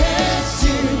against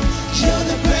you. You're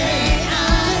the great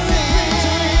I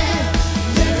am.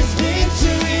 There is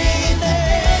victory in the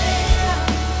name.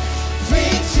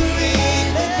 Victory in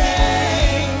the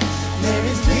name. There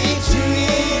is victory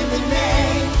in the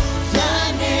name. The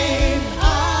name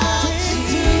of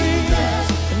Jesus.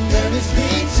 There is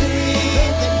victory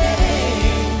in the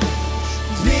name.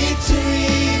 Victory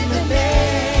in the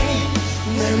name.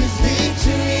 There is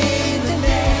victory in the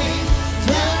name.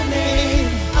 The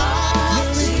name of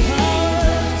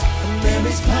Jesus. There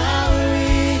is power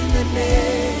in the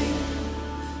name.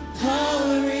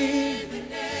 Power in the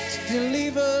name. To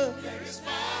deliver. There is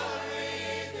power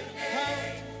in the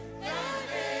name.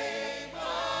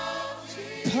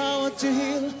 Power to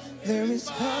heal. There is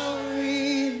power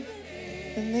in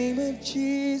the name of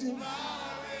Jesus.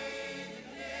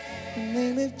 The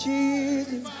name of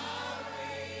Jesus.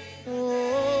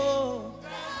 Oh,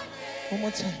 one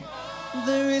more time.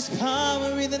 There is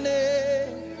power in the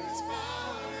name.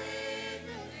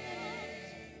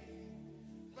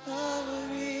 Power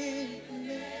in the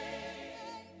name.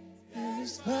 There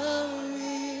is power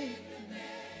in the name.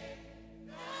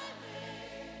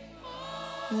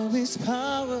 There is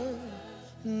power.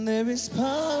 There is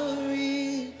power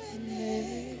in the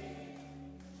name.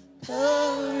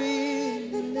 Power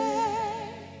in the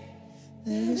name.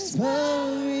 There is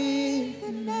power in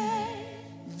the name.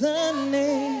 The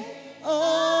name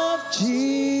of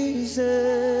Jesus.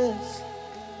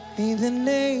 In the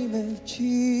name of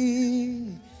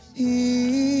Jesus.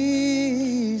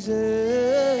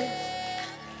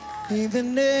 In the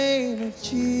name of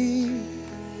Jesus.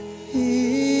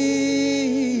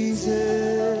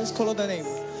 Call out the name.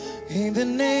 In the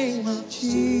name of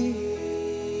Jesus.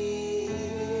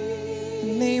 The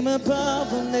name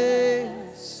above all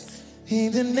names.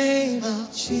 In the name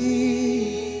of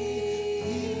Jesus.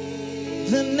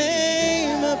 The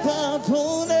name above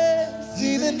all names.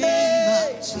 In the name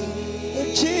of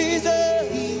Jesus.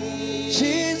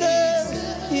 Jesus.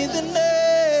 In the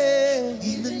name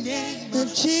of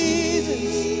Jesus.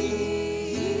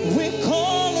 We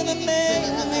call on the name.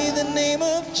 In the name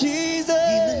of Jesus.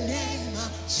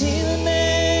 In the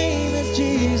name of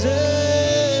Jesus.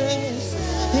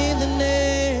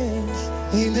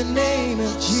 In the name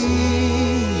of Jesus.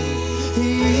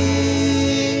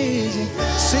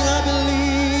 Sing, I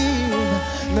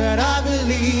believe that I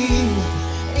believe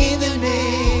in the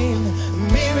name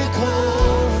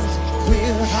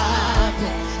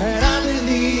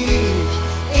believe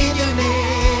in your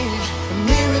name,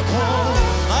 miracle.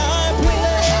 I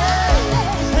believe,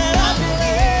 and I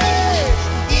believe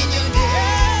in your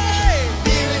name,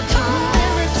 miracle.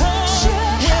 Miracles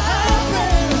will happen.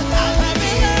 I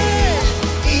believe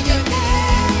in your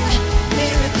name,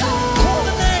 miracle. Call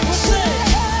the name, we say,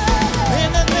 in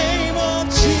the name of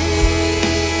Jesus,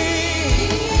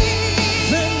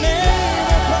 the name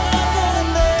above all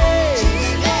names.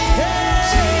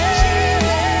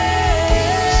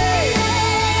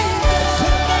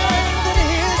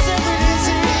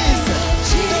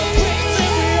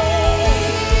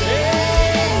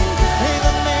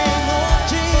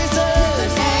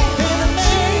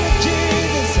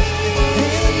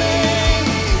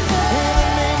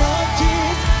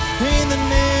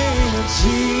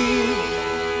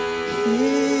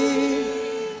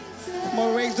 Come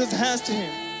on, raise those hands to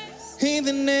him. In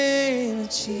the name of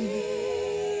Jesus.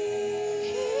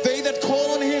 They that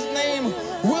call on his name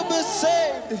will be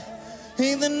saved.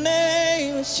 In the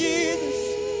name of Jesus.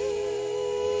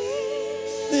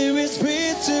 There is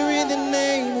victory in the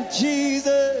name of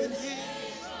Jesus.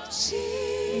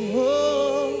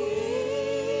 Oh,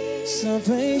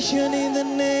 salvation in the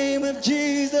name of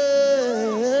Jesus.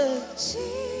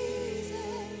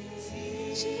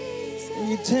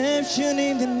 Redemption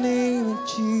in the name of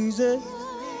Jesus.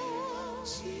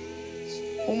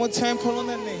 One more time, call on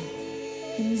that name.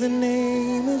 In the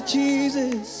name of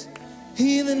Jesus.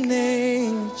 In the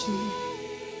name of Jesus.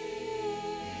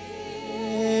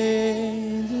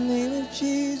 In the name of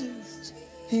Jesus.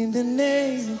 In the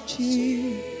name of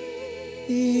Jesus.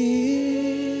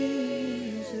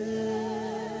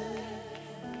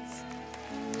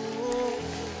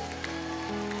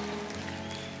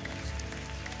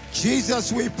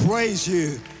 Jesus, we praise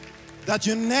you that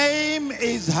your name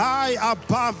is high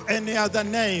above any other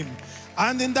name.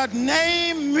 And in that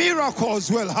name, miracles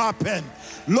will happen.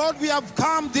 Lord, we have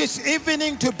come this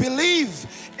evening to believe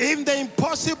in the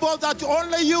impossible that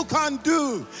only you can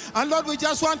do. And Lord, we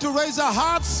just want to raise our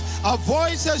hearts, our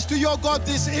voices to your God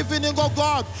this evening, oh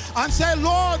God, and say,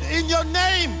 Lord, in your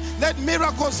name, let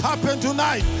miracles happen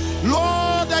tonight.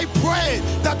 Lord, I pray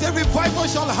that a revival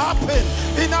shall happen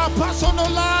in our personal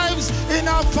lives, in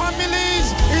our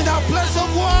families, in our place of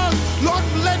work. Lord,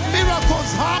 let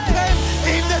miracles happen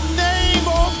in the name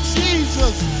of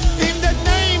Jesus. In the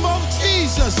name of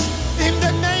Jesus. In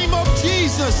the name of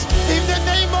Jesus. In the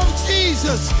name of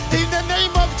Jesus. In the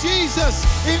name of Jesus.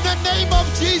 In the name of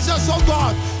Jesus, oh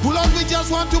God. Lord, we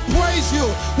just want to praise you.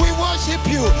 We worship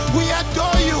you. We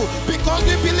adore you because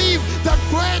we believe that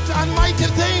great and mighty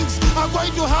things are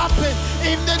going to happen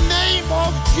in the name of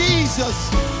Jesus.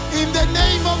 In the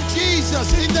name of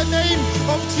Jesus. In the name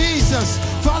of Jesus.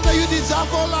 Father, you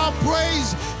deserve all our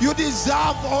praise. You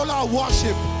deserve all our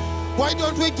worship. Why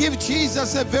don't we give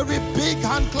Jesus a very big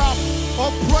hand clap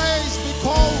of praise,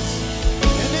 because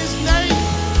in his name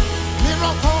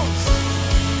miracles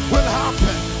will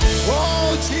happen.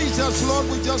 Oh Jesus, Lord,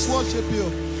 we just worship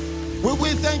you.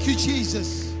 We thank you,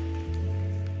 Jesus.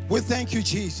 We thank you,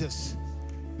 Jesus.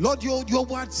 Lord, your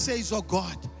word says, oh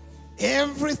God,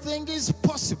 everything is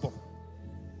possible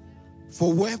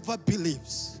for whoever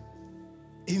believes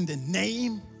in the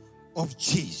name of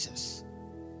Jesus.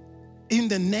 In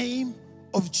the name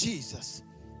of Jesus,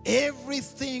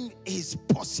 everything is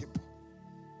possible.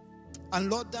 And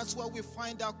Lord, that's where we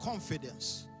find our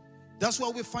confidence. That's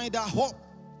where we find our hope.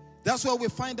 That's where we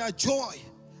find our joy,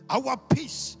 our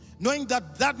peace, knowing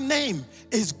that that name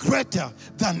is greater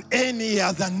than any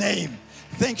other name.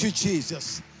 Thank you,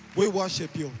 Jesus. We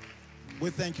worship you. We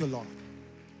thank you, Lord.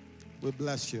 We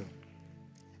bless you.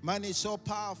 Man, it's so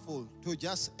powerful to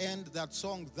just end that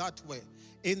song that way.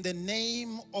 In the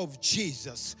name of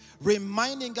Jesus,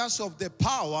 reminding us of the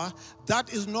power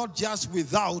that is not just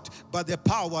without, but the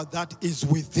power that is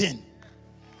within.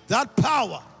 That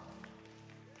power,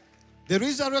 the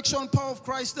resurrection power of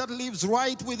Christ that lives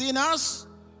right within us.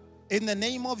 In the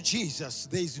name of Jesus,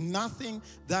 there is nothing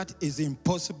that is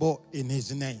impossible in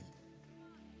his name.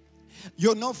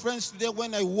 You know, friends, today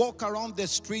when I walk around the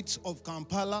streets of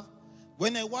Kampala,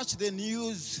 when I watch the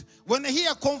news, when I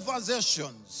hear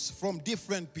conversations from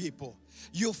different people,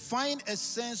 you find a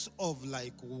sense of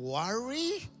like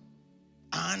worry,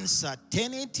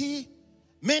 uncertainty.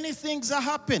 Many things are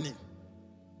happening.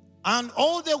 And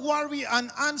all the worry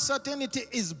and uncertainty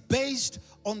is based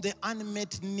on the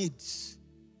unmet needs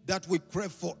that we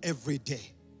crave for every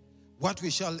day. What we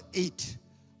shall eat,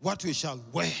 what we shall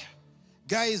wear.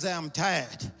 Guys, I am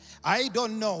tired. I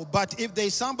don't know, but if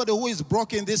there's somebody who is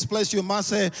broke in this place, you must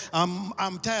say,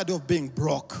 I'm tired of being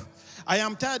broke. I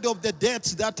am tired of the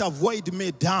debts that have weighed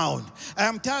me down. I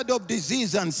am tired of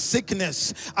disease and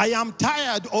sickness. I am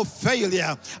tired of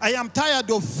failure. I am tired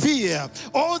of fear.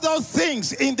 All those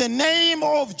things, in the name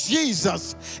of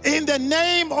Jesus, in the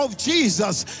name of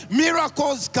Jesus,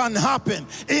 miracles can happen.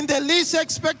 In the least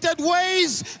expected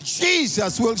ways,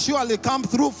 Jesus will surely come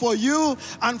through for you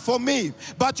and for me.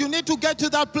 But you need to get to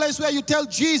that place where you tell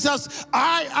Jesus,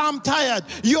 I am tired.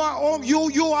 You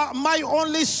are my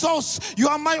only source. You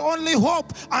are my only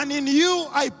hope. And in you,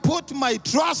 I put my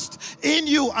trust in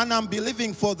you, and I'm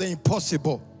believing for the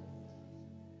impossible.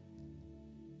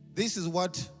 This is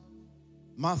what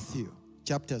Matthew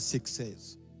chapter 6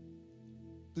 says.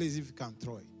 Please, if you can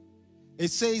throw it.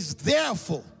 It says,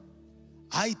 therefore,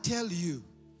 I tell you,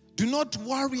 do not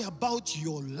worry about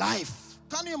your life.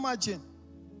 Can you imagine?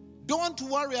 Don't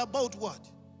worry about what?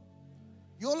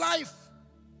 Your life.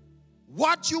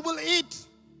 What you will eat.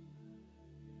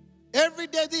 Every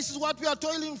day, this is what we are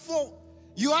toiling for.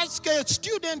 You ask a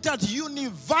student at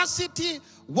university,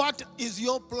 what is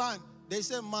your plan? They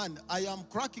say, man, I am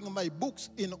cracking my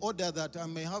books in order that I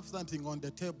may have something on the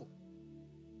table.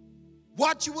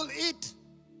 What you will eat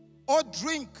or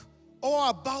drink, or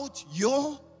about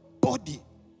your body.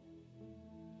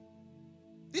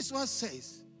 This one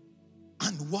says,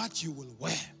 and what you will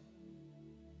wear.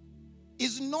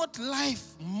 Is not life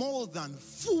more than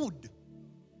food,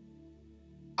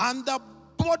 and the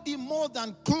body more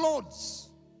than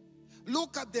clothes?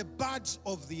 Look at the birds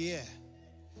of the air.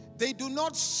 They do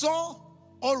not sow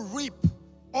or reap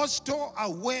or store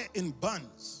away in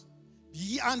barns,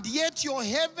 and yet your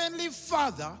heavenly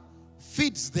Father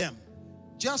feeds them.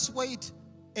 Just wait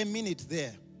a minute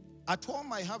there. At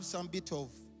home, I have some bit of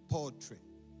poetry.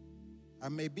 I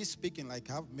may be speaking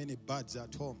like I have many birds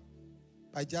at home.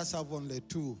 I just have only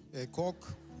two, a cock,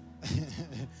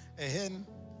 a hen,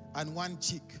 and one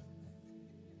chick.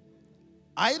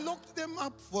 I locked them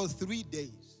up for 3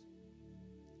 days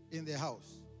in the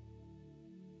house.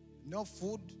 No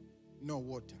food, no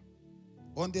water.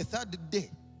 On the third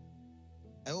day,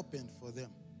 I opened for them.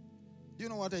 Do you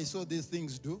know what I saw these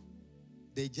things do?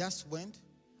 They just went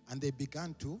and they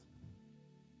began to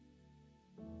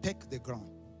peck the ground.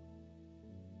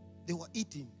 They were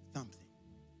eating something.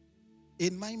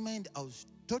 In my mind, I was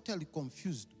totally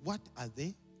confused. What are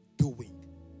they doing?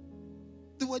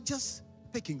 They were just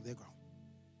pecking the ground.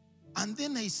 And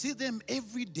then I see them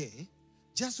every day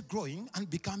just growing and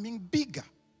becoming bigger.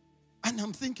 And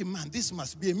I'm thinking, man, this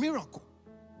must be a miracle.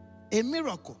 A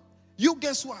miracle. You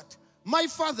guess what? My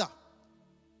father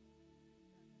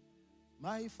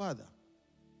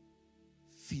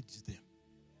feeds them.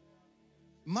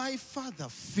 My father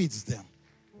feeds them.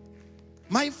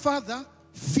 My father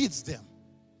feeds them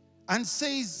and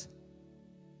says,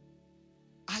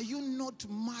 are you not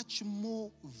much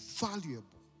more valuable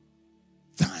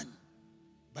than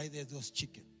by those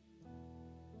chicken?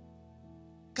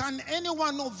 Can any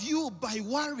one of you, by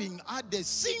worrying, add a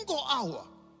single hour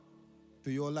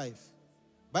to your life?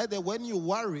 By the way, when you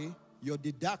worry, you're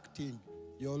deducting.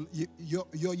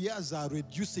 Your years are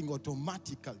reducing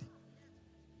automatically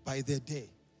by the day.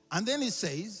 And then it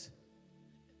says,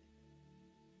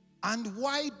 and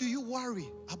why do you worry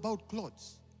about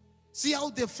clothes? See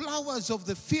how the flowers of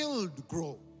the field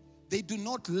grow. They do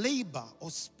not labor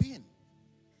or spin.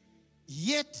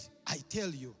 Yet, I tell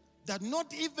you, that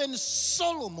not even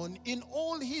Solomon in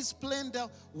all his splendor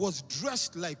was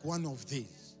dressed like one of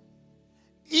these.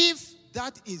 If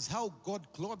that is how God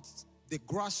clothes the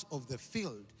grass of the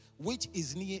field, which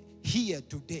is here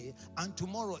today and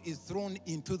tomorrow is thrown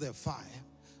into the fire,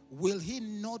 will he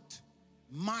not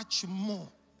much more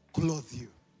clothe you?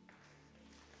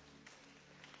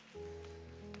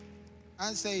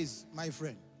 And says, my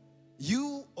friend,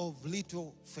 you of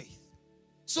little faith.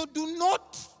 So do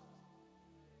not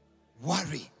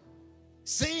worry,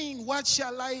 saying, what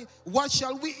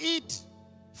shall we eat?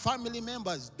 Family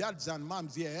members, dads and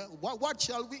moms here, what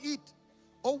shall we eat?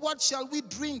 Or what shall we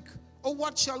drink? Or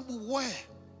what shall we wear?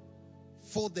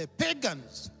 For the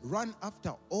pagans run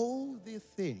after all these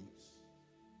things.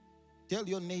 Tell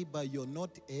your neighbor you're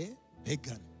not a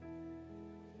pagan.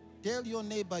 Tell your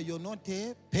neighbor you're not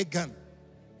a pagan.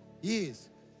 Yes.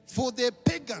 For the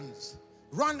pagans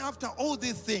run after all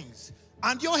these things.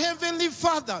 And your heavenly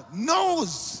Father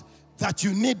knows that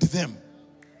you need them.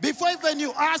 Before even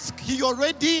you ask, he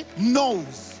already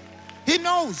knows. He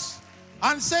knows.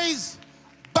 And says,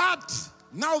 but,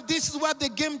 now this is what the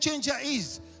game changer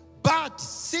is. But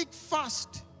seek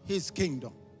first his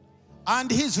kingdom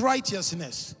and his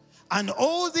righteousness, and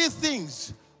all these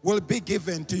things will be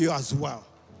given to you as well.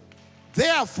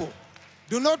 Therefore,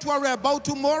 do not worry about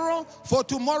tomorrow, for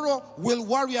tomorrow will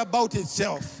worry about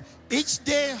itself. Each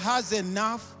day has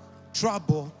enough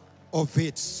trouble of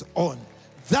its own.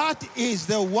 That is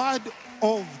the word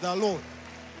of the Lord.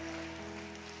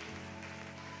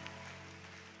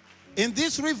 In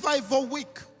this revival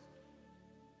week,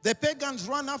 the pagans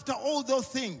run after all those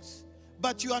things,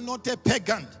 but you are not a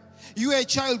pagan. You are a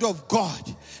child of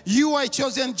God. You are a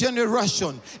chosen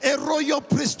generation, a royal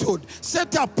priesthood,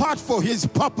 set apart for his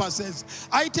purposes.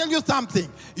 I tell you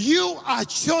something, you are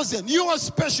chosen, you are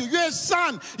special, you are a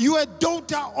son, you are a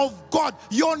daughter of God.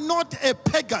 You're not a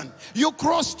pagan. You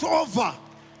crossed over.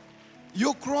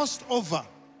 You crossed over.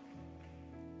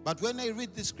 But when I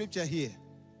read the scripture here,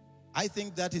 I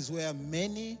think that is where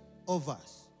many of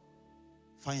us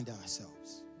find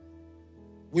ourselves.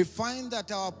 We find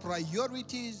that our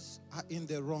priorities are in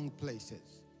the wrong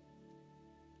places.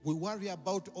 We worry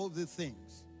about all the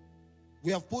things.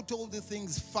 We have put all the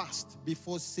things first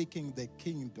before seeking the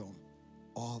kingdom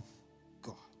of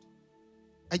God.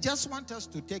 I just want us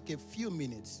to take a few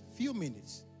minutes,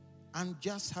 and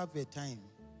just have a time.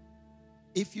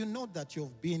 If you know that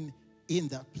you've been in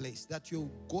that place, that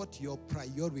you got your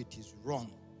priorities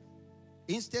wrong,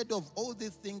 instead of all the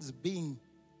things being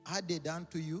added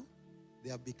unto you, they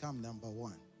have become number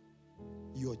one.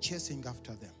 You're chasing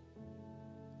after them,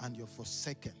 and you're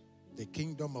forsaken the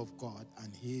kingdom of God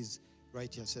and his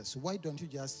righteousness. Why don't you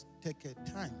just take a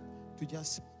time to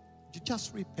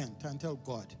just repent and tell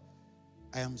God,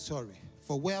 I am sorry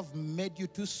for where I've made you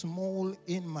too small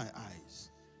in my eyes,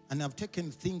 and I've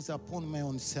taken things upon my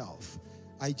own self.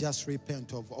 I just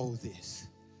repent of all this.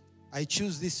 I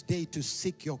choose this day to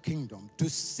seek your kingdom, to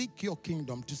seek your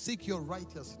kingdom, to seek your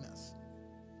righteousness.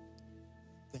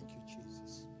 Thank you,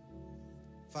 Jesus.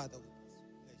 Father, we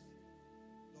bless you.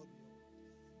 Lord,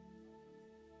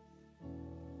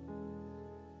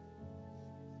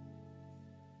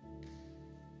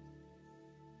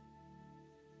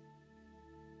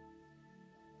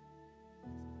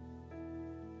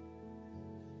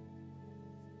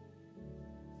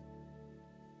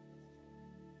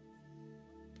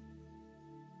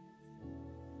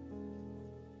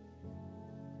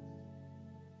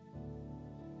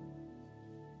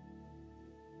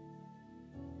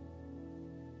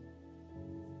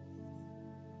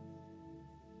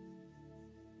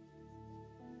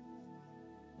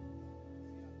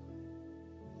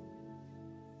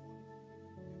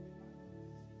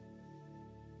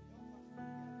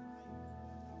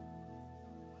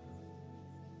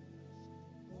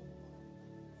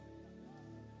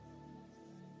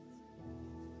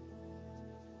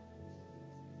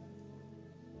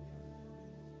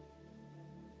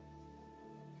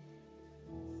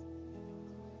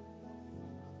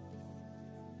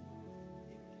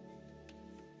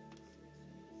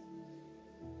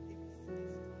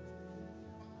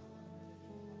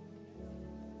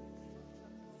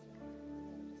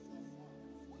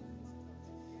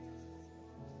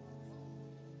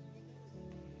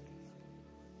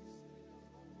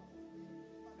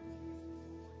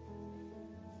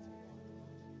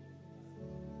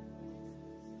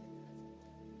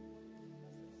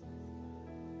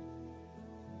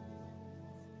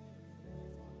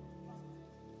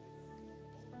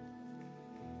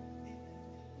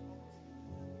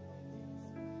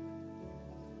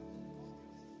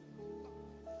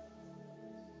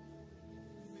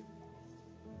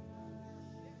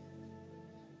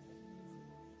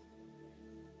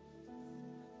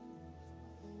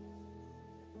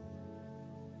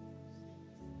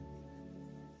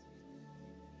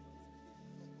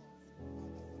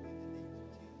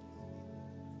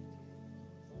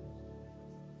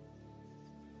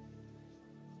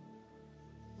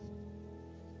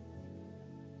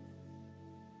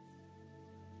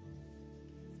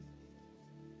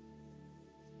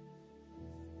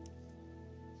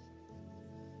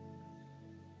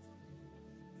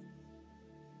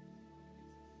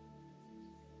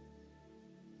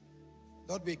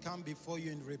 Lord, we come before you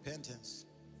in repentance.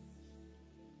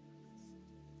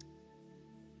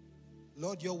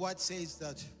 Lord, your word says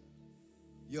that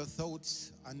your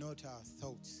thoughts are not our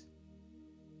thoughts,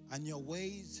 and your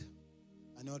ways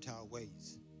are not our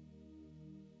ways.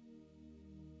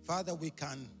 Father, we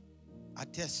can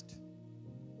attest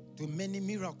to many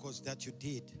miracles that you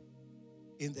did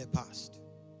in the past,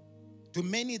 to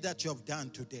many that you have done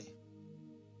today,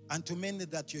 and to many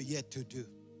that you're yet to do.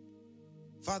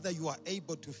 Father, you are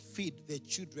able to feed the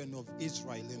children of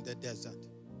Israel in the desert.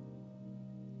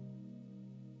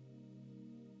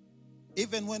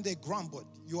 Even when they grumbled,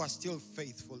 you are still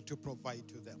faithful to provide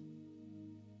to them.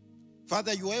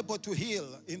 Father, you are able to heal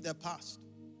in the past.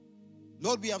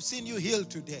 Lord, we have seen you heal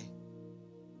today.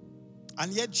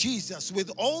 And yet Jesus,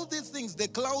 with all these things, the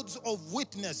clouds of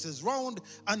witnesses round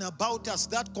and about us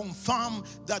that confirm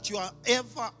that you are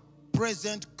ever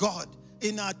present God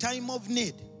in our time of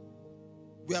need,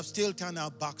 we have still turned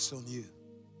our backs on you.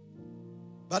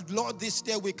 But Lord, this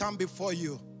day we come before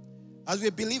you as we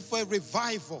believe for a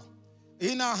revival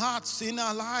in our hearts, in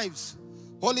our lives.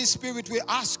 Holy Spirit, we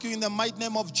ask you in the mighty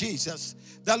name of Jesus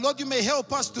that, Lord, you may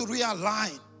help us to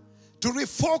realign, to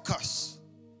refocus.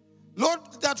 Lord,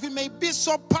 that we may be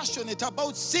so passionate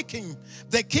about seeking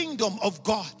the kingdom of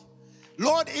God.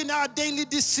 Lord, in our daily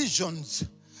decisions.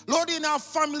 Lord, in our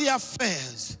family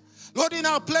affairs. Lord, in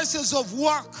our places of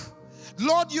work.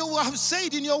 Lord, you have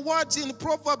said in your words in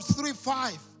Proverbs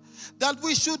 3:5 that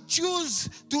we should choose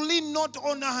to lean not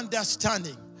on our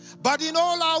understanding, but in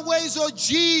all our ways, oh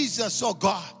Jesus, oh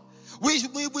God, we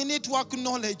need to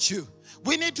acknowledge you.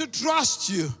 We need to trust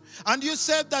you. And you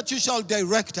said that you shall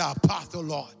direct our path, oh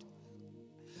Lord.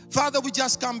 Father, we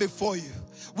just come before you.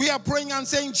 We are praying and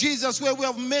saying, Jesus, where we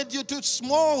have made you too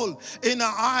small in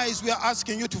our eyes, we are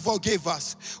asking you to forgive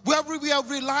us. Where we have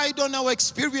relied on our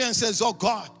experiences, oh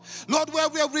God. Lord, where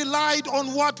we have relied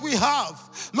on what we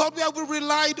have. Lord, where we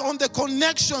relied on the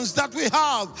connections that we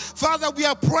have. Father, we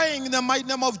are praying in the mighty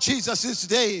name of Jesus this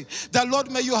day that,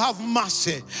 Lord, may you have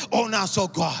mercy on us, oh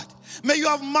God. May you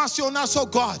have mercy on us, oh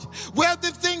God. Where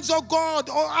the things, oh God,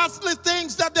 or earthly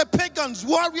things that the pagans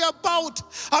worry about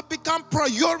have become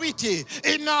priority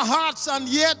in our hearts, and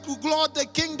yet, Lord, the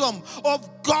kingdom of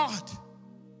God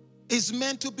is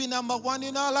meant to be number one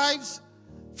in our lives.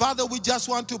 Father, we just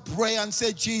want to pray and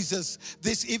say, Jesus,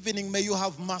 this evening may you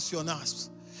have mercy on us.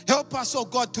 Help us, oh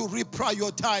God, to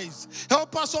reprioritize.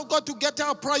 Help us, oh God, to get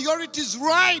our priorities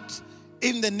right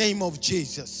in the name of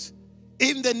Jesus.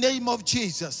 In the name of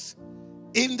Jesus.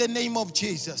 In the name of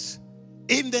Jesus.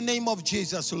 In the name of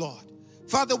Jesus, Lord.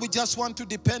 Father, we just want to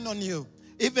depend on you,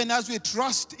 even as we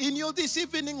trust in you this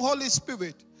evening, Holy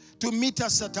Spirit, to meet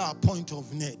us at our point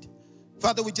of need.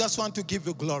 Father, we just want to give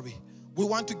you glory. We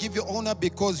want to give you honor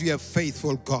because you are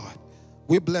faithful, God.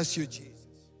 We bless you, Jesus.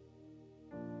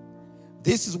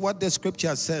 This is what the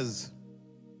scripture says.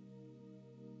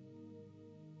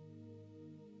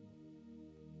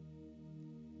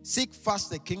 Seek first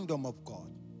the kingdom of God,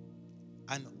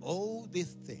 and all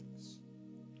these things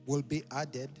will be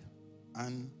added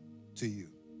unto you.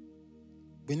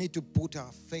 We need to put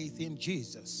our faith in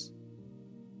Jesus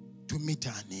to meet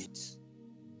our needs.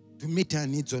 To meet our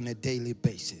needs on a daily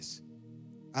basis.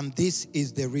 And this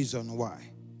is the reason why.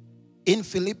 In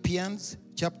Philippians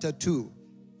chapter 2,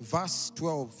 verse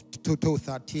 12 to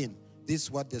 13, this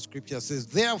is what the scripture says.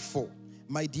 Therefore,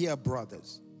 my dear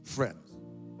brothers, friends,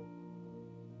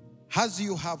 as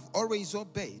you have always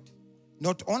obeyed,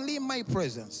 not only in my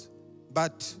presence,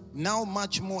 but now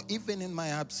much more even in my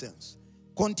absence,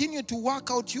 continue to work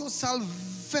out your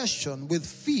salvation with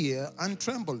fear and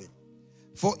trembling.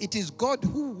 For it is God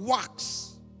who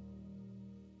works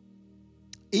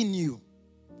in you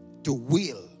to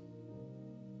will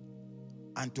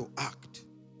and to act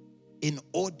in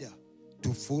order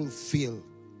to fulfill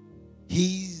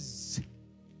his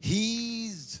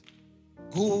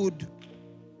good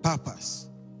purpose.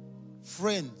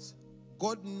 Friends,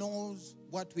 God knows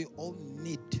what we all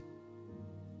need.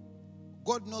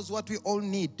 God knows what we all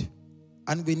need,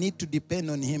 and we need to depend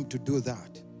on him to do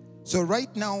that. So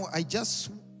right now, I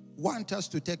just want us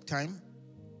to take time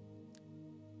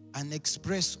and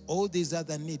express all these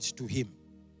other needs to him.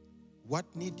 What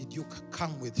need did you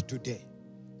come with today?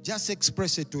 Just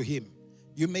express it to him.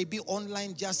 You may be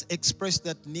online, just express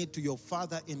that need to your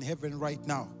Father in heaven right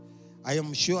now. I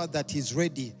am sure that he's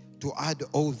ready to add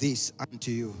all this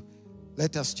unto you.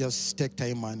 Let us just take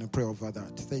time and pray over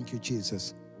that. Thank you,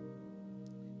 Jesus.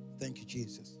 Thank you,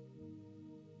 Jesus.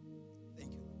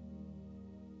 Thank you.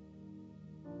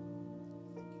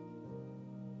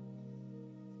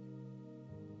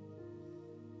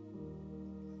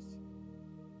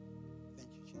 Thank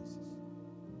you, Jesus.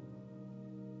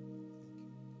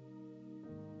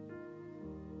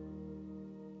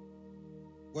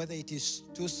 Whether it is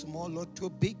too small or too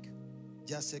big,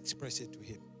 just express it to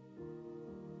him.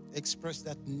 Express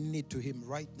that need to him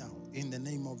right now in the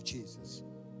name of Jesus.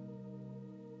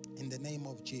 In the name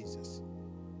of Jesus.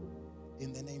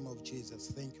 In the name of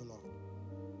Jesus. Thank you, Lord.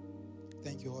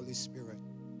 Thank you, Holy Spirit.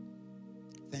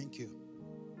 Thank you.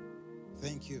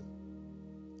 Thank you.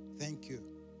 Thank you.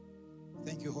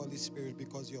 Thank you, Holy Spirit,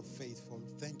 because you're faithful.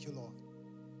 Thank you, Lord.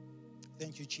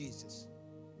 Thank you, Jesus.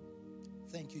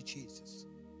 Thank you, Jesus.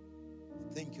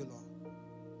 Thank you, Lord.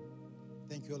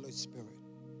 Thank you, Holy Spirit.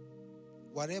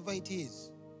 Whatever it is,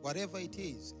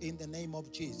 in the name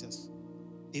of Jesus,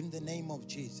 in the name of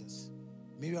Jesus,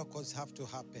 Miracles have to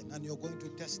happen, and you're going to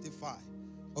testify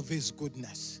of His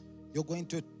goodness. You're going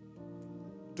to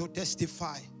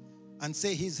testify and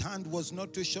say His hand was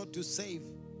not too short to save,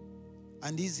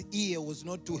 and His ear was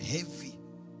not too heavy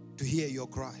to hear your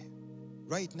cry.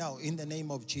 Right now, in the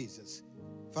name of Jesus.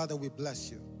 Father, we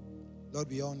bless you. Lord,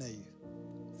 we honor you.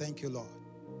 Thank you, Lord.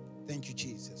 Thank you,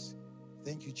 Jesus.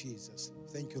 Thank you, Jesus.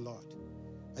 Thank you, Lord.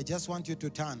 I just want you to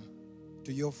turn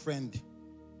to your friend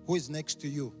who is next to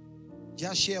you.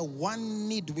 Just share one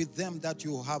need with them that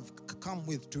you have come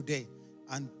with today.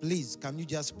 And please, can you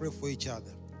just pray for each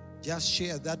other? Just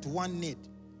share that one need.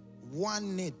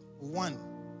 One need. One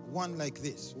like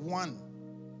this. One.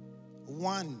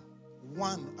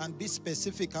 And be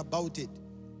specific about it.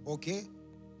 Okay?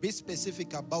 Be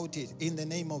specific about it in the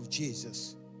name of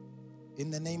Jesus.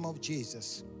 In the name of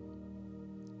Jesus.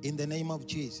 In the name of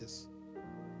Jesus.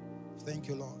 Thank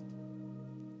you, Lord.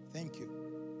 Thank you.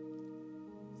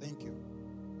 Thank you.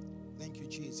 Thank you,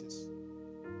 Jesus.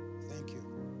 Thank you.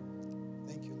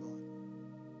 Thank you, Lord.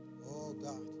 Oh,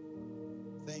 God.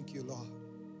 Thank you, Lord.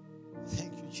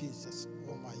 Thank you, Jesus.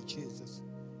 Oh, my Jesus.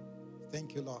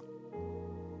 Thank you, Lord.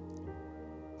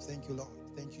 Thank you, Lord.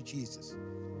 Thank you, Jesus.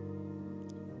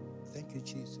 Thank you,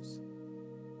 Jesus.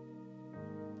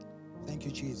 Thank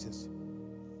you, Jesus.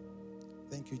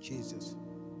 Thank you, Jesus.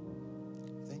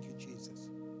 Thank you, Jesus.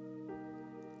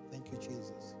 Thank you,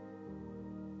 Jesus.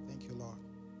 Thank you, Lord.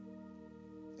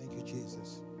 Thank you,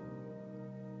 Jesus.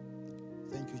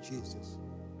 Thank you, Jesus.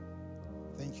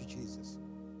 Thank you, Jesus.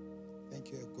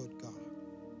 Thank you, a good God.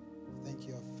 Thank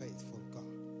you, a faithful God.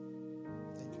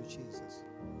 Thank you, Jesus.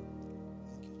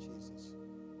 Thank you, Jesus.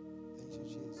 Thank you,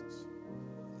 Jesus.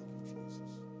 Thank you, Jesus.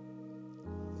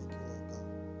 Thank you, oh God.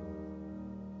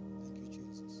 Thank you,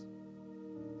 Jesus.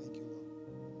 Thank you, Lord.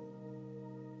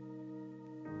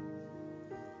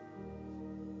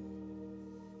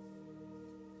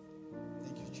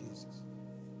 Thank you, Jesus.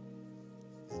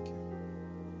 Thank you.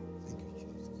 Thank you,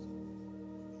 Jesus.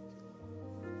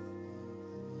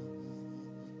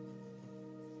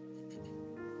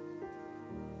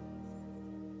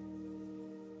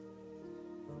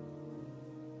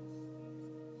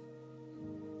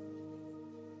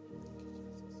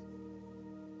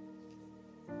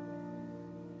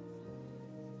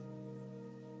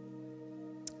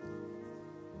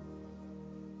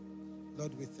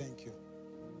 Lord, we thank you.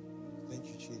 Thank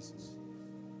you, Jesus.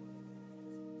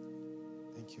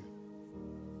 Thank you.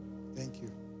 Thank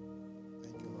you.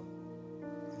 Thank you, Lord.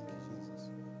 Thank you, Jesus.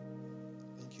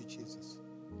 Thank you, Jesus.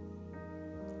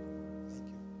 Thank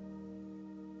you.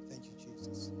 Thank you,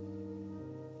 Jesus.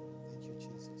 Thank you,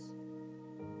 Jesus.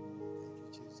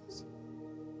 Thank you, Jesus.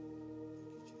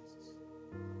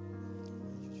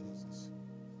 Thank you, Jesus.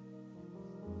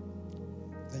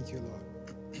 Thank you, Lord.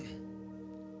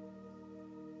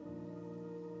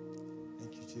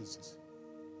 Thank you, Jesus.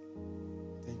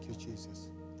 Thank you, Jesus.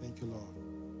 Thank you, Lord.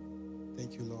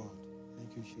 Thank you, Lord.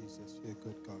 Thank you, Jesus. You're a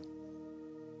good God.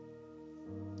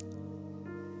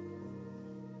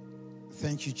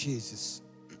 Thank you, Jesus.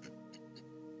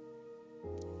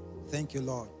 Thank you,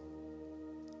 Lord.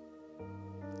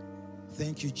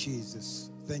 Thank you,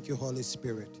 Jesus. Thank you, Holy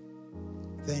Spirit.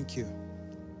 Thank you.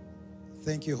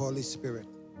 Thank you, Holy Spirit.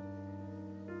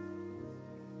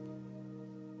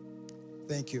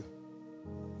 Thank you.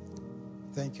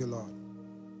 Thank you, Lord.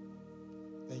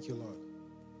 Thank you, Lord.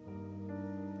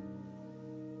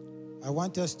 I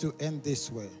want us to end this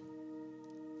way.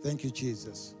 Thank you,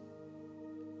 Jesus.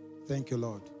 Thank you,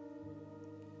 Lord.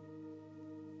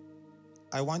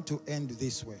 I want to end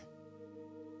this way.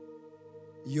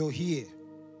 You're here.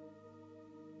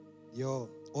 You're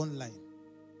online.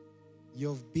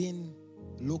 You've been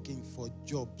looking for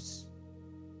jobs.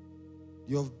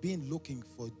 You've been looking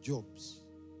for jobs.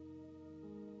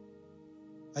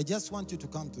 I just want you to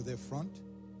come to the front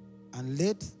and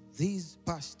let these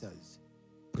pastors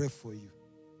pray for you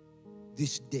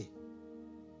this day.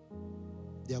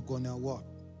 They are going to work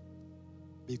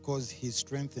because He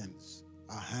strengthens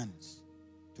our hands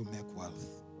to make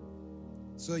wealth.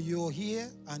 So you're here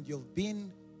and you've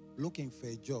been looking for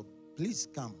a job. Please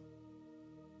come.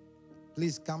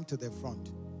 Please come to the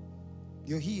front.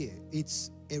 You're here.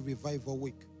 It's a revival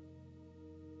week.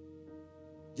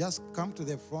 Just come to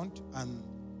the front and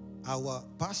our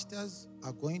pastors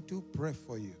are going to pray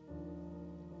for you.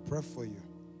 Pray for you.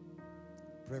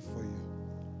 Pray for you.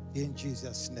 In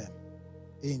Jesus' name.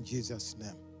 In Jesus'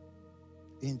 name.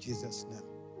 In Jesus' name.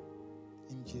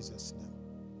 In Jesus' name.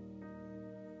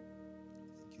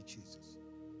 Thank you, Jesus.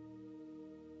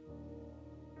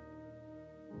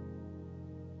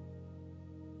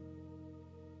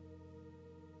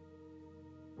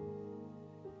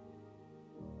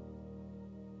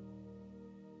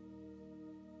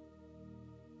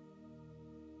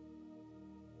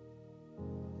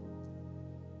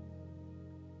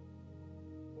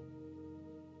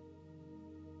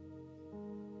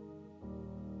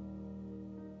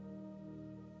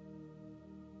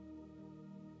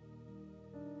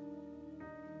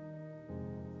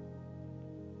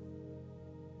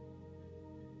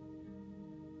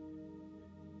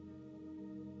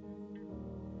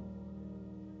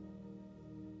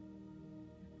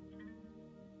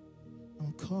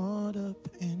 I'm caught up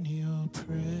in your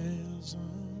presence.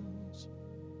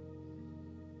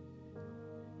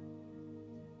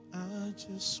 I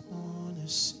just want to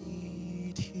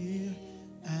sit here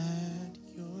at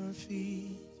your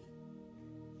feet.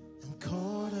 I'm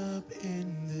caught up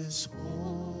in this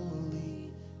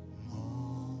holy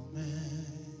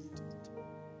moment.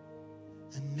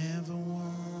 I never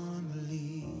want to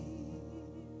leave.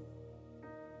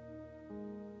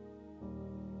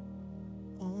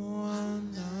 Oh,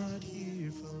 I'm not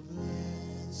here for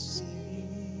blessing.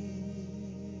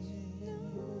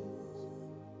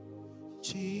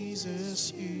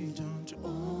 Jesus, you don't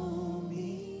owe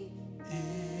me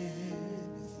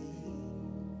anything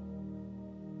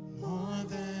more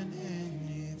than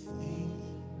anything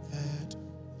that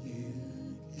you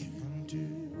can do.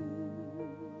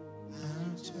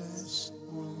 I just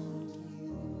want you.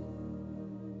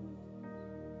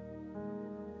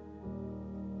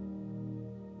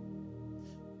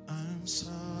 I'm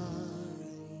sorry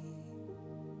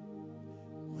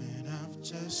when I've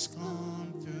just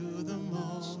gone through the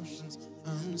motions.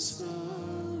 I'm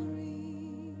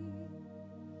sorry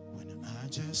when I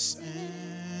just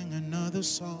sang another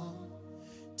song.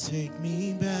 Take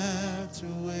me back to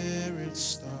where it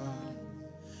started.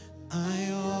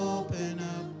 I open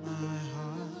up my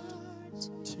heart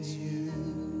to you.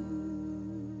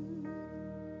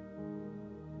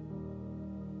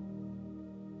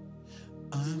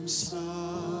 I'm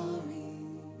sorry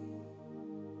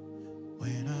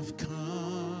when I've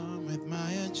come with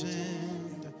my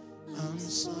agenda. I'm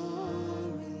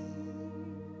sorry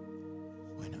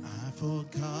when I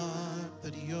forgot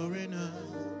that you're enough.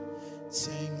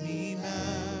 Take me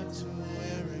back to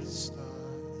where it started.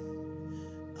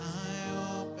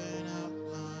 I open up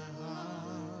my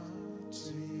heart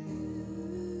to you.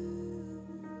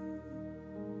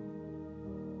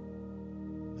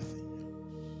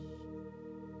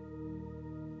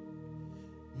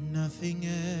 Nothing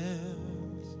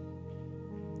else.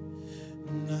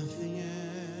 Nothing else.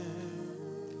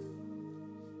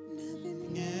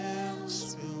 Nothing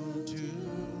else will do.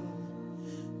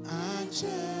 I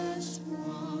just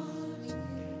want you.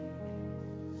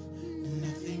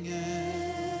 Nothing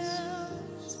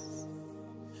else.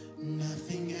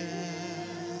 Nothing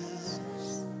else.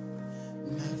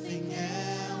 Nothing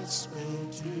else will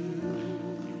do.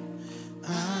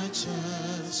 I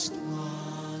just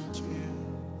want you.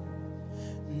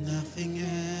 Nothing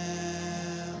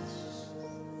else.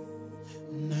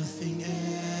 Nothing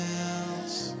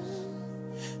else.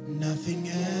 Nothing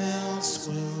else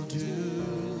will do.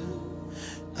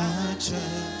 I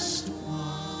just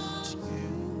want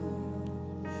you.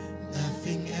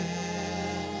 Nothing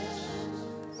else.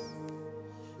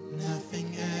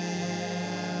 Nothing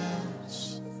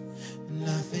else.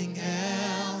 Nothing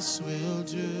else will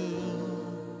do.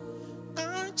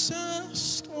 I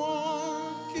just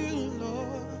want you,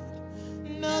 Lord.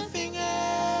 Nothing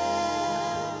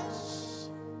else.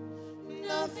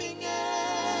 Nothing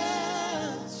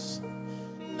else.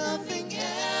 Nothing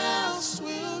else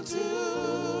will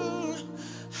do.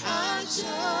 I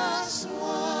just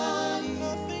want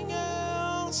nothing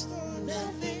else.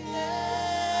 Nothing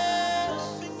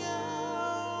else. Nothing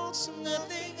else.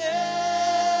 Nothing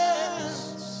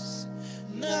else.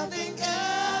 Nothing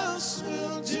else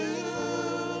will do.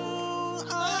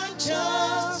 I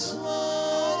just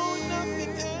want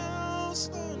nothing else.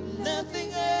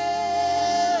 Nothing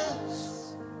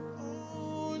else.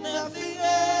 Oh, nothing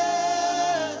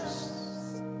else.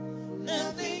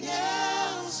 Nothing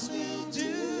else will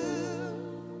do.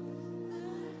 I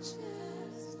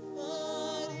just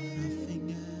want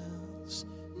nothing else.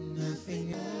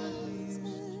 Nothing else.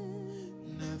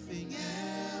 Nothing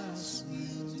else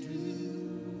will do.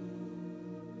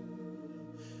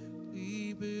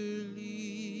 We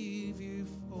believe you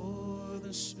for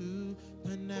the supernatural.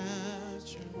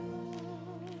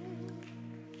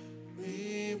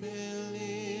 We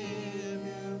believe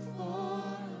you for a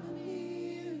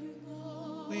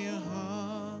miracle. We are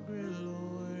hungry,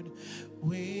 Lord.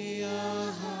 We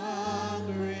are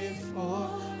hungry for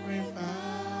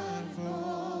revival.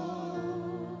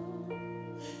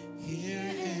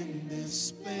 Here in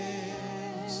this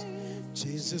place,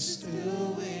 Jesus,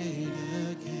 still wait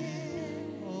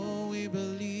again. Oh, we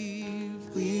believe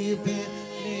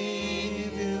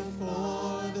you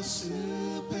for the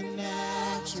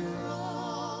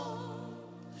supernatural.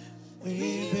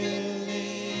 We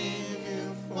believe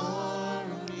you for a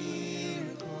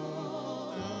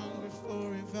miracle. Hungry for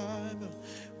revival.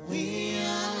 We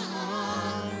are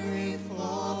hungry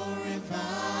for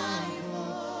revival.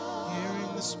 Here in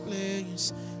this place,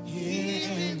 here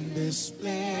in this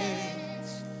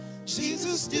place,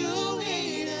 Jesus, do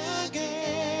it again.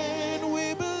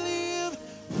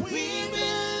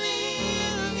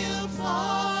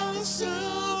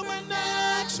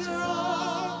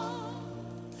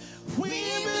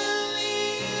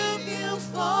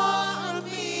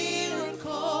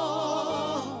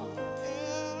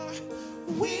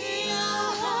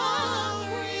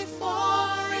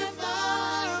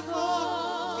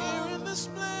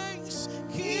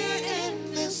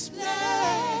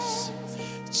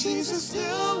 Jesus, do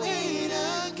it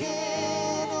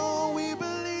again. Oh, we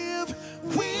believe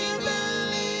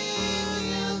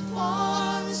you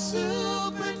for the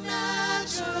supernatural.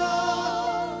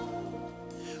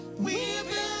 We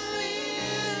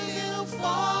believe you for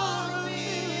a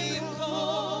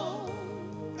miracle.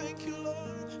 Thank you,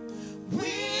 Lord.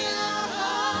 We are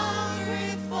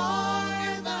hungry for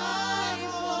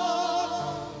revival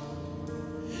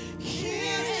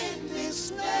here in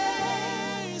this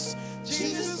place.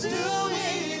 Jesus, do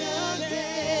it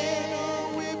again.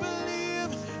 Oh, we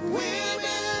believe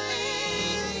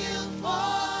you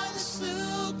for the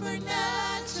supernatural.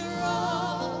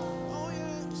 Oh,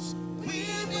 yes. We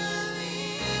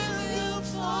believe you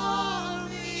for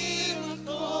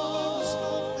miracles.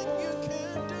 Nothing you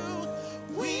can do.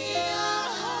 We are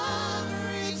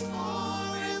hungry for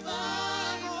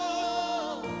revival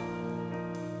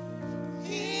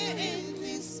here in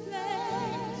this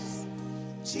place.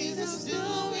 Jesus, do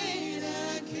it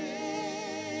again.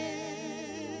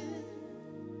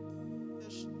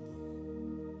 Yes, Lord.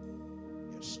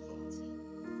 Yes, Lord.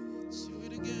 Do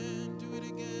it again, do it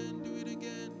again, do it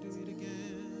again, do it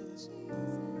again.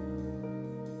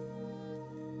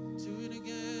 Do it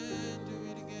again, do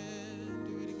it again,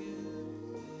 do it again.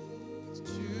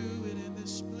 Do it in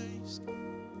this place, God.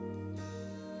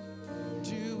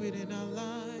 Do it in our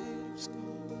lives, God.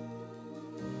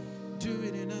 Do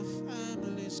it in our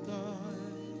families, God.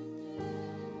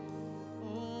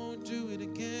 Oh, do it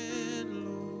again,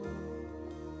 Lord.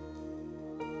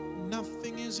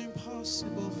 Nothing is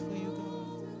impossible for you,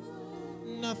 God.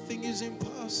 Nothing is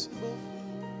impossible for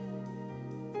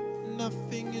you.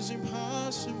 Nothing is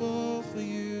impossible for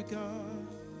you, God.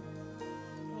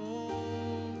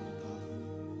 Oh, God.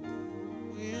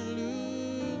 We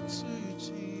look to you,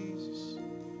 Jesus.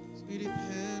 We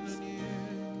depend on you.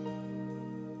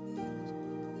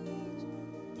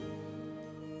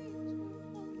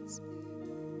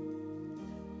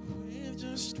 With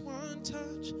just one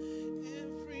touch,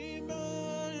 every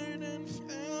burden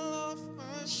fell off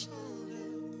my shoulder.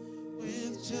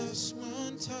 With just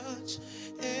one touch,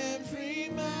 every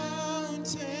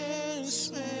mountain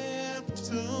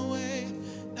swept away.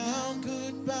 Now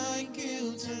goodbye,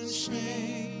 guilt and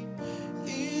shame.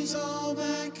 He's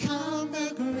overcome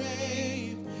the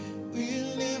grave. We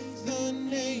lift the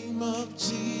name of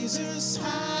Jesus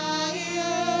higher.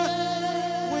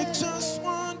 With just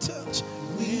one touch,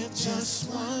 with just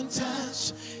one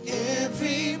touch,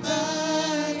 every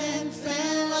burden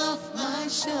fell off my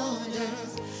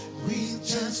shoulders. With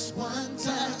just one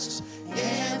touch,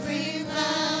 every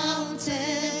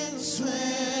mountain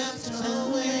swept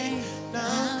away.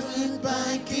 Now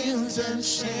goodbye, guilt and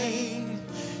shame.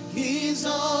 He's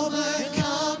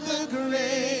overcome the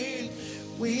grave.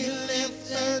 We lift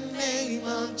the name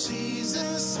of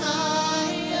Jesus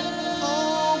higher.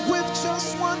 Oh, with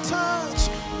just one touch,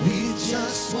 with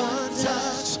just one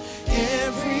touch,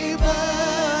 every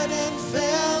burden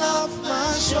fell off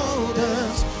my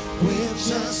shoulders. With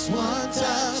just one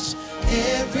touch,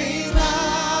 every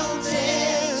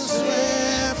mountain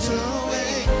swept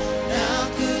away. Now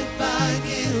goodbye,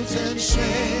 guilt and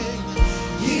shame.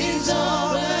 He's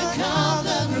overcome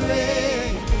the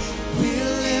grave. We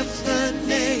lift the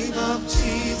name of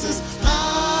Jesus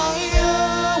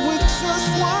higher. With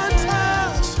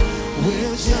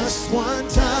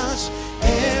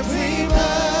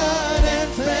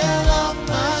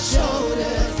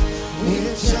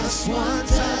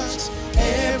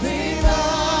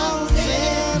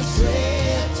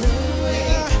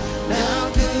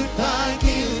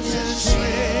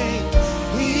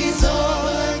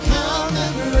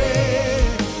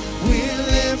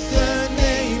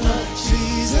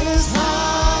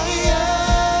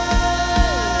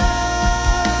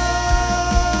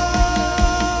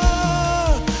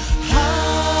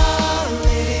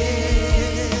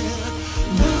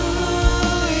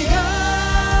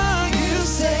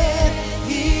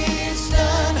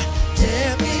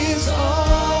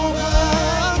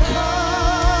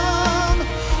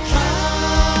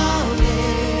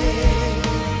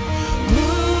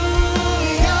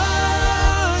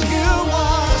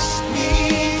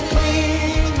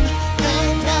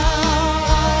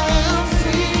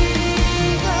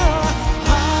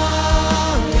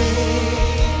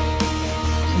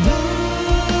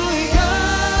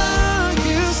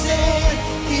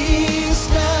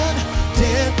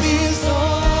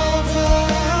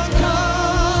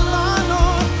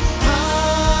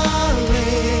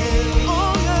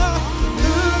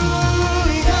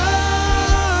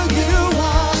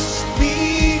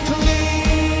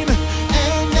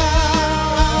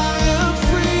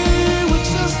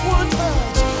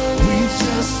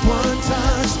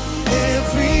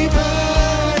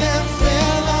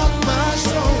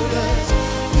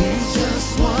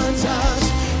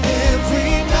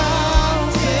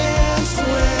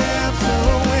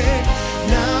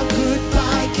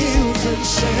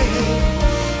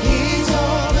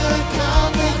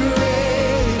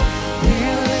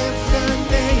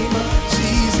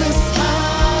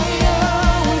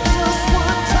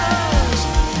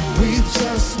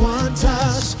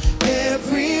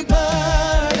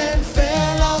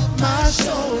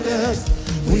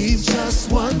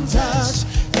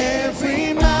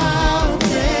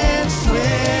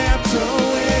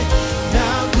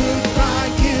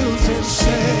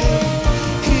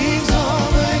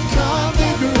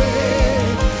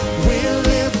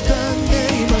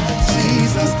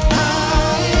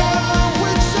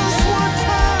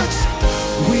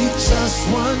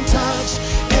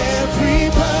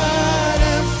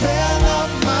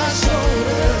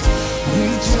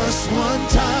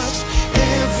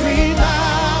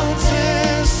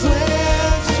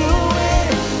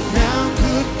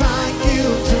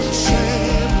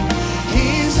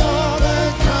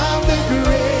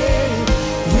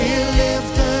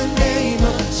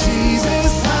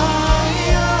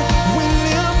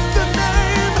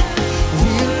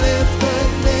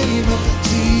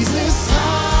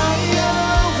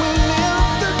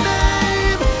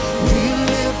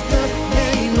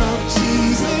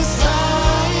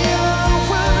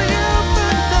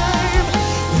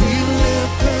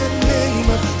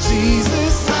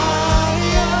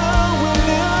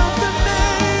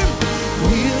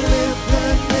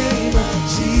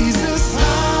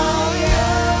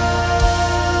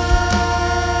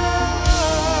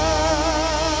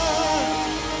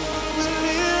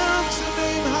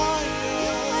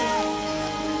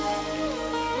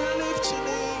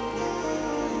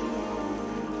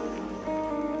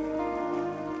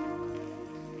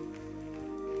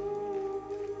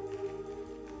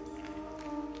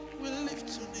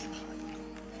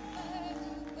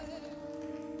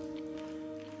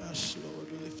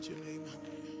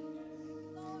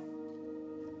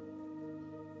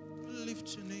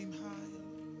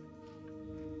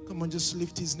Come on, just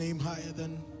lift his name higher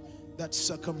than that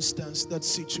circumstance, that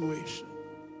situation.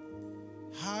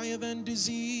 Higher than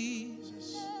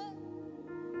diseases.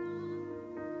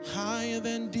 Higher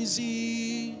than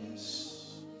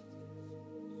disease.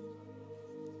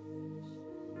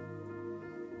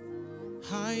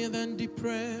 Higher than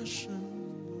depression.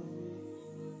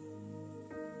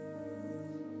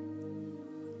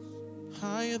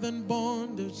 Higher than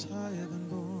bondage, higher than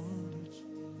bondage.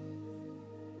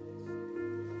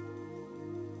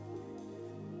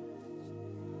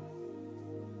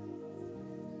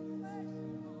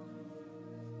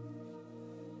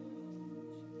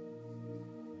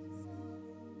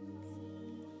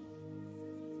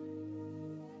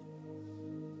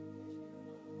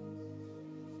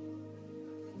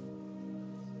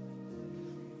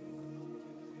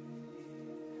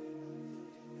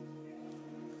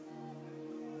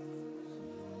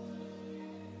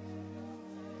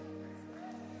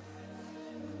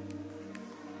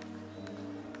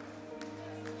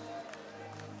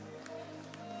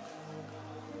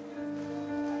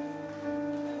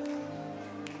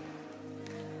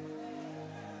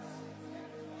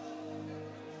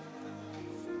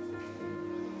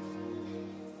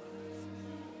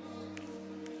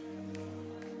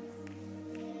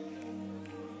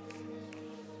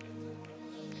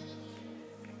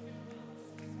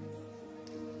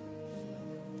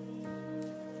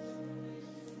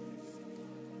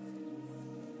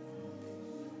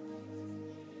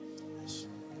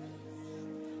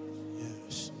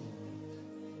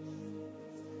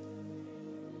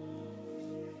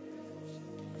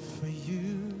 For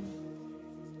you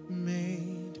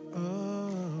made a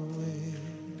way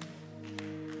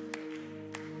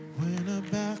when our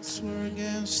backs were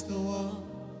against the wall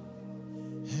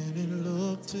and it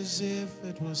looked as if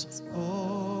it was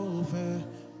over.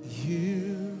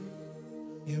 You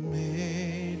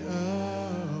made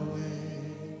a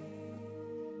way,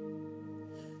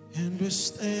 and we're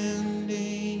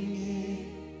standing here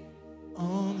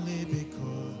only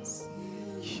because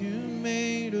you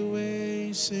made a way.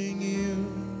 Sing you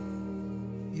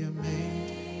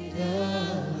made a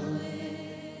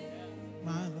way,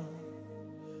 my Lord.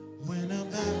 When our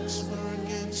backs were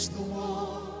against the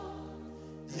wall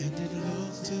and it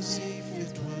looked as if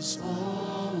it was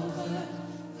over,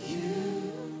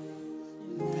 you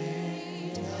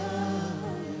made a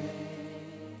way,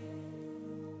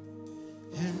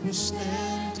 and we're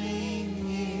standing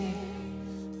here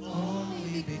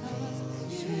only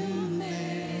because you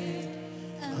made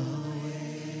a way.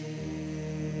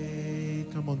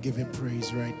 Come on, give him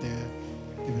praise right there.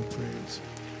 Give him praise.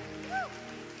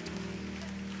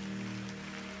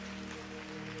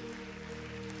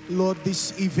 Lord,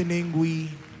 this evening we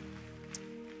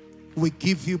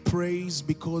give you praise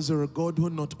because you're a God who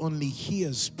not only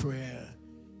hears prayer,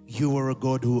 you are a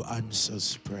God who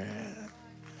answers prayer.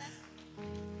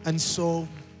 And so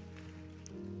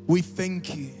we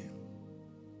thank you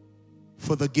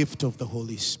for the gift of the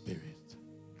Holy Spirit.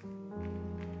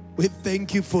 We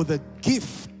thank you for the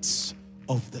gifts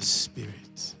of the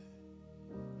Spirit.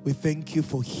 We thank you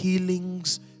for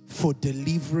healings, for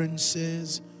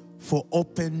deliverances, for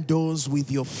open doors with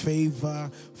your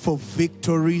favor, for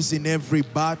victories in every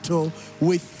battle.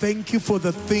 We thank you for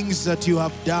the things that you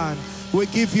have done. We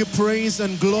give you praise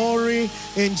and glory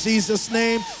in Jesus'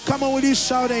 name. Come on, will you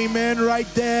shout amen right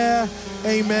there?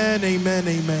 Amen, amen,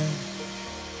 amen.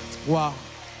 Wow.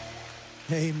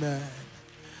 Amen.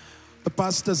 The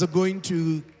pastors are going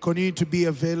to continue to be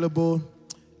available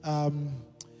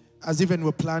as even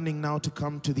we're planning now to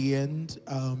come to the end.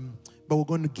 But we're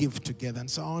going to give together. And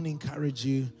so I want to encourage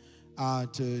you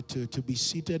to be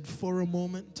seated for a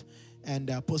moment. And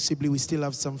possibly we still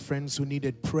have some friends who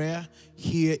needed prayer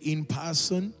here in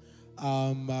person.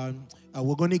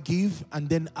 We're going to give. And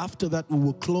then after that, we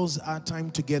will close our time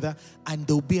together. And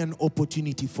there'll be an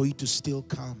opportunity for you to still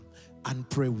come and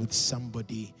pray with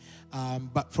somebody.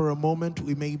 But for a moment,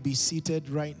 we may be seated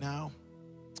right now.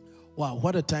 Wow,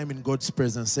 what a time in God's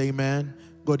presence. Amen.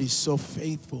 God is so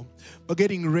faithful. We're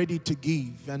getting ready to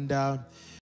give, and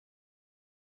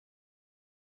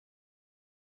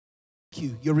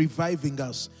you're reviving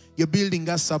us. You're building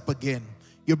us up again.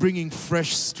 You're bringing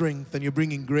fresh strength and you're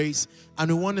bringing grace,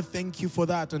 and we want to thank you for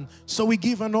that. And so we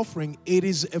give an offering. It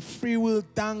is a free will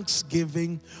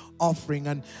Thanksgiving offering,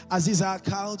 and as is our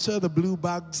culture, the blue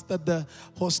bags that the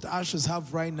host ushers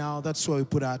have right now, that's where we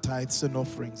put our tithes and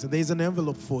offerings. And there's an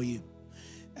envelope for you.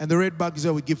 And the red bag is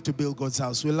where we give to build God's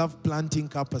house. We love planting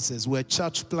campuses. We're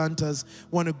church planters,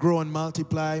 want to grow and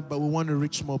multiply, but we want to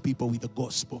reach more people with the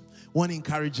gospel. Want to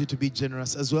encourage you to be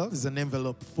generous as well. There's an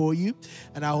envelope for you.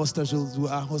 And our host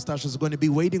ushers are going to be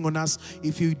waiting on us.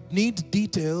 If you need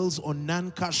details on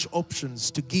non-cash options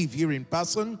to give here in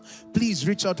person, please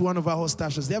reach out to one of our host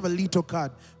ushers. They have a little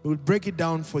card. We'll break it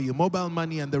down for you, mobile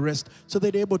money and the rest, so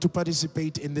they're able to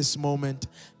participate in this moment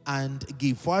and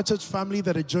give. For our church family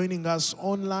that are joining us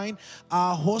online,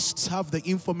 our hosts have the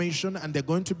information and they're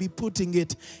going to be putting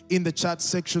it in the chat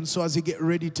section. So as you get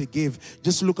ready to give,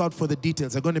 just look out for the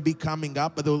details. They're going to be coming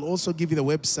up, but they'll also give you the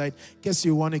website in case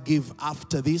you want to give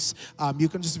after this. You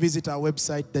can just visit our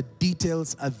website. The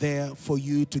details are there for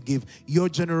you to give. Your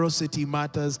generosity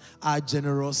matters. Our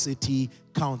generosity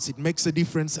counts. It makes a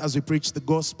difference as we preach the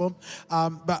gospel.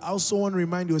 But I also want to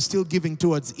remind you, we're still giving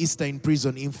towards Easter in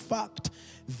prison. In fact,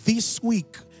 this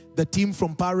week, the team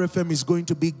from Power FM is going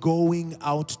to be going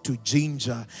out to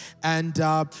Ginger. And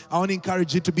I want to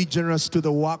encourage you to be generous to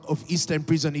the work of Easter in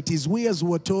Prison. It is we as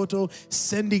Watoto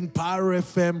sending Power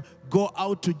FM, go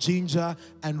out to Ginger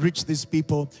and reach these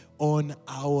people on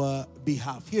our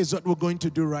behalf. Here's what we're going to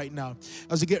do right now.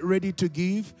 As we get ready to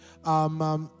give,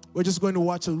 we're just going to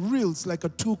watch a reel. It's like a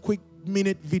 2 quick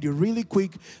minute video, really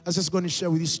quick. I was just going to share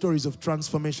with you stories of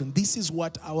transformation. This is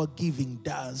what our giving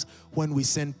does when we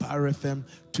send Power FM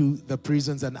to the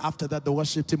prisons. And after that, the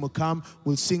worship team will come,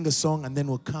 we'll sing a song, and then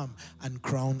we'll come and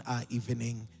crown our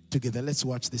evening together. Let's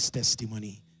watch this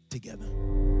testimony together.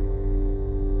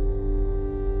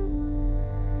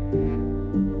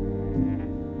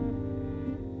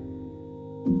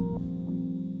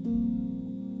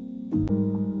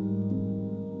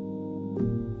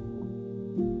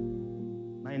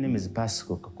 My name is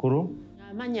Pasco Kakuru.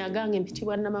 Amanya gange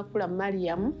mpitibwa Namakula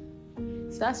Mariam.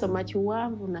 Sasoma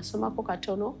kiwanvu nasomako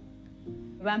katono.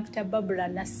 Bampita Babula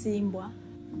Nasimbwa.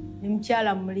 Ni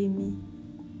mchala mulimi.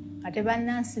 Ate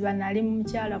bannansi banali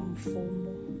muchala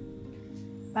mufumbo.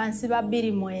 Bansiba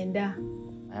 29.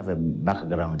 I have a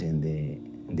background in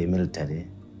the military.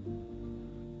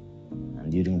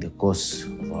 And during the course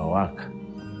of our work,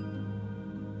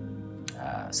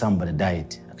 somebody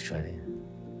died actually.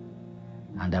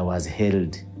 And I was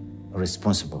held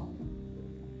responsible,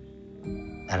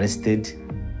 arrested,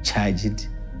 charged,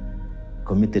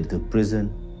 committed to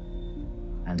prison,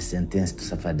 and sentenced to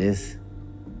suffer death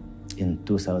in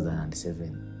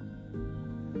 2007.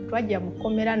 Twajja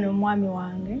mukomera n'omwami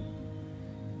wange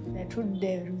ne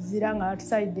tudde Luzira nga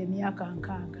tusalidde emyaka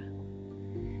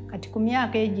 6. Kati ku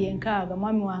myaka egyo 6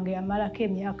 mwami wange yamalako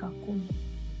emyaka 10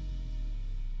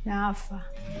 n'afa.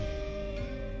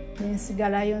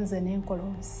 Nensigalayo nze nenkola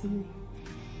obusibi.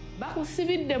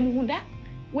 Bakusibidde munda,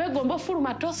 weegomba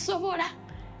fuluma tosobola.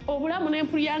 Obulamu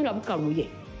n'empulya bukaluye.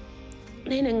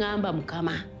 Nene ngamba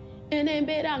Mukama, ene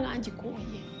embeera nga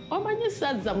ngikooye. Omanyi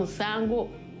sazza musango,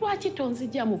 lwaki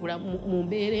tonzijja mu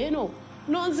mbeera eno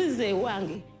n'onziza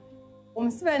ewange?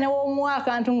 Omusibe ne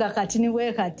w'omwaka ntunga kati ni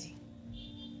bwe kati.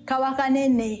 Kaba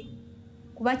kanene,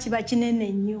 kuba kiba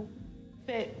kinene nnyo.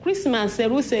 Christmas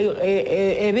eruuse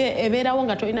ebeerawo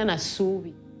nga tolina na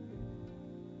ssuubi.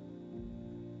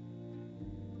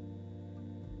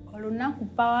 Olunaku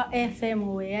Power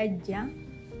FM we yajja,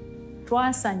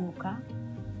 twasanyuka,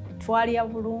 twalya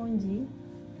bulungi,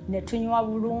 ne tunywa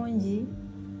bulungi.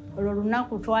 Olwo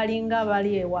lunaku twalinga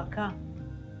abali ewaka.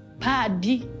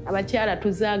 Paadi abakyala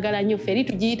tuzaagala nnyo, feri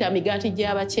tugiyita migaati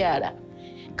gy'abakyala.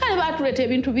 Kale baatuleeta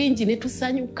ebintu bingi ne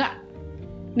tusanyuka.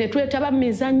 Ne twetaba mu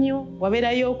mizannyo,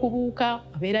 wabeerayo okubuuka,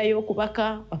 wabeerayo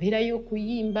okubaka, wabeerayo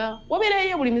okuyimba,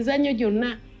 wabeerayo buli mizannyo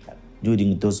gyonna.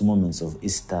 During those moments of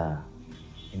Easter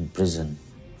in prison,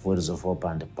 Words of Hope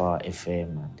and Power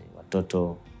FM and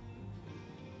Watoto,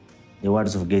 the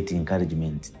words of great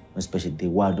encouragement, especially the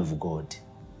word of God,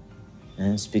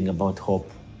 speaking about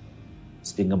hope,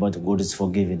 speaking about God's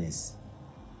forgiveness,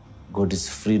 God's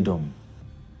freedom,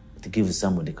 it gives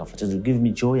somebody comfort. It give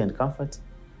me joy and comfort.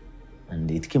 And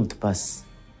it came to pass,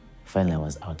 finally I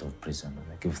was out of prison.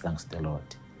 I give thanks to the Lord.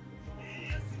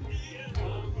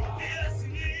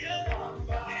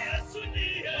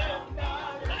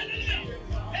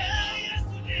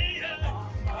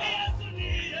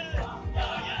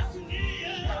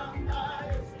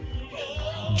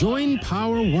 Join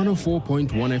Power 104.1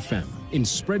 FM in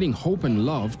spreading hope and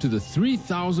love to the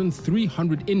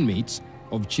 3,300 inmates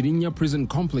of Chirinya Prison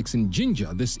Complex in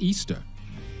Ginger this Easter.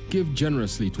 Give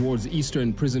generously towards Easter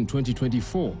in Prison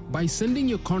 2024 by sending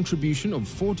your contribution of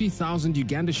 40,000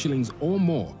 Uganda shillings or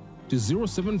more to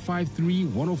 0753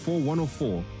 104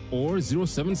 104 or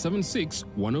 0776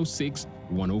 106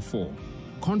 104.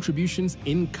 Contributions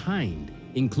in kind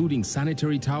including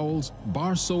sanitary towels,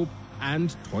 bar soap,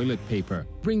 and toilet paper.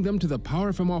 Bring them to the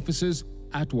Power FM offices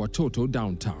at Watoto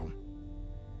downtown.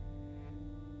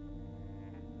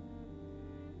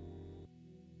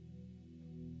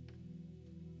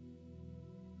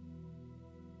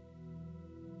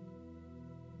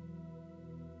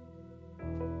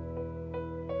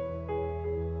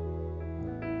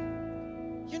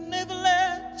 You never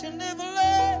left, you never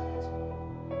left.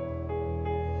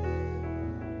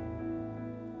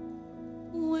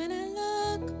 When I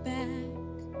look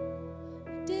back,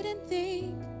 I didn't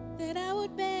think that I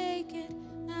would make it.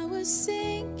 I was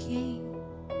sinking,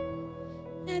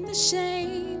 and the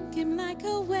shame came like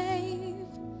a wave.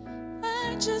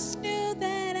 I just knew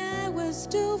that I was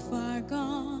too far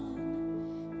gone.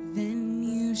 Then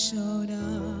you showed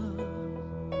up.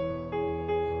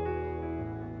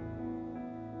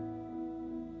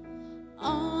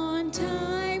 On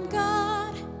time,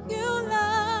 God, you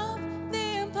love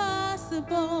the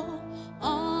impossible.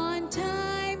 On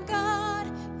time, God,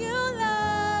 you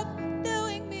love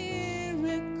doing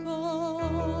miracles.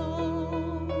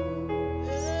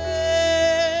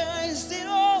 Yeah, I see it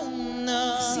all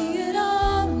now. See it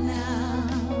all now.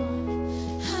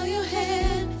 How your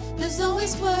hand is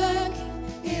always working,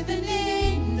 even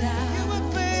in doubt. You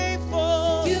were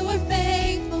faithful. You were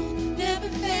faithful, never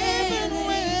failing.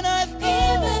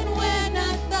 Even when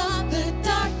I thought the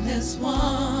darkness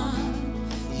won,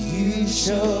 you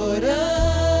showed up.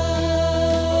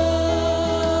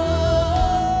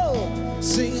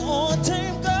 Sing on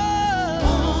time, God.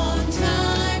 On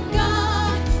time,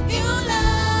 God, you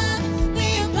love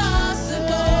the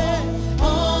impossible.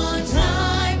 On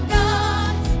time,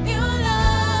 God, you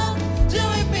love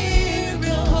doing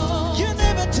miracles. You're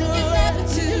never too late.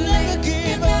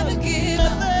 You never give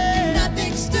up.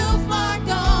 Nothing's too far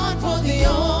gone for the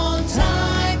on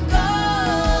time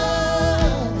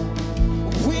God.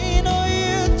 We know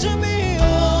you to be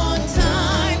On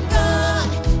time God,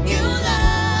 you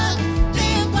love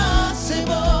the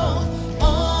impossible.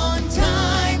 On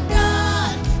time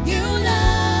God, you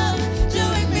love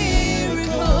doing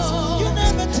miracles. You're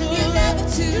never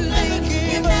too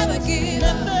late. You never give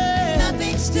up.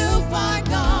 Nothing's too far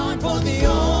gone for the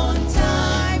on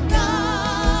time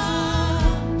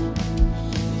God.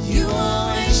 You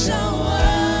always show up.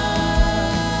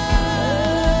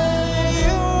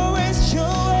 You always show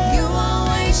up. You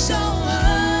always show up.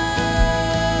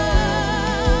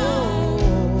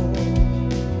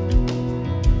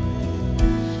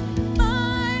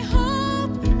 My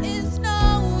hope is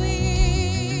knowing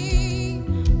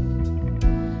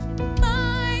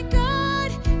my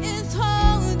God is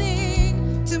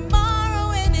holding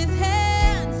tomorrow in His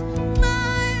hands.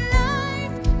 My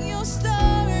life, your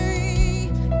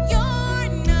story, you're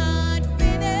not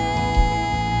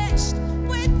finished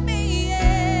with me yet.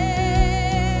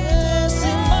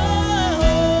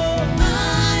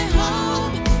 My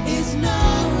hope is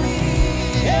knowing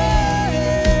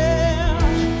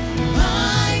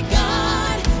my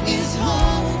God is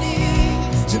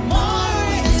holding tomorrow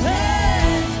in His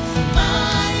hands.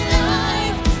 My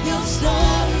life, your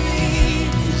story,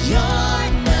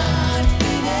 you're not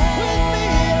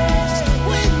finished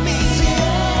with me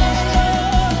yet.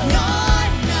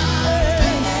 You're not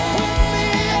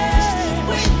finished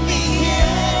with me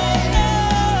yet.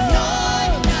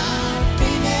 You're not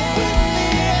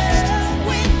finished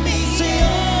with me yet.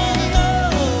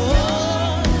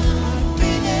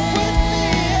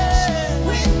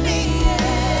 With me yet.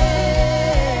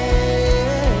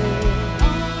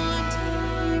 On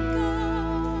time,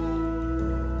 God.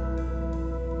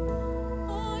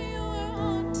 Oh, you were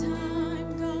on time,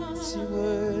 God.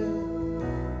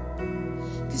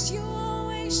 'Cause you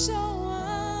always show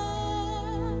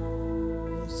up.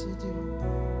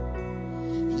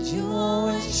 You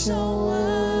always show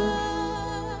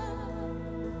up.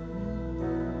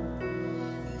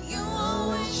 You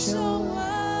always show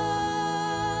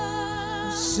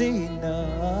up. See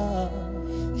now.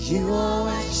 You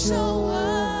always show up.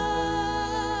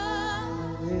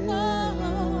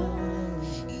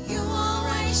 You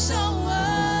always show up.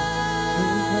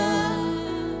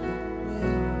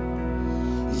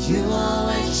 You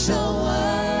always show up.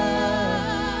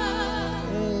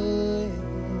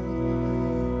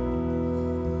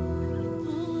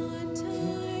 On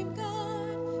time,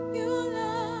 God, you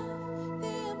love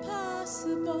the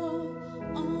impossible.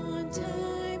 On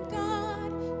time,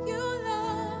 God, you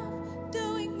love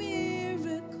doing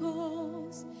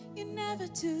miracles. You're never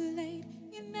too late.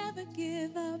 You never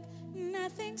give up.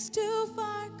 Nothing's too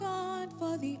far gone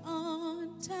for the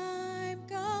on time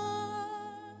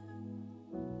God.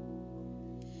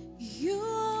 You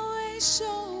always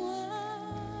show up.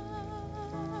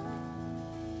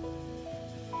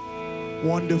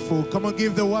 Wonderful. Come on,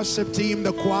 give the worship team,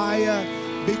 the choir,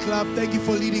 big clap. Thank you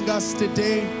for leading us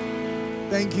today.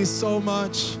 Thank you so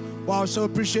much. Wow, so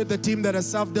appreciate the team that has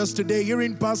served us today here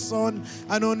in person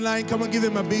and online. Come on, give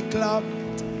them a big clap.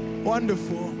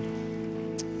 Wonderful.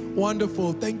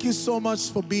 Wonderful. Thank you so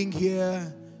much for being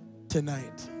here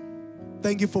tonight.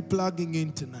 Thank you for plugging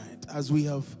in tonight as we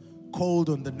have called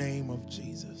on the name of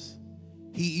Jesus.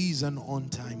 He is an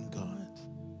on-time God,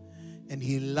 and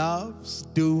He loves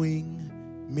doing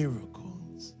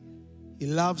miracles. He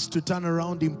loves to turn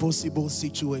around impossible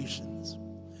situations.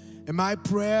 And my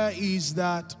prayer is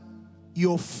that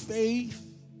your faith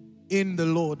in the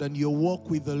Lord and your walk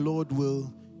with the Lord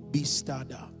will be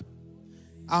stirred up.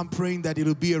 I'm praying that it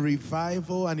will be a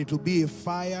revival and it will be a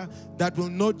fire that will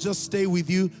not just stay with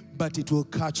you, but it will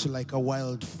catch like a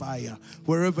wildfire.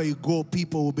 Wherever you go,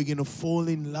 people will begin to fall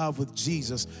in love with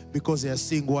Jesus because they are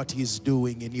seeing what He's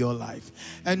doing in your life.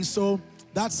 And so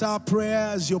that's our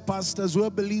prayer as your pastors. We're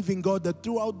believing God that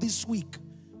throughout this week,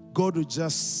 God will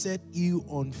just set you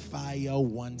on fire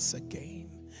once again.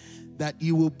 That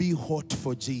you will be hot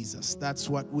for Jesus. That's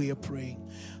what we are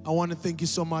praying. I want to thank you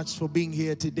so much for being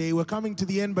here today. We're coming to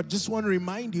the end, but just want to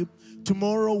remind you,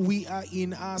 tomorrow we are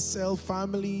in our cell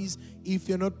families. If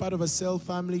you're not part of a cell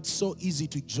family, it's so easy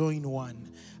to join one.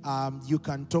 You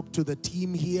can talk to the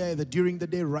team here either during the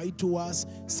day, write to us,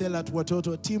 cell at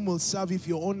Watoto. A team will serve if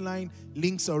you're online.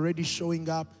 Links are already showing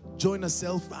up. Join a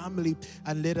cell family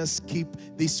and let us keep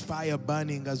this fire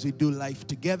burning as we do life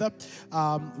together.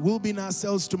 We'll be in our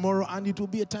cells tomorrow, and it will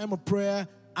be a time of prayer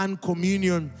and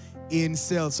communion in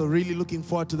cells. So really looking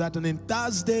forward to that. And then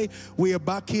Thursday, we are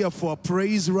back here for a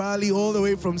praise rally all the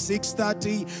way from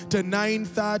 6:30 to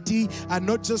 9:30. And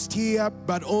not just here,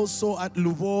 but also at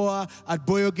Luvoa, at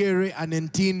Boyogere, and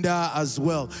Ntinda as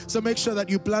well. So make sure that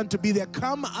you plan to be there.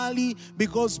 Come early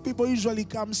because people usually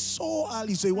come so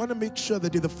early. So you want to make sure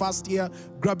that you're the first here.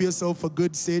 Grab yourself a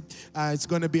good seat. It's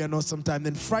going to be an awesome time.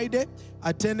 Then Friday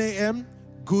at 10 a.m.,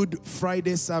 Good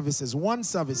Friday services. One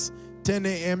service, 10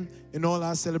 a.m. in all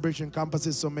our celebration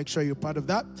campuses, so make sure you're part of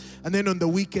that. And then on the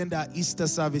weekend, our Easter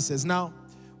services. Now,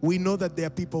 we know that there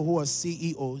are people who are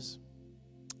CEOs.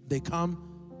 They come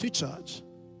to church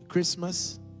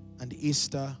Christmas and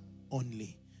Easter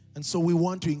only. And so we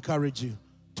want to encourage you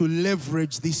to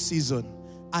leverage this season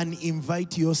and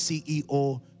invite your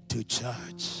CEO to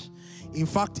church. In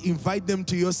fact, invite them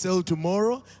to your cell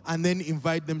tomorrow and then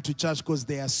invite them to church because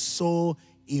they are so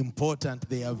important.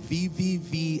 They are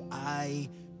VVVIPCEO.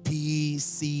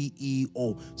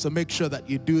 So make sure that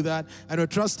you do that. And we're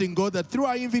trusting God that through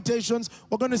our invitations,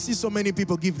 we're going to see so many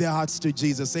people give their hearts to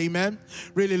Jesus. Amen.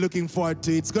 Really looking forward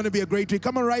to it. It's going to be a great week.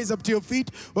 Come and rise up to your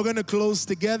feet. We're going to close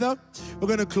together. We're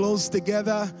going to close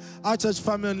together. Our church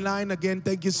family online, again,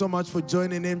 thank you so much for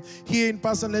joining in. Here in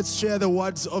person, let's share the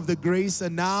words of the grace.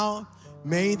 And now,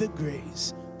 may the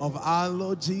grace of our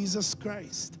Lord Jesus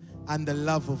Christ and the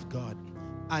love of God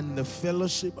and the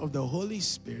fellowship of the Holy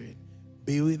Spirit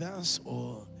be with us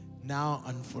all now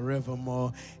and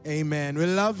forevermore. Amen. We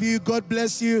love you. God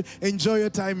bless you. Enjoy your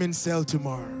time in cell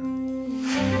tomorrow.